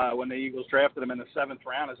when the Eagles drafted him in the 7th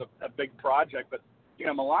round as a big project. But,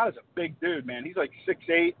 Milata's a big dude, man. He's like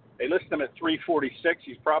 6'8". They listed him at 346.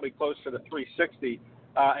 He's probably close to the 360.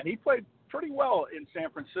 And he played pretty well in San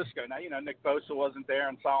Francisco. Now, Nick Bosa wasn't there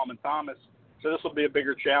and Solomon Thomas. So this will be a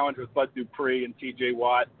bigger challenge with Bud Dupree and T.J.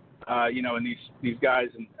 Watt, and these guys,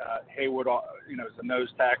 and Hayward, as a nose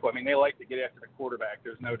tackle. I mean, they like to get after the quarterback.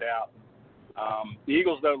 There's no doubt. The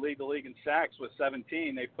Eagles, though, lead the league in sacks with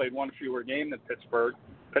 17. They've played one fewer game than Pittsburgh.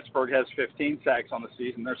 Pittsburgh has 15 sacks on the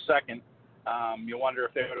season. They're second. You wonder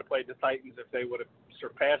if they would have played the Titans, if they would have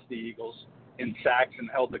surpassed the Eagles in sacks and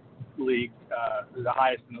held the league, the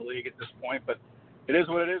highest in the league at this point. But it is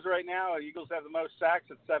what it is right now. The Eagles have the most sacks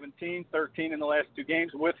at 17, 13 in the last 2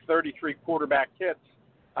 games with 33 quarterback hits.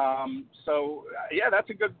 That's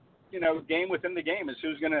a good, game within the game is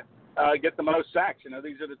who's going to get the most sacks.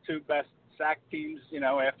 These are the 2 best sack teams,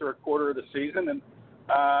 after a quarter of the season. And,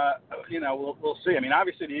 we'll see. I mean,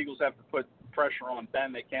 obviously the Eagles have to put pressure on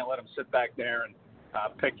Ben. They can't let him sit back there and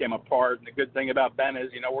pick him apart. And the good thing about Ben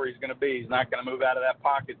is, where he's going to be. He's not going to move out of that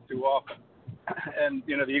pocket too often. And,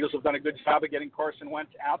 the Eagles have done a good job of getting Carson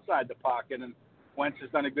Wentz outside the pocket. And Wentz has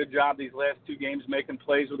done a good job these last 2 games making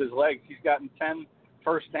plays with his legs. He's gotten 10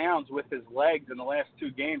 first downs with his legs in the last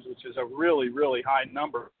 2 games, which is a really, really high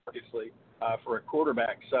number, obviously, for a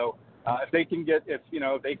quarterback. So if they can get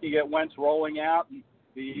Wentz rolling out, and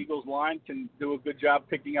the Eagles line can do a good job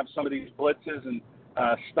picking up some of these blitzes and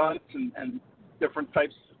stunts and different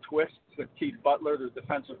types of twists that Keith Butler, the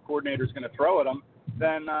defensive coordinator, is going to throw at them,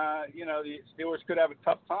 then, the Steelers could have a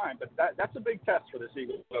tough time. But that's a big test for this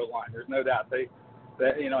Eagles line. There's no doubt. They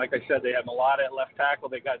like I said, they have Milata at left tackle.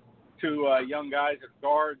 They got 2 young guys at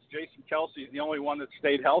guards. Jason Kelsey is the only one that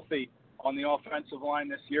stayed healthy on the offensive line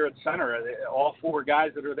this year at center. All 4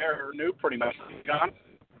 guys that are there are new pretty much. Johnson,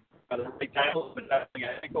 the right tackle, but having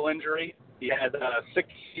an ankle injury. He had 6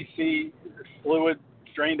 cc fluid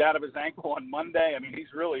drained out of his ankle on Monday. I mean,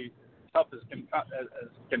 he's really tough as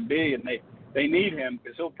can be, and they need him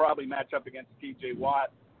because he'll probably match up against T.J.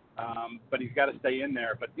 Watt, but he's got to stay in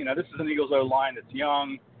there. But, this is an Eagles O-line that's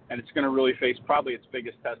young, and it's going to really face probably its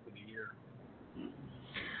biggest test of the year.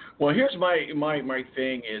 Well, here's my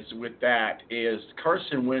thing is with that is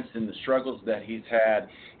Carson Wentz and the struggles that he's had,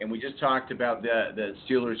 and we just talked about the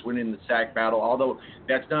Steelers winning the sack battle, although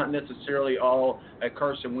that's not necessarily all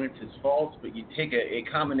Carson Wentz's fault, but you take a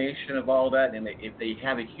combination of all that, and if they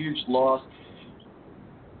have a huge loss,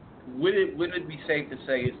 would it be safe to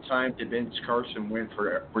say it's time to bench Carson Wentz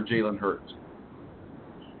for Jalen Hurts?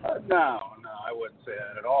 No, I wouldn't say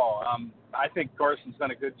that at all. I think Carson's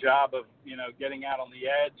done a good job of, getting out on the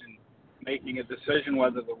edge and making a decision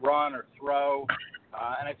whether to run or throw.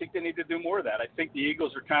 And I think they need to do more of that. I think the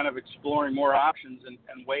Eagles are kind of exploring more options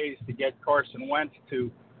and ways to get Carson Wentz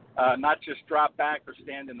to not just drop back or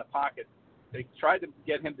stand in the pocket. They tried to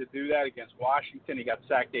get him to do that against Washington. He got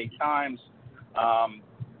sacked 8 times.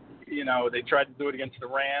 They tried to do it against the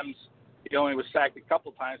Rams. He only was sacked a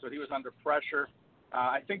couple times, but he was under pressure.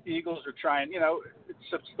 I think the Eagles are trying, it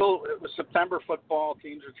was September football.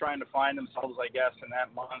 Teams are trying to find themselves, I guess, in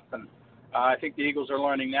that month. And I think the Eagles are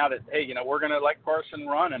learning now that, hey, we're going to let Carson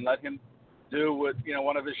run and let him do what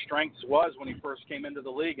one of his strengths was when he first came into the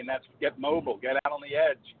league, and that's get mobile, get out on the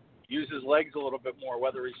edge, use his legs a little bit more,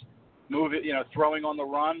 whether he's throwing on the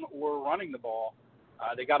run or running the ball.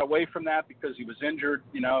 They got away from that because he was injured,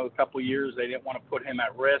 a couple of years. They didn't want to put him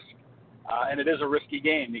at risk. And it is a risky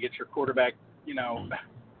game. You get your quarterback,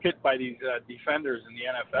 hit by these defenders in the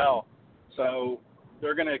NFL. So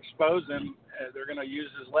they're going to expose him. They're going to use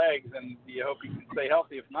his legs, and you hope he can stay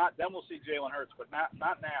healthy. If not, then we'll see Jalen Hurts, but not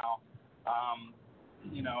now.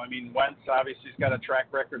 Wentz obviously has got a track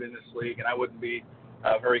record in this league, and I wouldn't be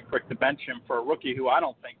very quick to bench him for a rookie who I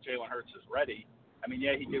don't think Jalen Hurts is ready.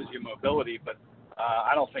 He gives you mobility, but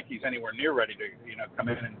I don't think he's anywhere near ready to, come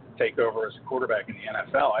in and take over as a quarterback in the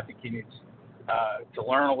NFL. I think he needs to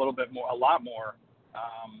learn a lot more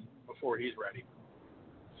before he's ready.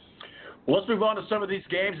 Well, let's move on to some of these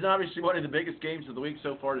games, and obviously one of the biggest games of the week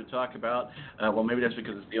so far to talk about. Well, maybe that's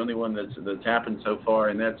because it's the only one that's happened so far,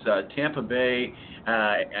 and that's Tampa Bay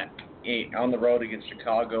on the road against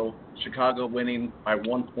Chicago. Chicago winning by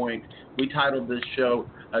 1 point. We titled this show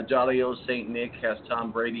Jolly O St. Nick has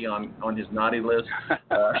Tom Brady on his naughty list.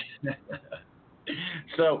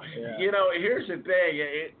 So, here's the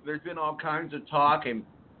thing. There's been all kinds of talk, and,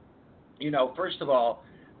 first of all,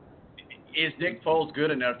 is Nick Foles good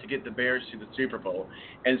enough to get the Bears to the Super Bowl?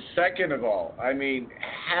 And second of all,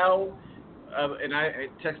 how and I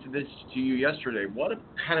texted this to you yesterday, what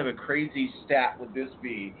kind of a crazy stat would this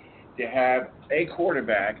be to have a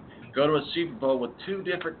quarterback go to a Super Bowl with two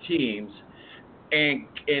different teams and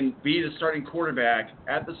be the starting quarterback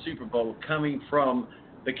at the Super Bowl coming from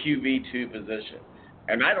the QB2 position?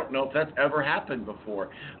 And I don't know if that's ever happened before.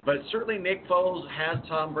 But certainly Nick Foles has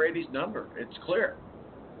Tom Brady's number. It's clear.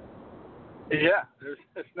 Yeah,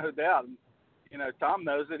 there's no doubt. Tom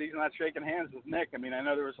knows it. He's not shaking hands with Nick. I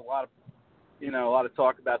know there was a lot of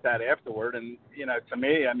talk about that afterward. And, to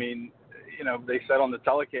me, they said on the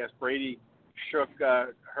telecast Brady shook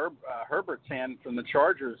Herbert's hand from the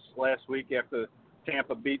Chargers last week after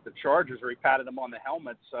Tampa beat the Chargers, where he patted him on the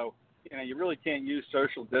helmet. So, you really can't use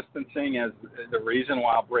social distancing as the reason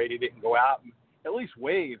why Brady didn't go out and at least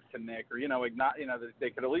wave to Nick, or, they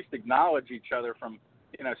could at least acknowledge each other from,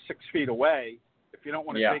 6 feet away. If you don't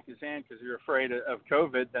want to shake his hand because you're afraid of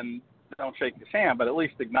COVID, then don't shake his hand, but at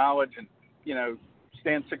least acknowledge and,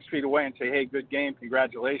 stand 6 feet away and say, hey, good game,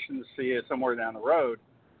 congratulations, see you somewhere down the road.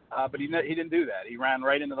 But he didn't do that. He ran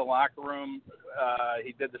right into the locker room.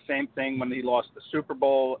 He did the same thing when he lost the Super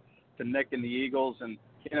Bowl to Nick and the Eagles. And,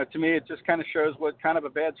 to me, it just kind of shows what kind of a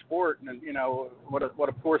bad sport and, what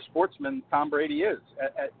a poor sportsman Tom Brady is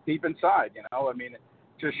at deep inside, it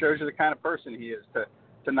just shows you the kind of person he is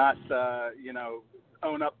to not,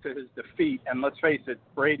 own up to his defeat. And let's face it,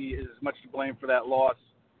 Brady is as much to blame for that loss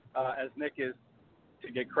as Nick is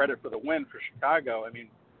to get credit for the win for Chicago.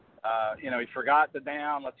 He forgot the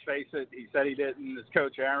down. Let's face it. He said he didn't. His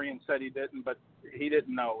coach, Arian, said he didn't, but he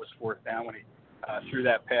didn't know it was fourth down when he threw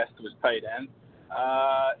that pass to his tight end.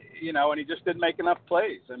 And he just didn't make enough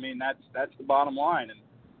plays. That's the bottom line. And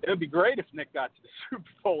it would be great if Nick got to the Super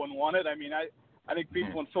Bowl and won it. I think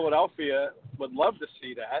people in Philadelphia would love to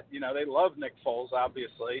see that. They love Nick Foles,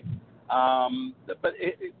 obviously. But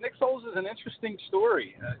Nick Foles is an interesting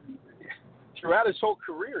story. Throughout his whole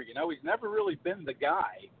career, he's never really been the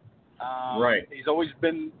guy. Right. He's always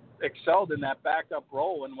been excelled in that backup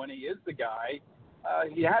role, and when he is the guy,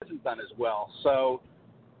 he hasn't done as well. So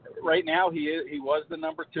right now he was the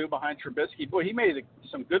number 2 behind Trubisky. Boy, he made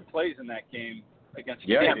some good plays in that game against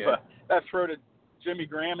Tampa. That throw to Jimmy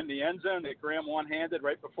Graham in the end zone that Graham one-handed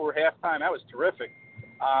right before halftime, that was terrific.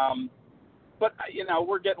 But,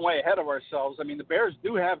 we're getting way ahead of ourselves. The Bears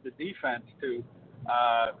do have the defense to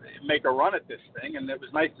make a run at this thing, and it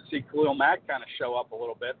was nice to see Khalil Mack kind of show up a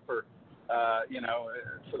little bit for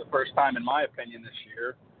the first time, in my opinion, this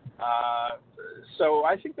year. So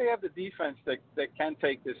I think they have the defense that can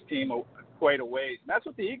take this team quite a ways. And that's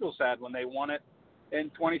what the Eagles had when they won it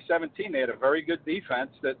in 2017. They had a very good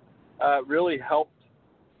defense that really helped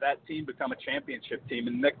that team become a championship team.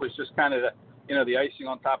 And Nick was just kind of the icing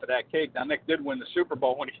on top of that cake. Now, Nick did win the Super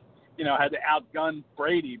Bowl when he, had to outgun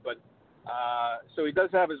Brady, but so he does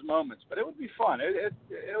have his moments. But it would be fun. It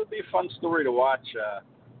would be a fun story to watch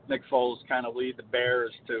Nick Foles kind of lead the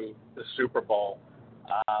Bears to the Super Bowl.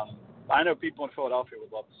 I know people in Philadelphia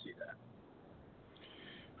would love to see that.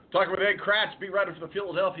 Talking with Ed Kratz, beat writer for the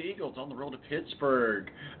Philadelphia Eagles, on the road to Pittsburgh,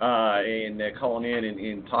 and calling in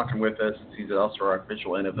and talking with us. He's also our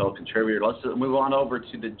official NFL contributor. Let's move on over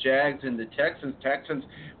to the Jags and the Texans. Texans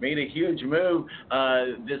made a huge move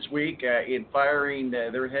this week in firing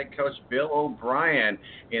their head coach, Bill O'Brien,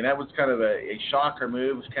 and that was kind of a shocker move.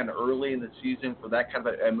 It was kind of early in the season for that kind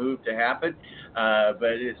of a move to happen,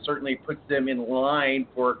 but it certainly puts them in line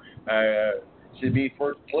for to be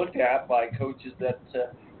first looked at by coaches that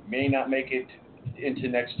may not make it into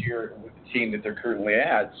next year with the team that they're currently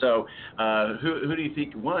at. So who do you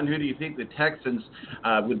think, one, who do you think the Texans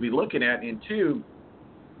would be looking at? And two,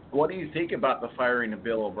 what do you think about the firing of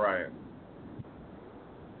Bill O'Brien?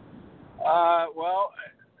 Well,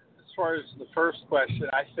 as far as the first question,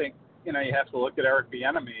 I think, you have to look at Eric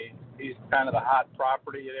Bieniemy. He's kind of the hot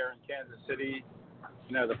property there in Kansas City.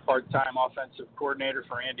 The part-time offensive coordinator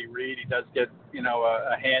for Andy Reid. He does get,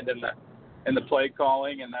 a hand in the play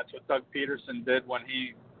calling, and that's what Doug Peterson did when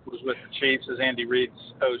he was with the Chiefs as Andy Reid's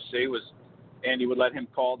OC. Was Andy would let him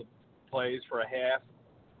call the plays for a half,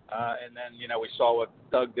 and then we saw what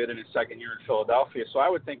Doug did in his second year in Philadelphia. So I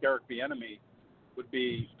would think Eric Bieniemy would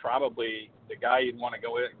be probably the guy you'd want to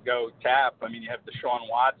go tap. I mean, you have Deshaun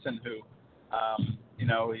Watson, who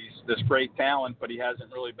he's this great talent, but he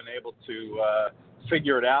hasn't really been able to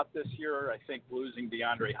figure it out this year. I think losing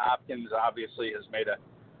DeAndre Hopkins obviously has made a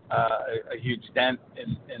huge dent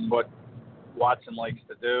in what Watson likes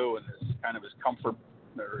to do, and his kind of his comfort,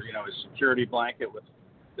 or his security blanket with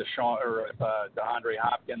DeAndre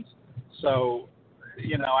Hopkins. So,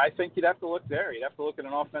 I think you'd have to look there. You'd have to look at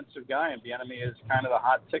an offensive guy, and Bieniemy is kind of the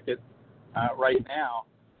hot ticket right now.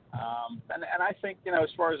 And I think, as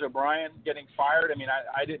far as O'Brien getting fired, I mean,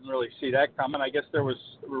 I didn't really see that coming. I guess there was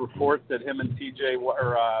a report that him and TJ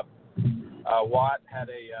or Watt had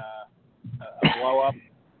a blow up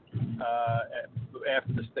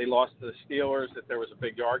after they lost to the Steelers, that there was a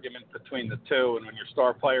big argument between the two, and when your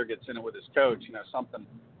star player gets in it with his coach, something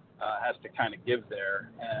has to kind of give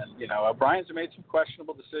there. And O'Brien's made some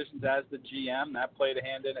questionable decisions as the GM. That played a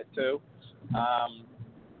hand in it too.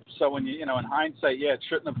 So when in hindsight, yeah, it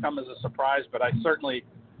shouldn't have come as a surprise, but I certainly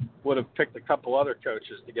would have picked a couple other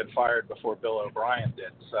coaches to get fired before Bill O'Brien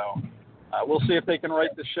did. So we'll see if they can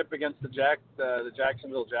right the ship against the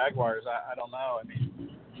Jacksonville Jaguars. I don't know. I mean,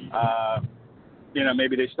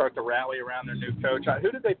 maybe they start to rally around their new coach.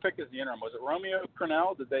 Who did they pick as the interim? Was it Romeo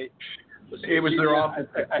Crennel? It was their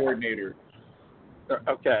offensive coordinator.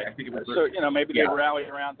 Okay. I think it was maybe they rally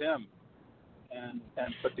around him and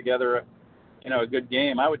put together a good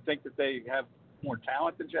game. I would think that they have more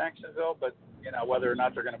talent than Jacksonville, but whether or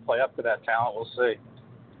not they're going to play up to that talent, we'll see.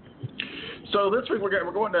 So this week we're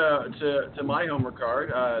going to my home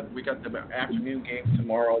regard. We got the afternoon game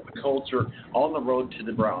tomorrow. The Colts are on the road to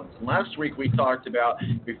the Browns. And last week we talked about,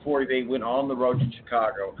 before they went on the road to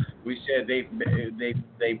Chicago, we said they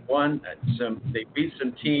beat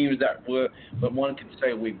some teams that one could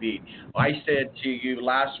say we beat. I said to you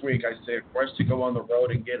last week, I said for us to go on the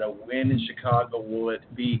road and get a win in Chicago, will it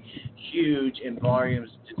be huge in volumes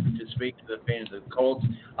to speak to the fans of the Colts?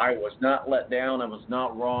 I was not let down. I was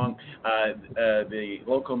not wrong. The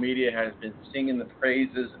local media has been singing the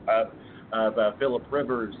praises of Phillip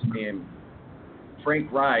Rivers and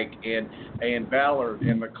Frank Reich and Ballard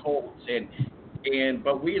and the Colts,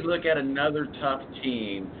 but we look at another tough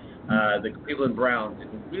team, the Cleveland Browns,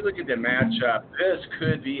 and when we look at the matchup, this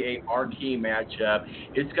could be a marquee matchup.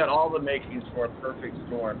 It's got all the makings for a perfect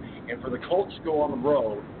storm, and for the Colts to go on the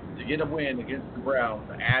road to get a win against the Browns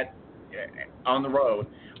on the road,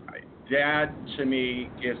 that to me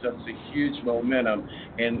gives us a huge momentum,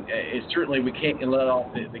 and certainly we can't let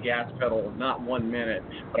off the gas pedal not 1 minute,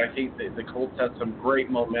 but I think that the Colts have some great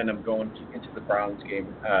momentum going into the Browns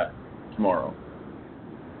game tomorrow.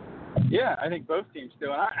 Yeah, I think both teams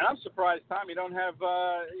do, and I'm surprised, Tom, you don't have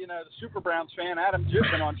the Super Browns fan Adam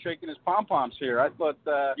Gibbon on shaking his pom poms here. I thought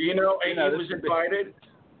he was invited.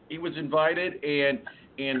 He was invited, and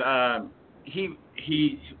he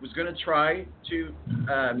was going to try to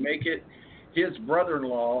make it. His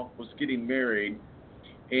brother-in-law was getting married,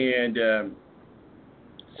 and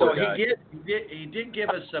so he did give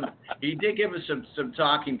us some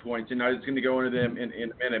talking points, and I was going to go into them in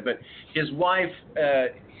a minute. But his wife,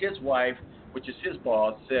 which is his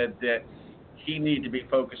boss, said that he needed to be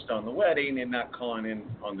focused on the wedding and not calling in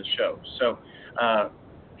on the show. So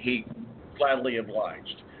he gladly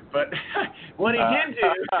obliged. But what he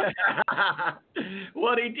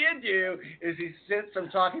did do is he sent some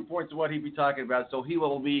talking points of what he'd be talking about. So he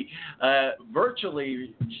will be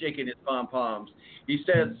virtually shaking his pom-poms. He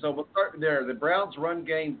said, so we'll start there. The Browns' run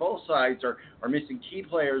game, both sides are missing key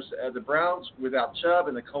players. The Browns without Chubb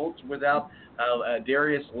and the Colts without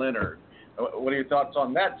Darius Leonard. What are your thoughts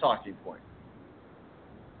on that talking point?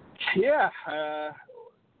 Yeah,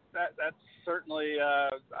 that's certainly,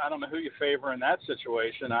 I don't know who you favor in that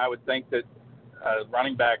situation. I would think that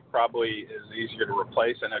running back probably is easier to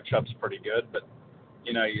replace. I know Chubb's pretty good, but,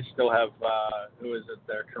 you still have, who is it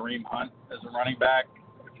there, Kareem Hunt as a running back,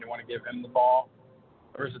 if you want to give him the ball.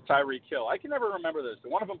 Or is it Tyreek Hill? I can never remember this.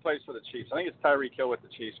 One of them plays for the Chiefs. I think it's Tyreek Hill with the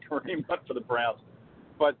Chiefs, Kareem Hunt for the Browns.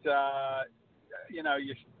 But, I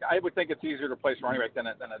would think it's easier to place running back than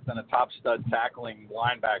a top stud tackling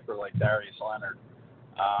linebacker like Darius Leonard.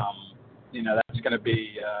 That's going to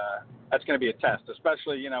be a test,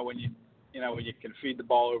 especially when you can feed the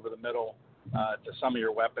ball over the middle to some of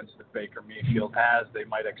your weapons that Baker Mayfield has. They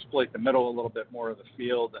might exploit the middle a little bit more of the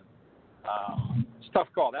field, and it's a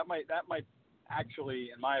tough call. That might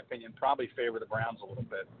actually, in my opinion, probably favor the Browns a little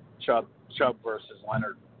bit. Chubb versus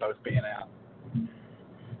Leonard both being out.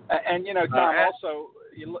 And Tom, also,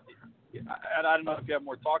 and I don't know if you have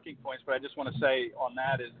more talking points, but I just want to say on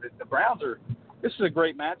that is that the Browns this is a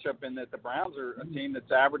great matchup in that the Browns are a team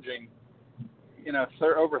that's averaging,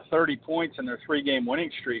 over 30 points in their 3-game winning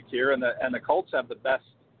streak here, and the Colts have the best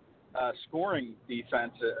scoring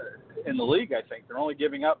defense in the league. I think they're only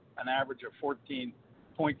giving up an average of 14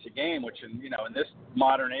 points a game, which in this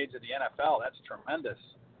modern age of the NFL, that's tremendous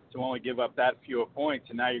to only give up that few points.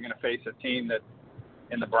 And now you're going to face a team that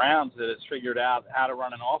in the Browns that has figured out how to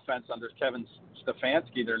run an offense under Kevin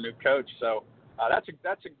Stefanski, their new coach. So that's a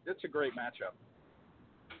great matchup.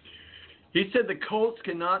 He said the Colts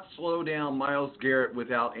cannot slow down Myles Garrett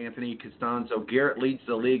without Anthony Costanzo. Garrett leads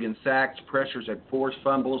the league in sacks, pressures, and forced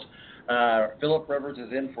fumbles. Phillip Rivers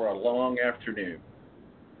is in for a long afternoon.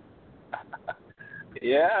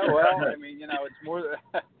 Yeah, well, I mean,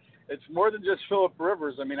 it's more than just Phillip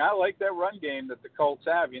Rivers. I mean, I like that run game that the Colts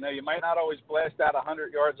have. You might not always blast out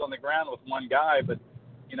 100 yards on the ground with one guy, but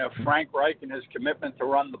Frank Reich and his commitment to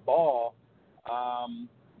run the ball.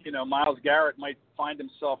 Myles Garrett might find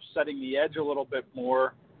himself setting the edge a little bit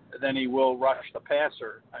more than he will rush the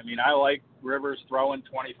passer. I mean, I like Rivers throwing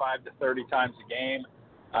 25 to 30 times a game.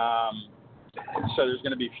 So there's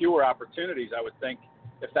going to be fewer opportunities, I would think,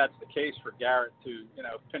 if that's the case, for Garrett to,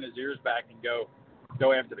 pin his ears back and go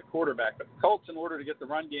after the quarterback. But the Colts, in order to get the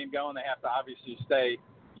run game going, they have to obviously stay,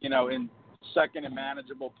 in second and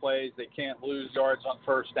manageable plays. They can't lose yards on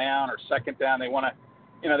first down or second down. They want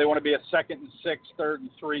to be a 2nd and 6, 3rd and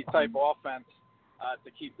 3 type offense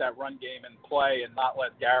to keep that run game in play and not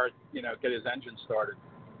let Garrett, get his engine started.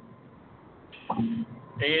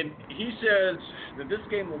 And he says that this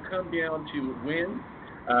game will come down to win,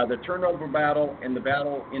 the turnover battle, and the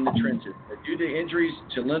battle in the trenches. Due to injuries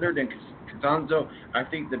to Leonard and Costanzo, I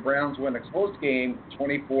think the Browns win a close game,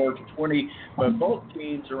 24-20, but both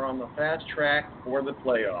teams are on the fast track for the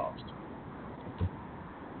playoffs.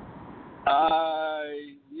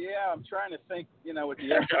 Yeah, I'm trying to think, with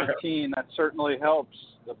the F-13, that certainly helps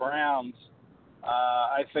the Browns.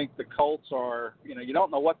 I think the Colts are, you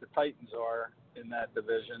don't know what the Titans are in that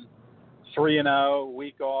division. 3-0,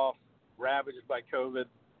 week off, ravaged by COVID.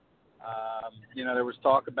 There was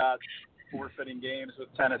talk about forfeiting games with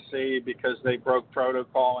Tennessee because they broke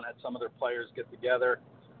protocol and had some of their players get together.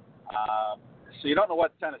 So you don't know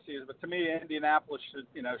what Tennessee is, but to me, Indianapolis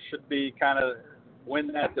should be kind of win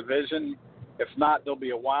that division. If not, there'll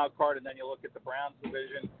be a wild card, and then you look at the Browns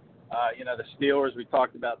division. The Steelers, we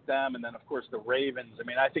talked about them, and then, of course, the Ravens. I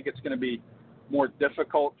mean, I think it's going to be more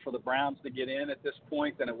difficult for the Browns to get in at this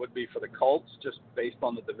point than it would be for the Colts, just based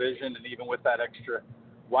on the division and even with that extra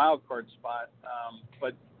wild card spot.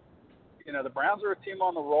 But the Browns are a team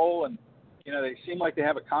on the roll, and, they seem like they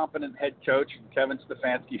have a competent head coach, Kevin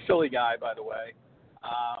Stefanski, Philly guy, by the way.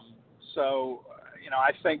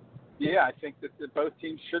 I think that both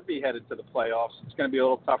teams should be headed to the playoffs. It's going to be a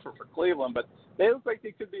little tougher for Cleveland, but they look like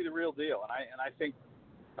they could be the real deal. And I think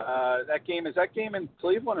that game in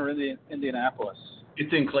Cleveland or in Indianapolis?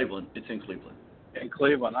 It's in Cleveland. In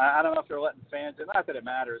Cleveland. I don't know if they're letting fans in. Not that it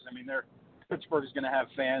matters. I mean, Pittsburgh's going to have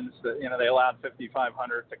fans that they allowed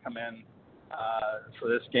 5,500 to come in for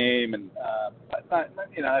this game, and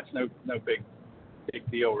that's no big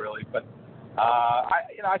deal really. But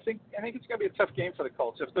I think it's going to be a tough game for the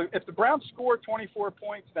Colts. If the Browns score 24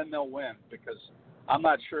 points, then they'll win, because I'm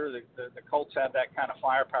not sure that the Colts have that kind of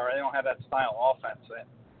firepower. They don't have that style of offense.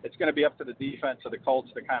 It's going to be up to the defense of the Colts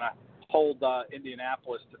to kind of hold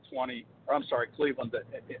Indianapolis to 20, or I'm sorry, Cleveland to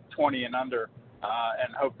 20 and under,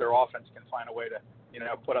 and hope their offense can find a way to,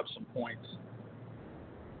 put up some points.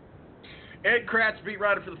 Ed Kratz, beat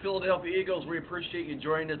writer for the Philadelphia Eagles. We appreciate you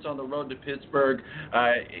joining us on the road to Pittsburgh.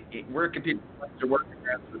 Where can people work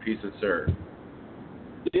for the pieces, sir?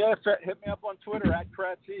 Yeah, hit me up on Twitter at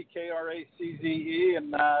Kratze, Kratze,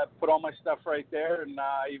 and put all my stuff right there, and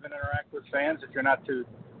even interact with fans if you're not too,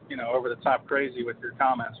 over the top crazy with your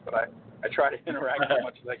comments. But I try to interact as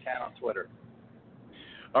much as I can on Twitter.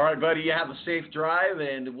 All right, buddy. You have a safe drive,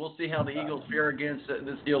 and we'll see how the Eagles fare against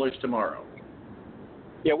the Steelers tomorrow.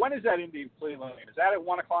 Yeah, when is that Indy Cleveland game? Is that at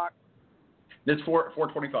 1 o'clock? It's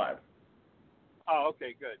 4:25. Oh,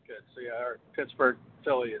 okay, good. So yeah, our Pittsburgh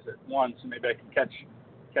Philly is at 1, so maybe I can catch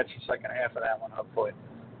the second half of that one, hopefully.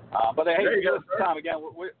 But hey, Tom, again,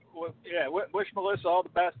 wish Melissa all the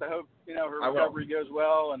best. I hope her recovery goes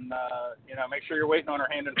well, and make sure you're waiting on her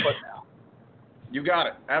hand and foot now. You got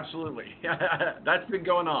it. Absolutely. That's been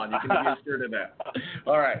going on. You can be assured of that.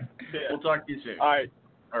 All right. Yeah. We'll talk to you soon. All right.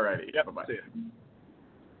 All righty. Yep. Bye-bye. See you.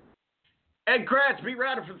 Ed Kratz, beat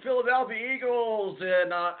writer for the Philadelphia Eagles,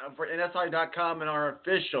 and for NSI.com, and our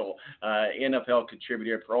official NFL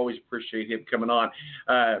contributor. I always appreciate him coming on.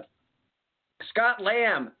 Scott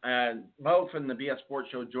Lamb and Mo from the BS Sports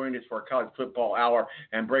Show joined us for our college football hour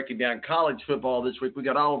and breaking down college football this week. We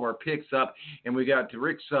got all of our picks up, and we got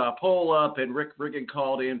Rick's poll up, and Rick Riggin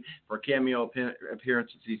called in for cameo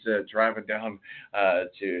appearances. He's driving down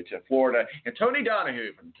to Florida. And Tony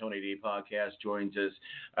Donahue from the Tony D Podcast joined us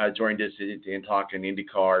in talking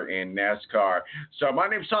IndyCar and NASCAR. So my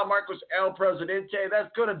name is Tom Marcos, El Presidente.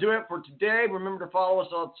 That's going to do it for today. Remember to follow us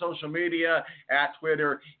on social media, at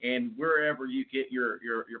Twitter, and wherever you get your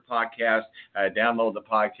podcast. Download the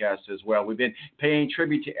podcast as well. We've been paying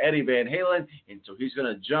tribute to Eddie Van Halen, and so he's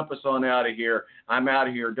going to jump us on out of here. I'm out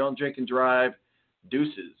of here. Don't drink and drive.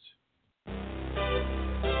 Deuces.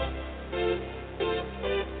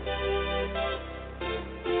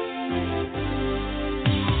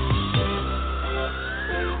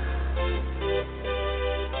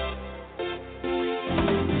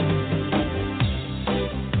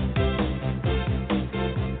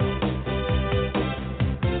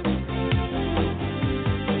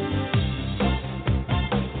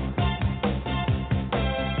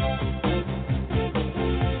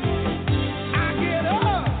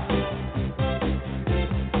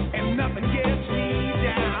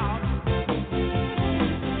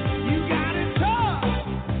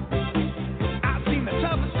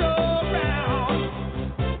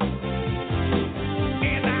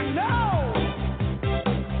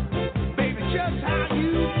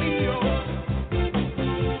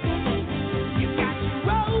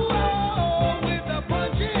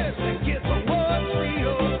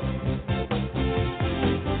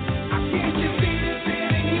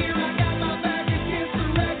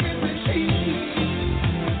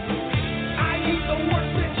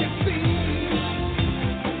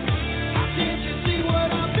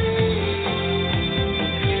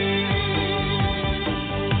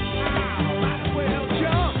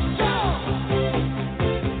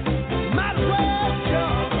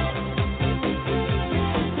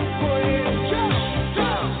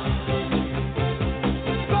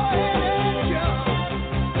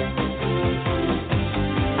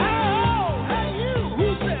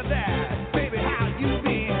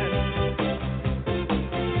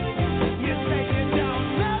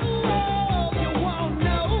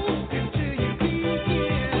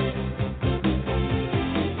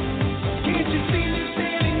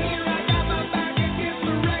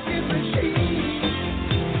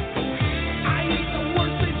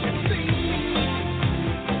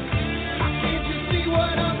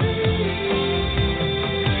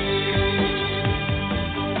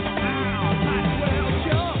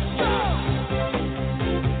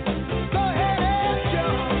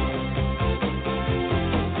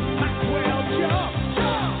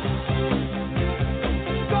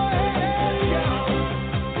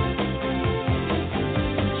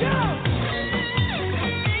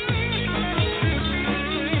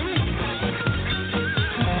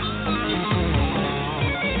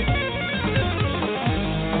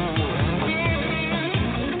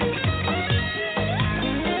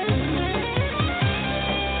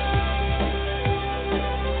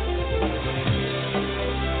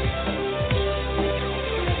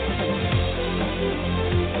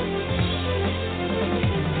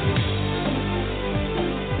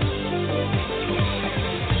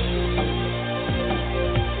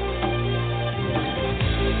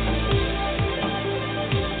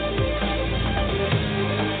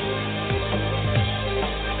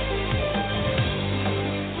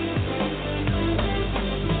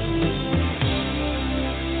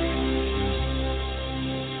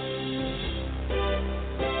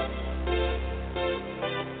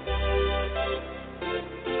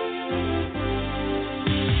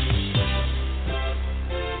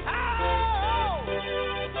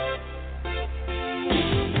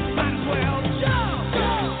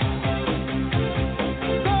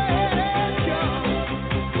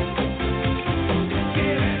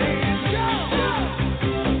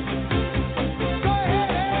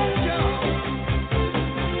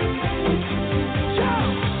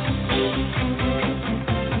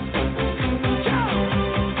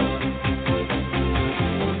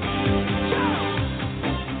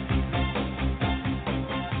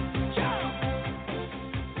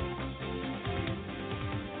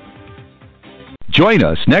 Join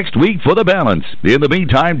us next week for The Balance. In the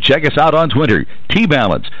meantime, check us out on Twitter,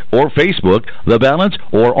 T-Balance, or Facebook, The Balance,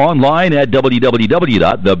 or online at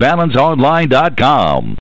www.thebalanceonline.com.